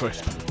Cool and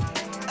Crisp.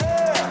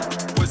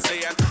 We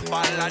say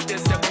ball like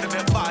this, you're gonna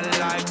be ball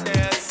like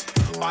this.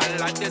 Ball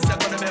like this, you're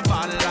gonna be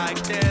ball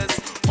like this.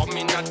 Come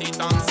in at the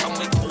dance and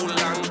we cool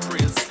and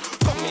crisp.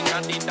 Come in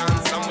at the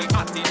dance and we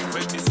hot it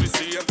with this. We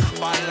say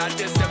ball like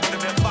this, you're gonna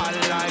be ball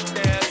like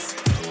this.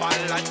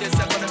 Ball like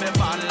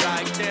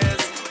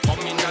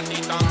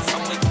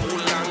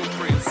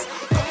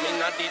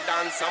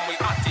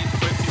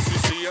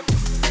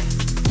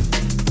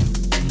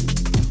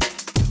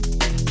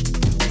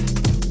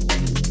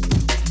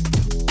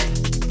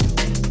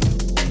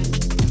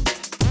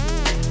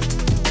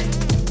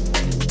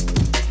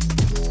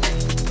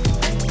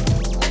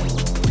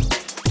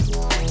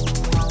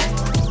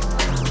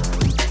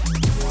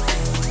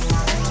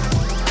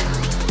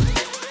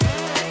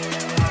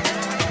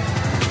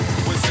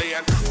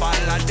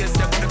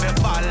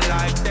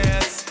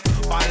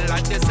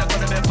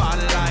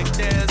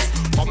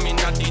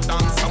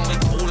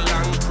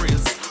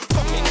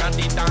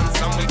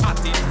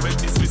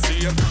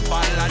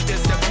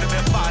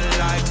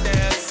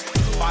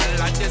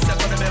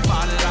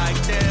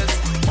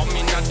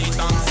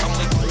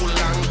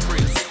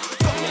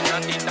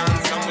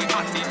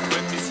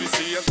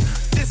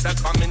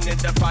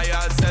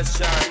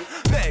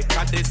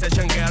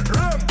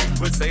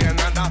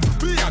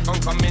I can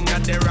come in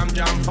at the Ram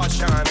Jam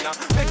fashion.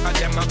 Make a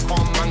them a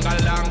come and go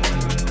along.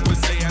 We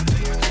say it.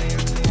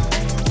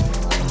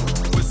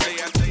 We say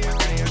it. We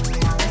say it.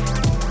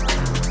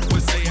 We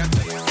say it.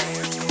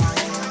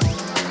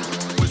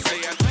 We say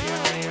it.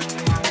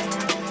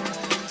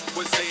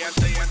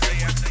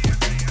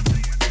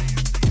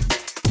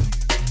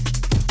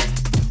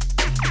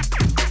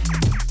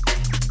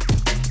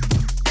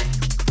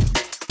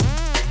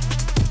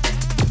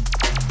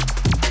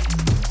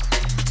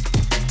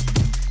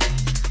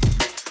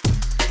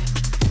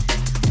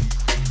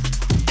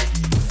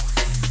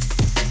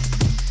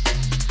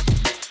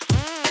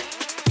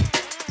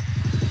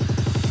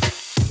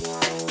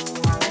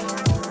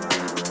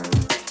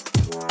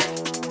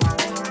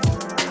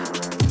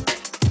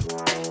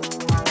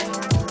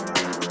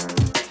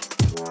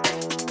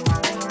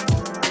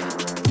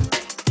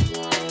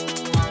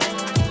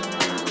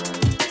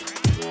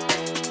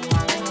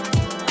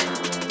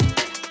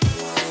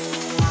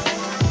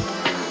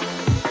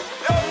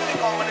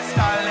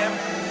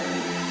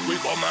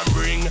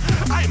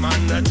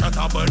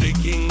 The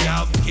king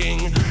of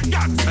king,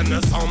 Gax and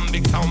the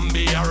zombie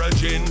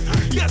origin.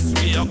 Yes,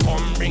 we are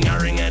come bring a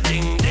ring a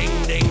ding ding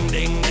ding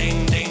ding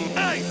ding ding.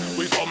 Hey,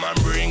 we come and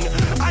bring.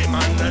 I'm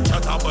on the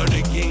chat about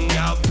the king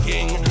of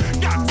king,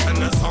 Gax and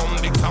the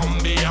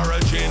zombie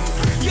origin.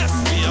 Yes,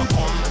 we are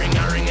come bring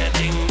a ring a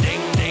ding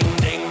ding ding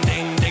ding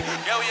ding ding.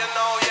 Yo, you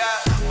know,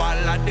 yeah. Ball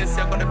like this,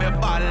 you're gonna be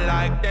ball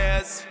like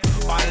this.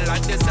 Ball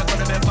like this, you're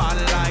gonna be ball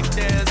like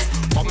this.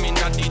 Come in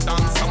at the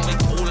dance and we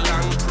cool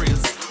and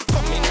crisp.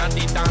 At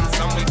the dance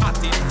and we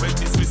at it with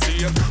this we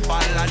see.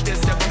 Ball like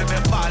this, you're gonna be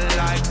ball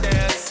like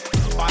this.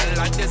 Ball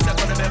like this, you're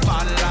gonna be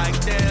ball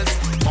like this.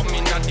 Come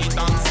in at the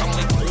dance and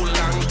we cool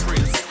and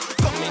crisp.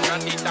 Come in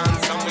at the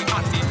dance and we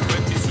at it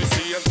with this we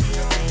see.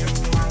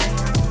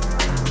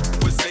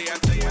 We say it.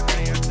 We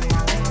say it.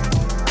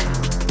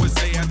 We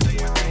say it.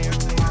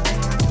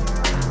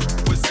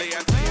 We say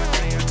it.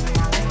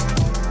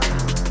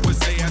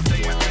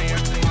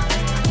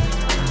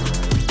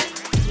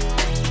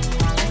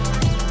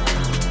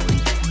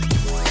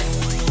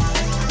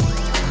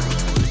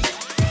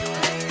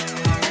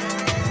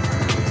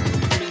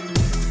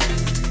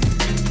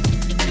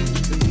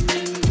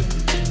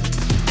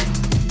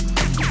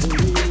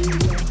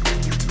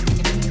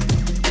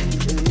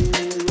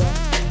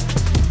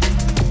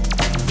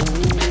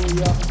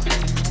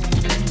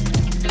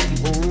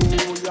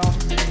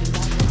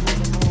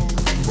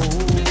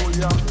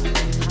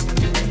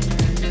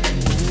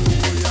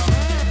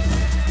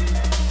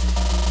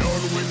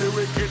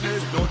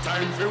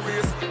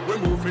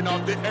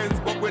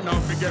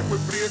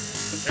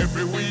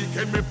 Every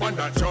weekend me pon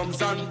that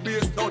drums and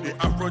bass. Now the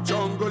Afro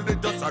jungle they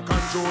just a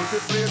control the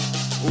place.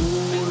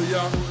 Oh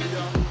yeah,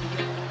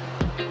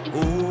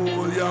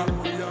 oh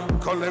yeah.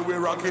 Call we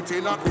rock it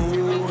in a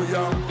oh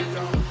yeah,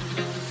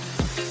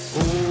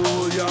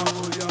 oh yeah.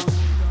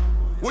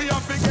 We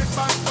have to get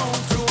back down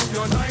to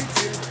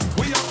united.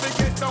 We have to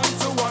get down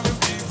to one and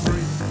be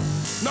free.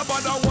 No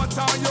matter what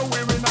are you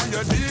wearing or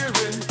you're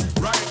dealing.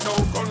 Right now,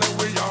 call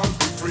we all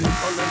be free.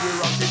 Call we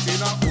rock it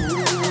in a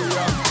oh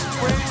yeah.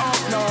 Way up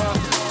north,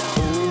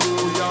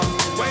 oh yeah.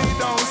 Way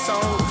down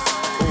south,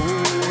 oh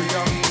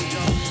yeah.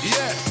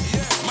 Yeah,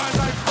 my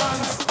life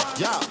runs.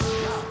 Yeah,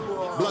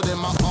 blood in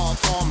my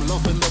heart, I'm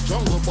loving the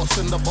jungle,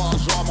 busting the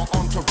bars, drama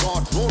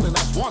entourage, rolling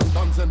as one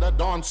dance in the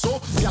dance. So,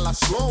 y'all a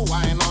slow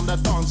wine on the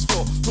dance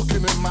floor,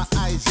 looking in my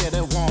eyes, yeah, they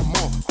want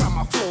more. Grab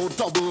my flow,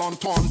 double on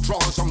torn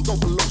draws, I'm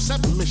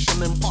 007,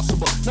 mission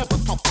impossible. Never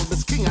topple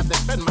this king, I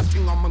defend my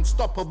king, I'm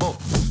unstoppable.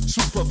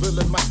 Super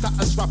villain, my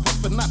status rapper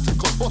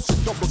fanatical, bossy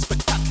double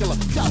spectacular,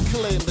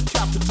 calculating the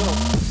capital.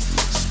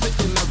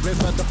 Spitting the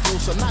river, the flow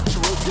so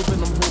natural, giving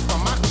them hope.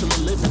 I'm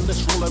actually living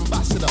this role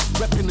ambassador,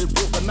 repping it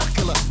real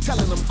vernacular,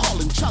 telling them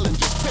calling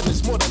challenges,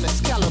 finish more than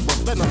Excalibur,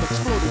 venom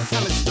exploding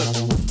canister.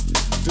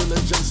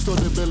 Diligence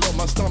study below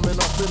my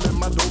stamina, filling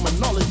my dome and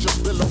knowledge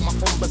just below my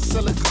own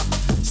basilica.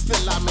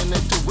 Still I'm in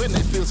it to win,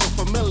 it feels so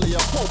familiar.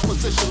 Pole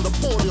position, the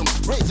podium,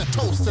 raise a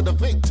toast to the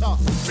victor.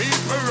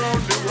 People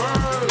around the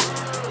world,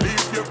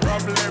 leave your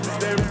problems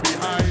them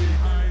behind.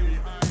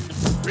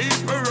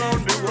 People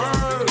around the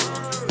world,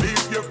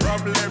 leave your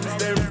problems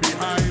them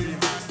behind.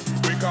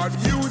 We got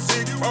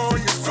music for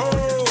your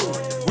soul,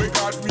 we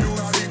got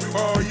music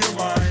for your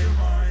mind.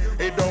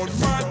 It don't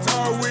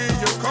matter where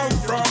you come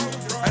from,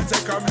 and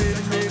take a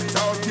minute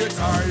of your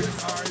time.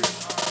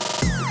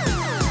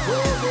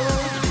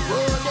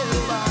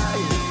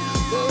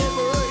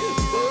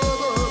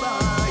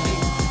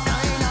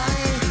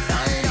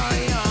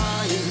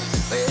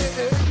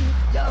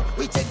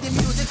 We take the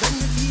music and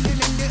the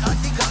feeling and the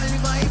article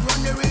vibe,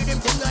 run the rhythm,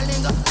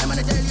 ting-a-linga. I'm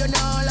gonna tell you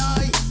no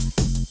lie.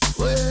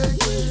 Well,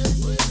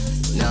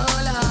 no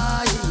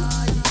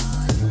lie.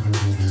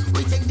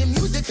 We take the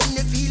music and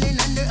the feeling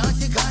and the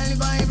article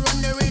vibe,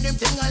 run the rhythm,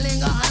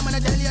 ting-a-linga. I'm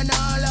gonna tell you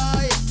no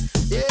lie.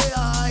 Yeah,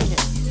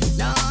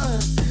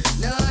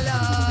 no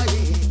lie.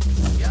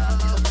 Yeah.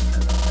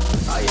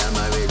 I am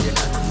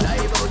original,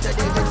 live out of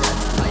digital.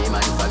 I'm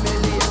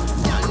unfamiliar,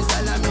 dance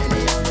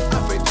Alamania,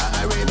 Africa,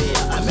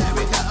 Arabia,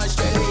 America,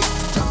 Australia.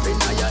 Jumping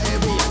on your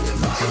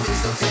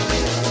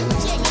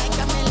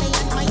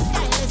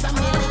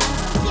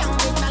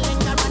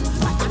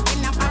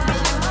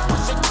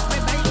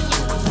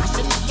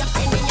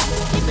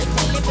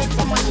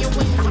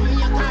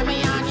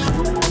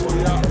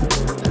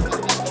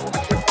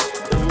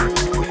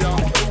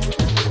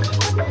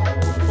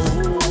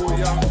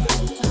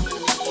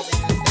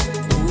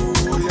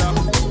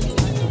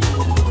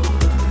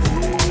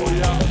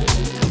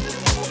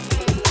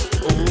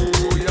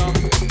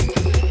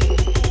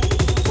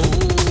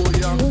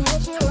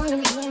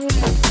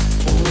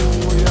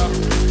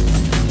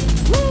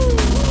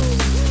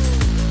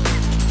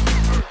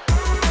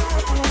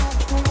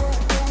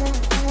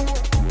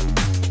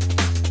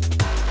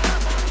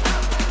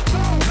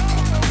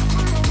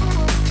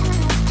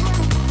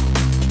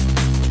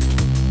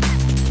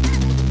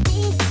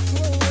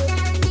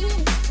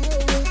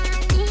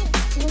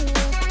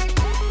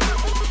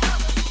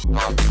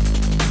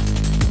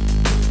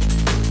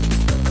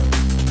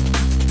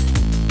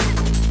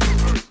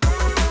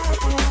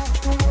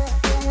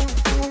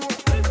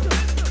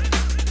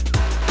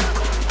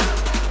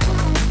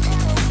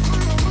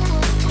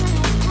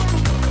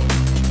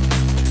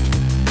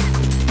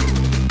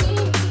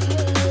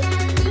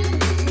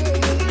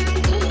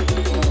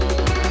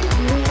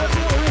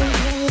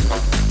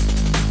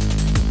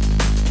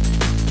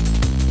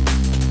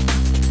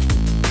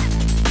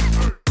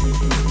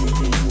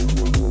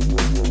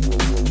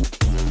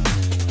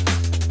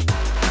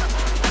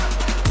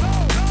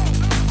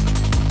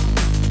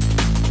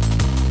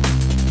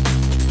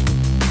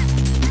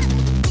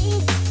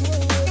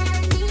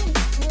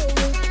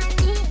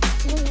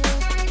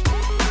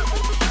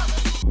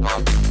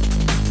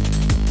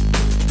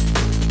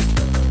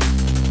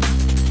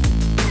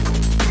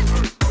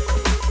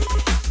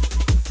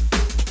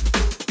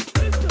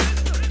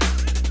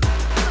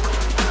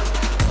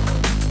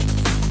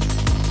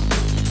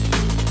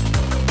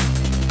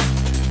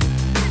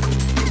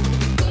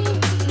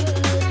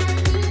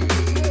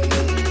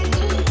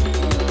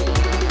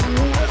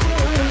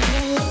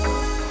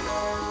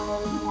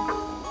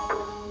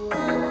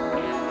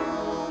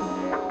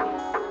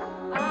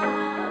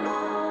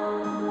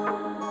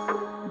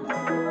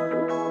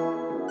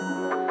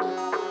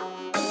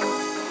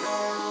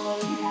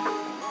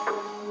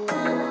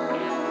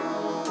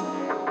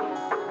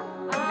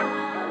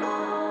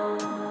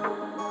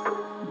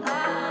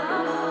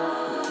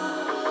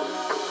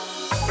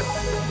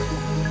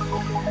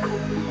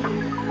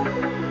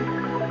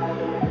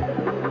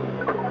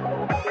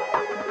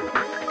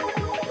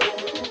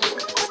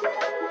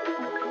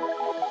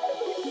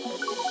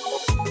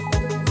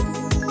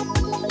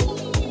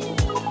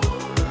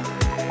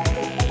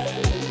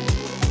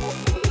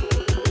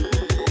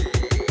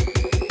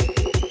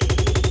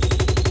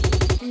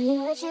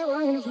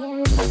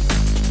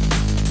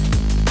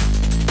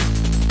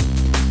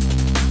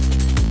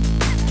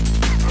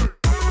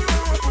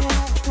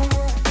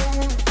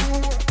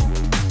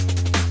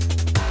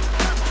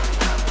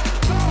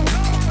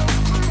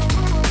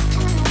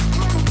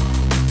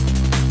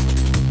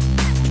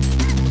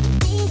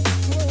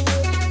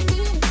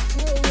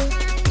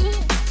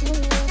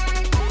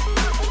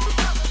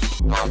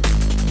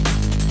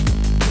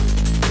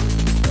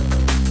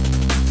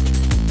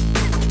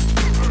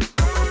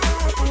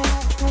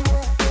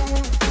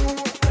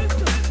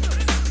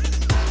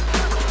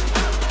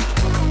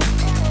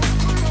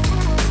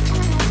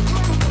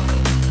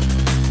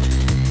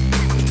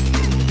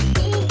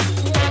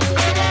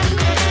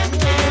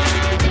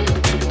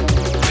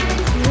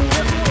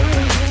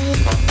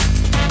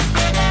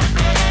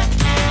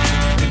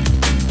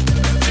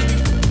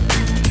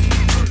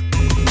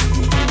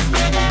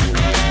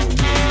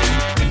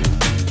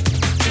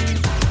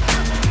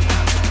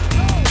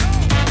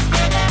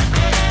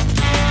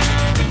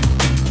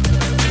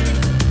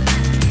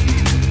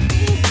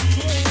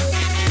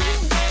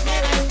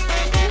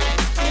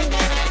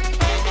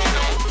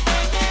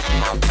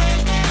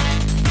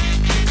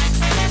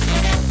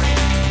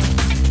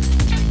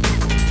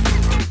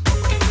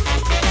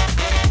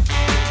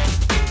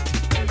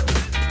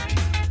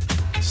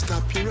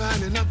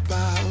running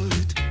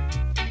about.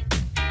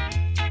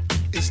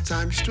 It's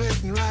time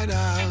straighten right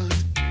out.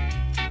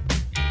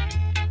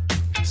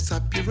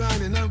 Stop you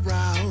running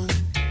around,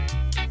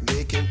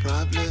 making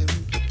problems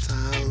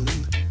uptown.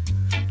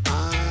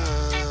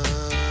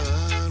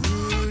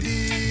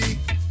 Rudy,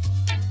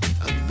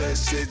 a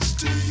message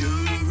to you,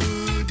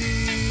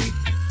 Rudy,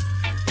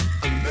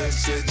 a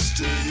message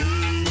to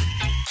you.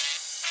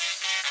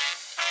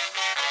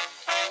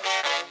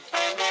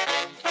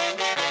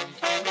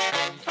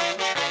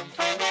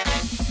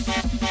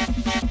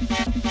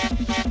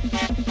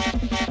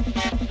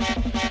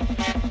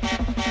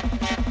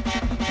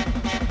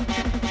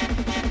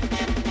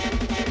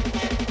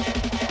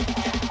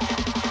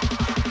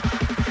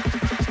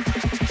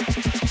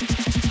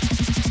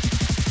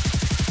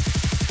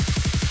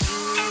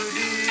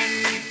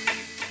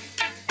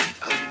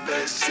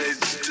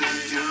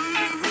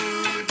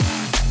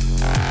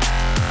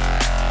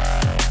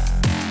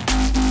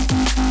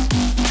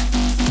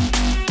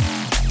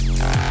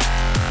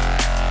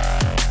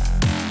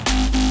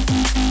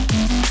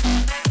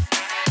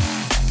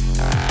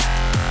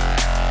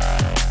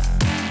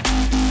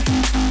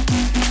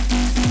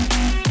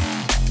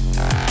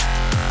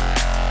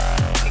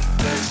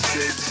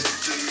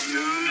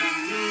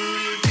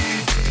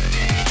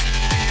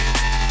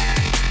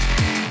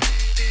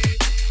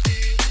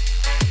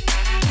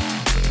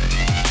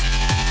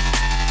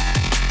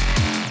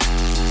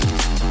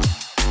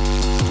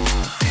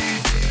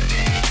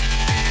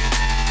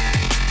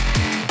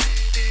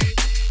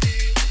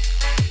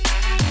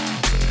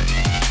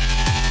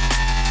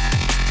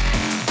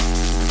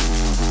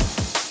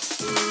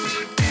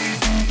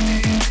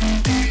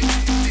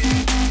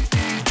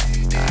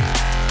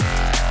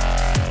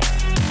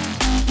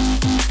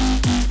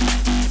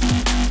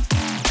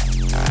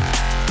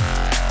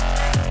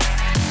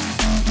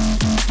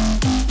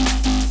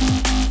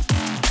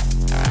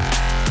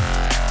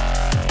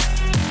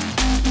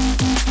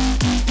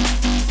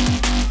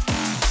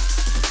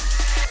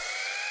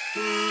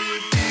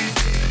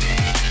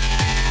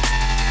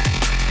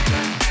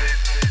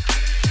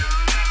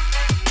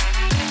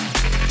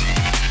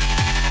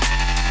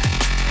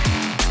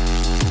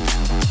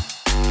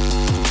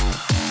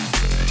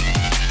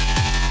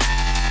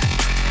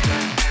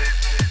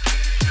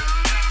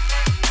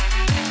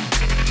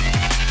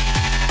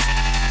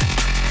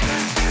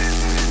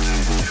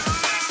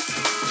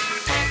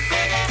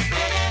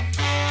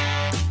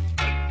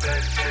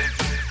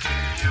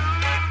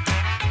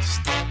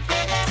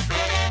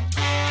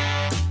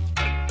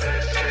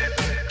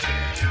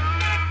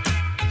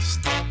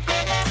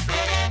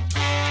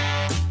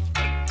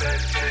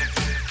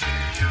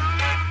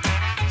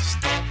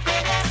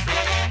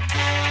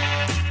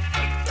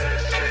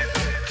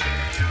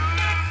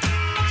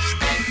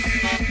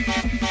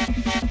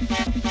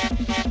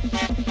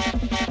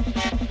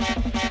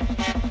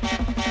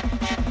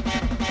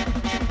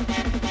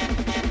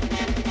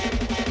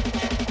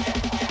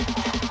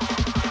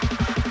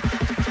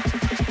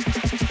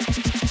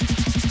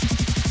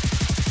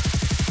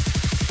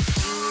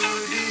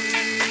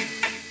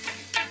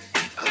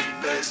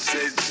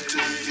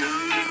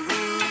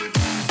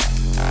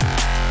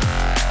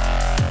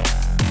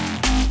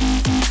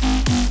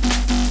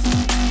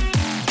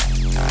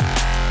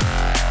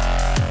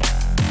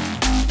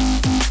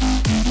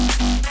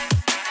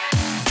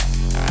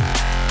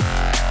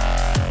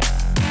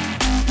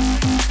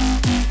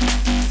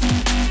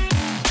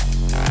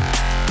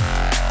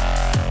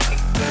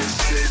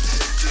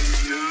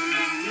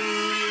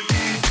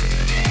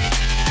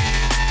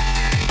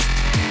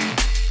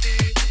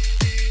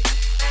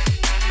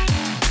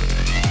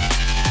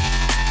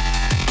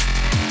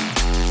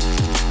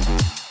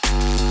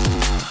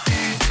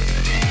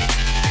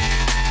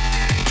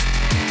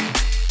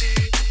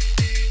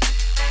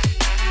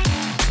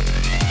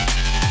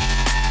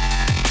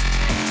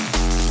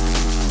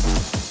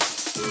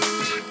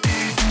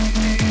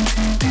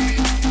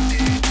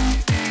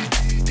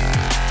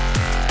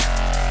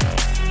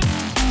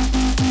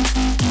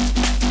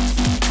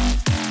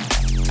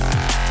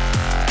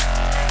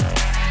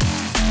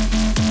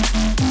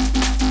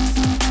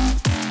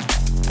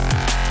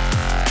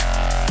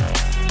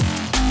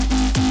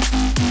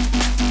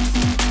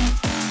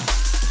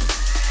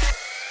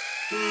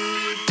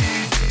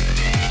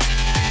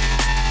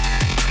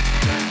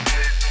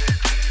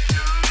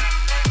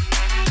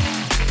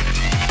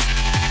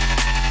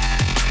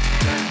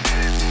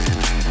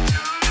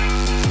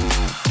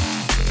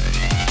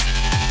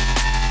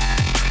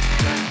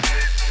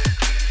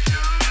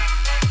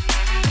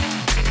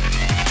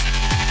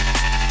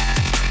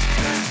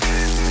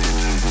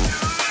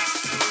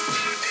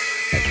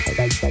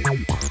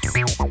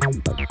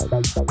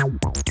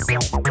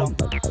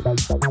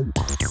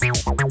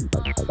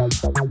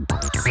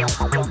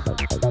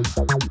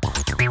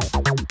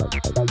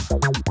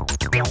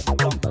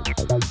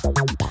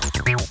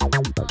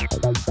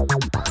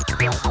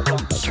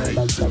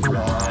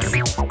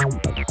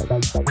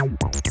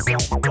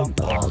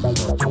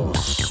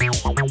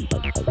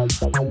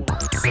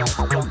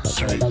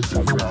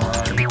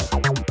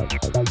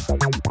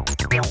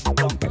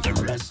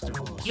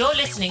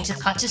 listening to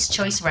Cutter's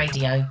Choice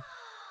Radio.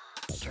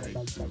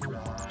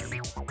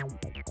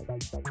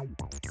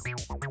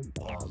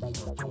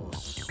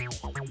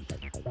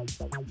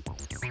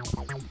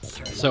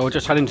 So we're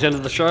just heading to the end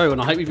of the show,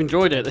 and I hope you've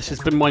enjoyed it. This has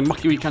been my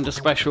Mucky Weekender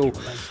Special.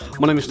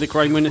 My name is Nick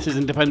Rayman. This is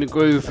Independent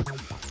Groove,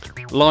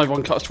 live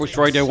on Cutter's Choice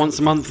Radio once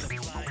a month.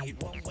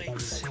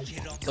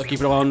 So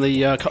keep an eye on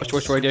the Cutter's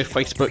Choice Radio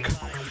Facebook,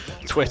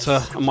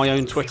 Twitter, and my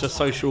own Twitter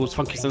socials,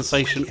 Funky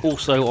Sensation.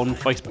 Also on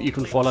Facebook, you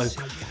can follow.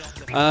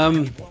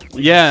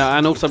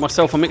 And also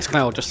myself on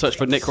Mixcloud. Just search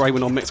for Nick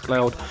Rayman on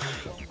Mixcloud,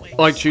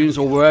 iTunes,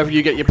 or wherever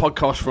you get your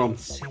podcast from.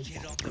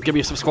 Give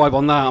me a subscribe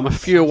on that. I'm a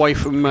few away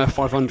from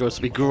 500, so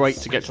it'd be great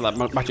to get to that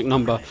magic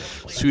number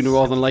sooner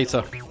rather than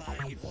later.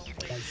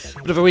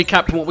 Bit of a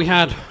recap on what we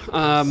had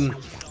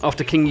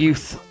after King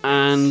Yoof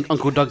and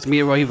Uncle Dugs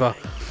Me Over.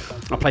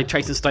 I played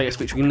Chasing Status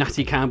featuring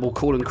Natty Campbell,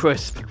 Cool and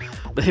Crisp,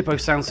 the Hippo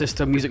Sound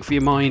System, Music for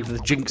Your Mind, the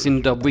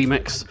Jinxing Dub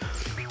remix.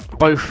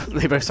 Both the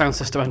Hippo Sound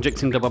System and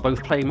Jinxing Dub are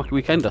both playing Mucky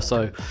Weekender,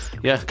 so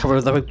yeah,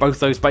 cover both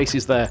those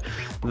bases there.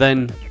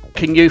 Then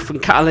King Yoof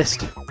and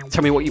Catalyst,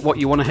 Tell Me What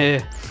You Want to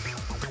Hear.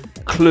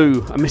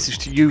 Clue, A Message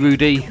to You,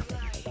 Rudy.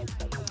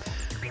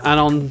 And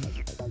on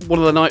one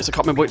of the nights, I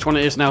can't remember which one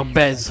it is now,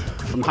 Bez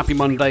from Happy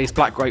Mondays,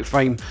 Black Grape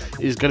fame,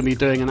 is going to be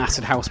doing an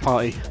acid house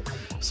party.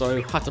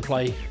 So had to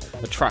play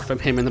a track from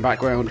him in the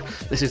background.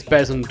 This is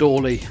Bez and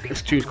Doorly.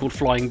 This tune's called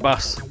Flying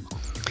Bus.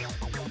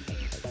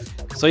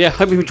 So yeah,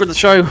 hope you've enjoyed the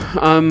show.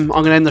 I'm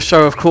going to end the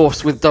show, of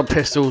course, with Dub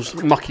Pistol's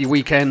Mucky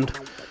Weekend,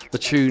 the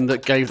tune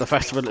that gave the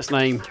festival its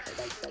name.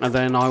 And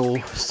then I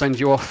will send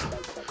you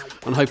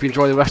off and hope you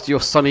enjoy the rest of your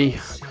sunny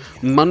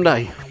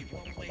Monday.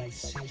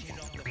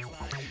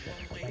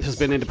 This has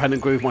been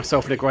Independent Groove,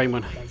 myself, Nick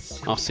Rayman.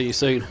 I'll see you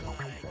soon.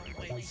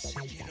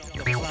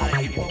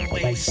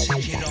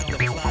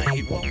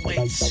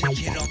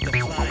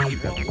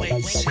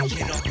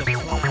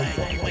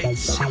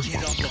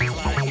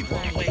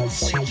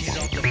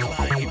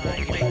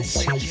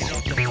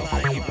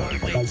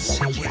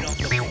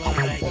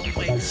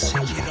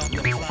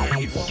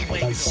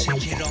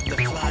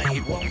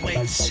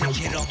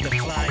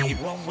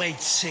 One way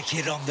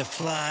ticket on the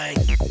fly.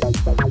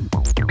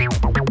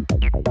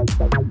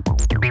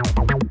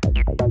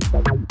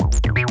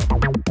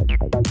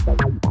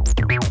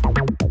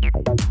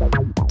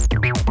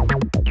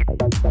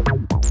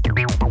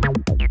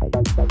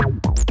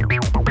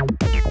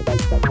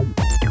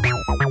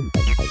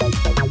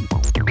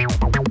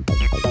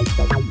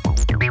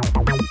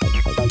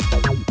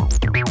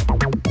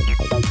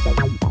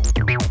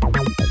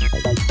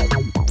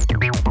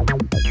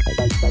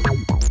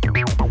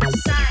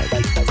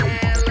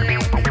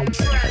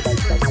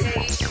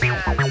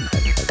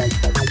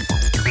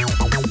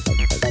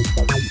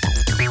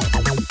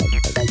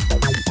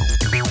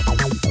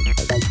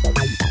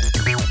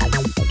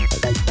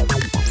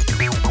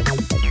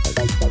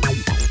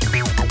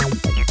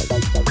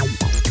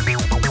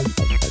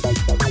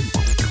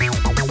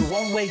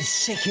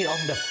 Ticket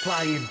on the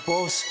flying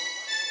bus.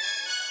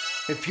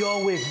 If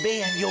you're with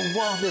me and you're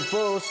one of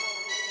us,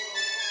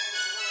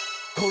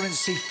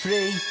 currency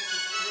free,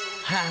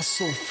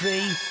 hassle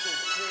free,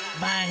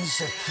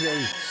 minds are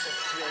free.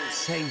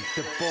 Take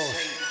the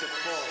bus.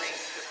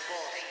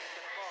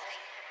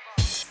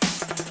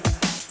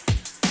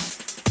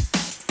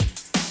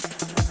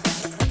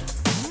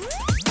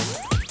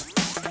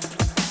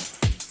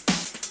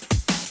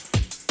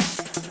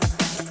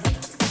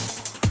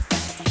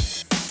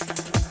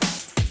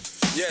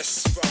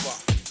 Yes, brother.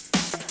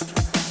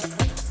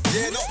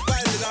 Yeah, not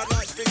bad, our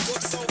night's been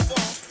good so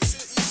far. You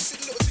see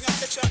the little thing I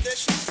catch out there?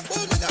 She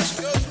booming that,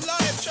 she goes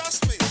live,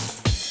 trust me.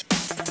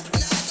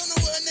 Now, I don't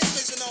know what her name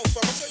is, you know,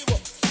 fam. I'll tell you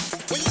what,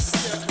 when you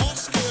see her,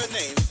 ask her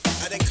name,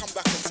 and then come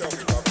back and tell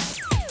me, brother.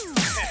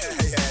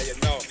 Yeah, you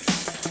know.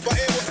 But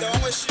here, what though,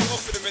 I'm gonna shoot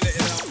off in a minute,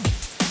 you know.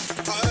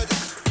 I heard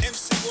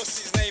MC, what's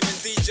his name, and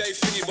DJ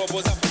Thingy Bob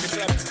was up in the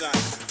club tonight.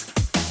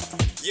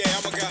 Yeah,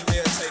 I'm gonna go out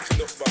there and take a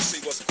look, bro,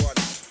 see what's going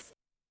on.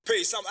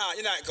 Peace, I'm out,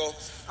 you know it go.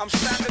 I'm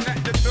standing at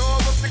the door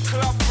of the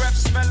club, breath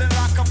smelling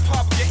like a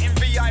pub, getting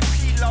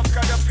VIP love,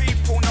 cause the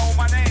people know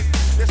my name.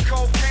 There's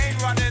cocaine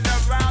running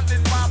around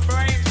in my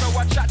brain, so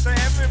I chat to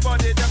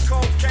everybody, the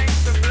cocaine's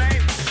to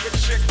blame. The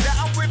chick that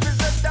I'm with is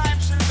a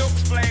dime, she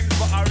looks flame,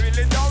 but I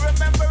really don't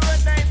remember her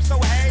name, so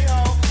hey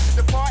ho.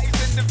 The party's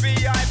in the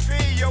VIP,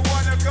 you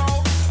wanna go?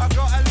 I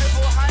got a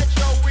little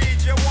hydro weed,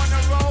 you wanna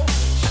roll?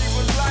 She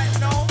was like,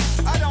 no,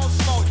 I don't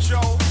smoke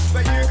Joe,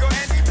 but you got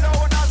any blow?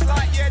 And I was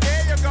like, yeah,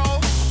 there you go.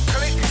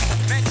 Click,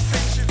 next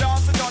thing she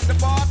dancing on the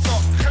bar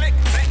top. Click,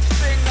 next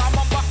thing I'm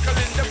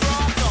unbuckling the bra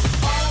top.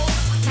 Oh,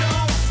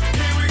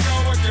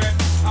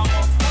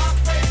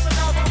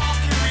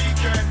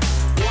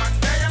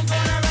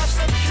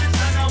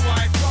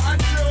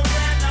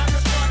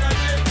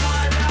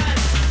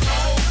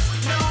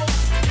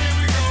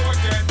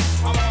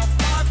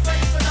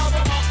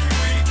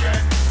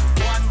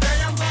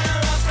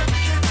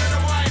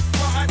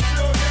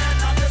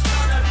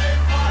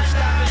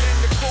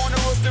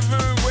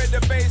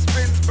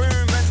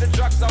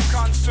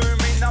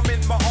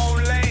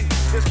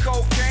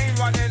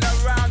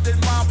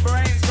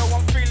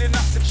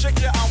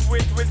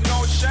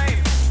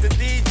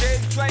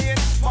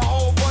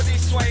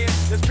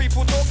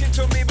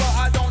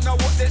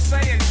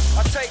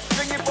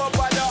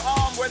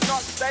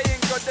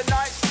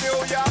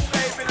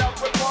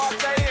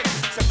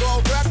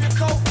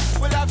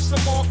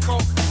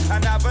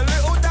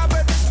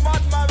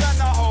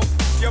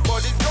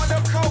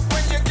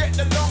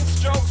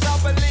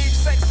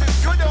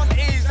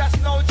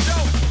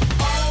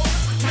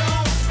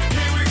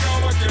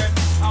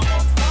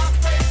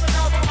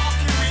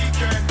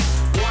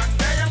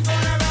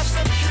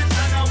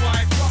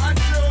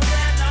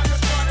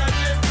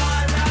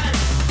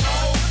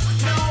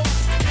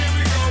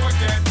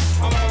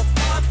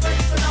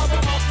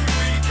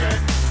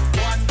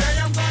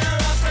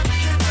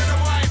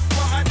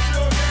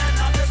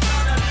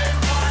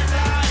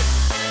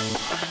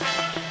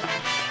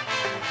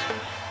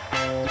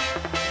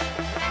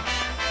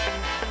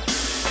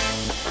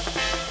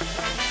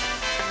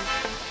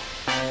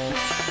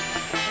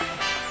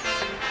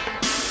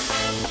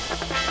 I'm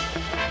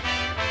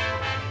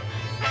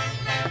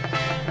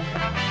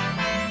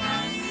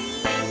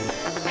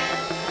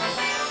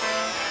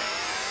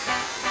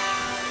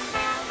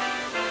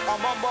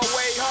on my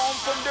way home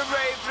from the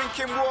rave,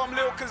 drinking warm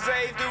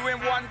Lucozade,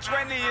 doing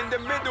 120 in the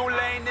middle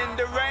lane in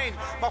the rain.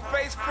 My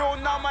face feel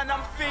numb and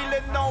I'm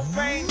feeling no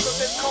pain, so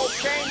there's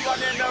cocaine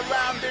running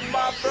around in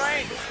my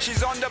brain.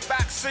 She's on the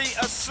back seat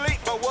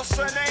asleep, but what's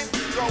her name?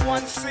 Got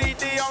one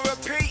CD on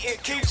repeat,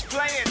 it keeps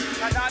playing,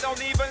 and I don't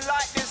even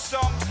like this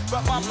song,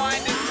 but my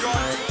mind is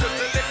gone, cause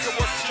the liquor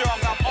was strong,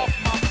 I'm off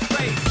my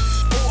face.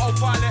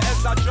 Autopilot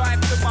as I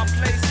drive to my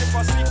place, if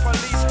I see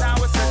police now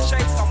it's a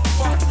chase, I'm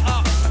fucked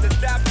up. The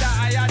dab that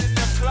I had in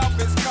the club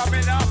is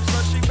coming up, so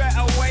she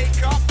better wake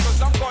up,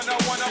 cause I'm gonna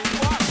wanna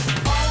fuck.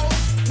 Oh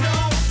no,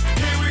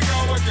 here we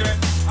go again.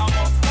 I'm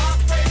off my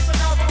face,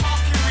 another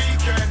Mucky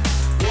Weekend.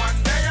 One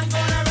day I'm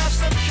gonna have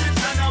some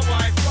kids and a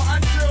wife, but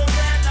until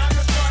then I'm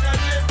just trying to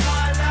live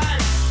my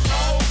life.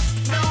 Oh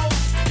no,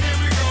 here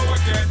we go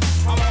again.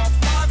 I'm off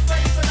my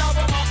face,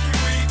 another Mucky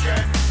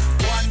Weekend.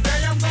 One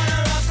day I'm gonna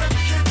have some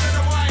kids and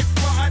a wife,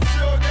 but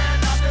until then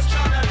I'm just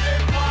trying to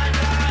live my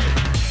life.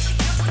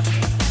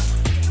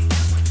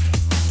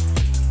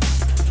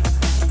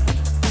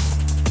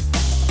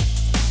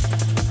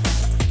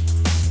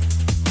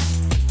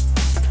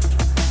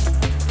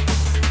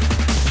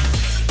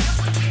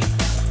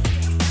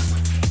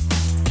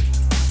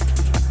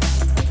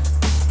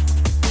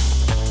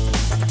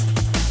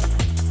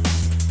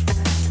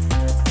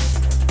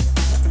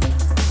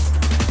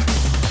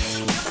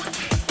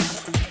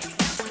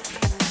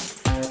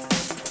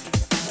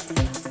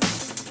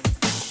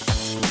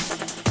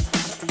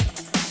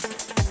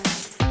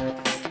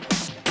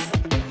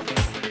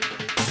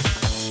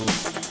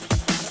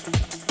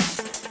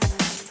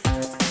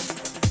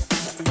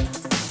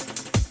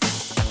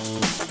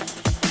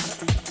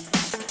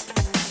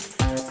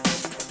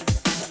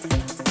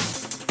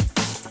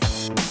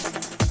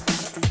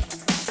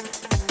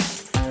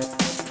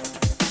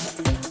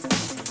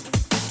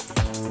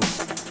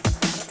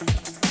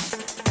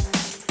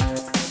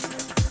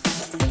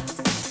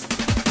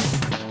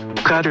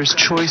 Cutter's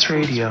Choice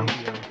Radio.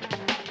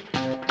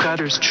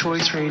 Cutter's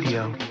Choice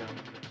Radio.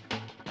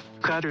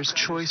 Cutter's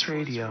Choice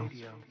Radio.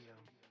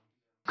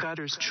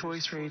 Cutter's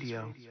Choice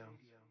Radio.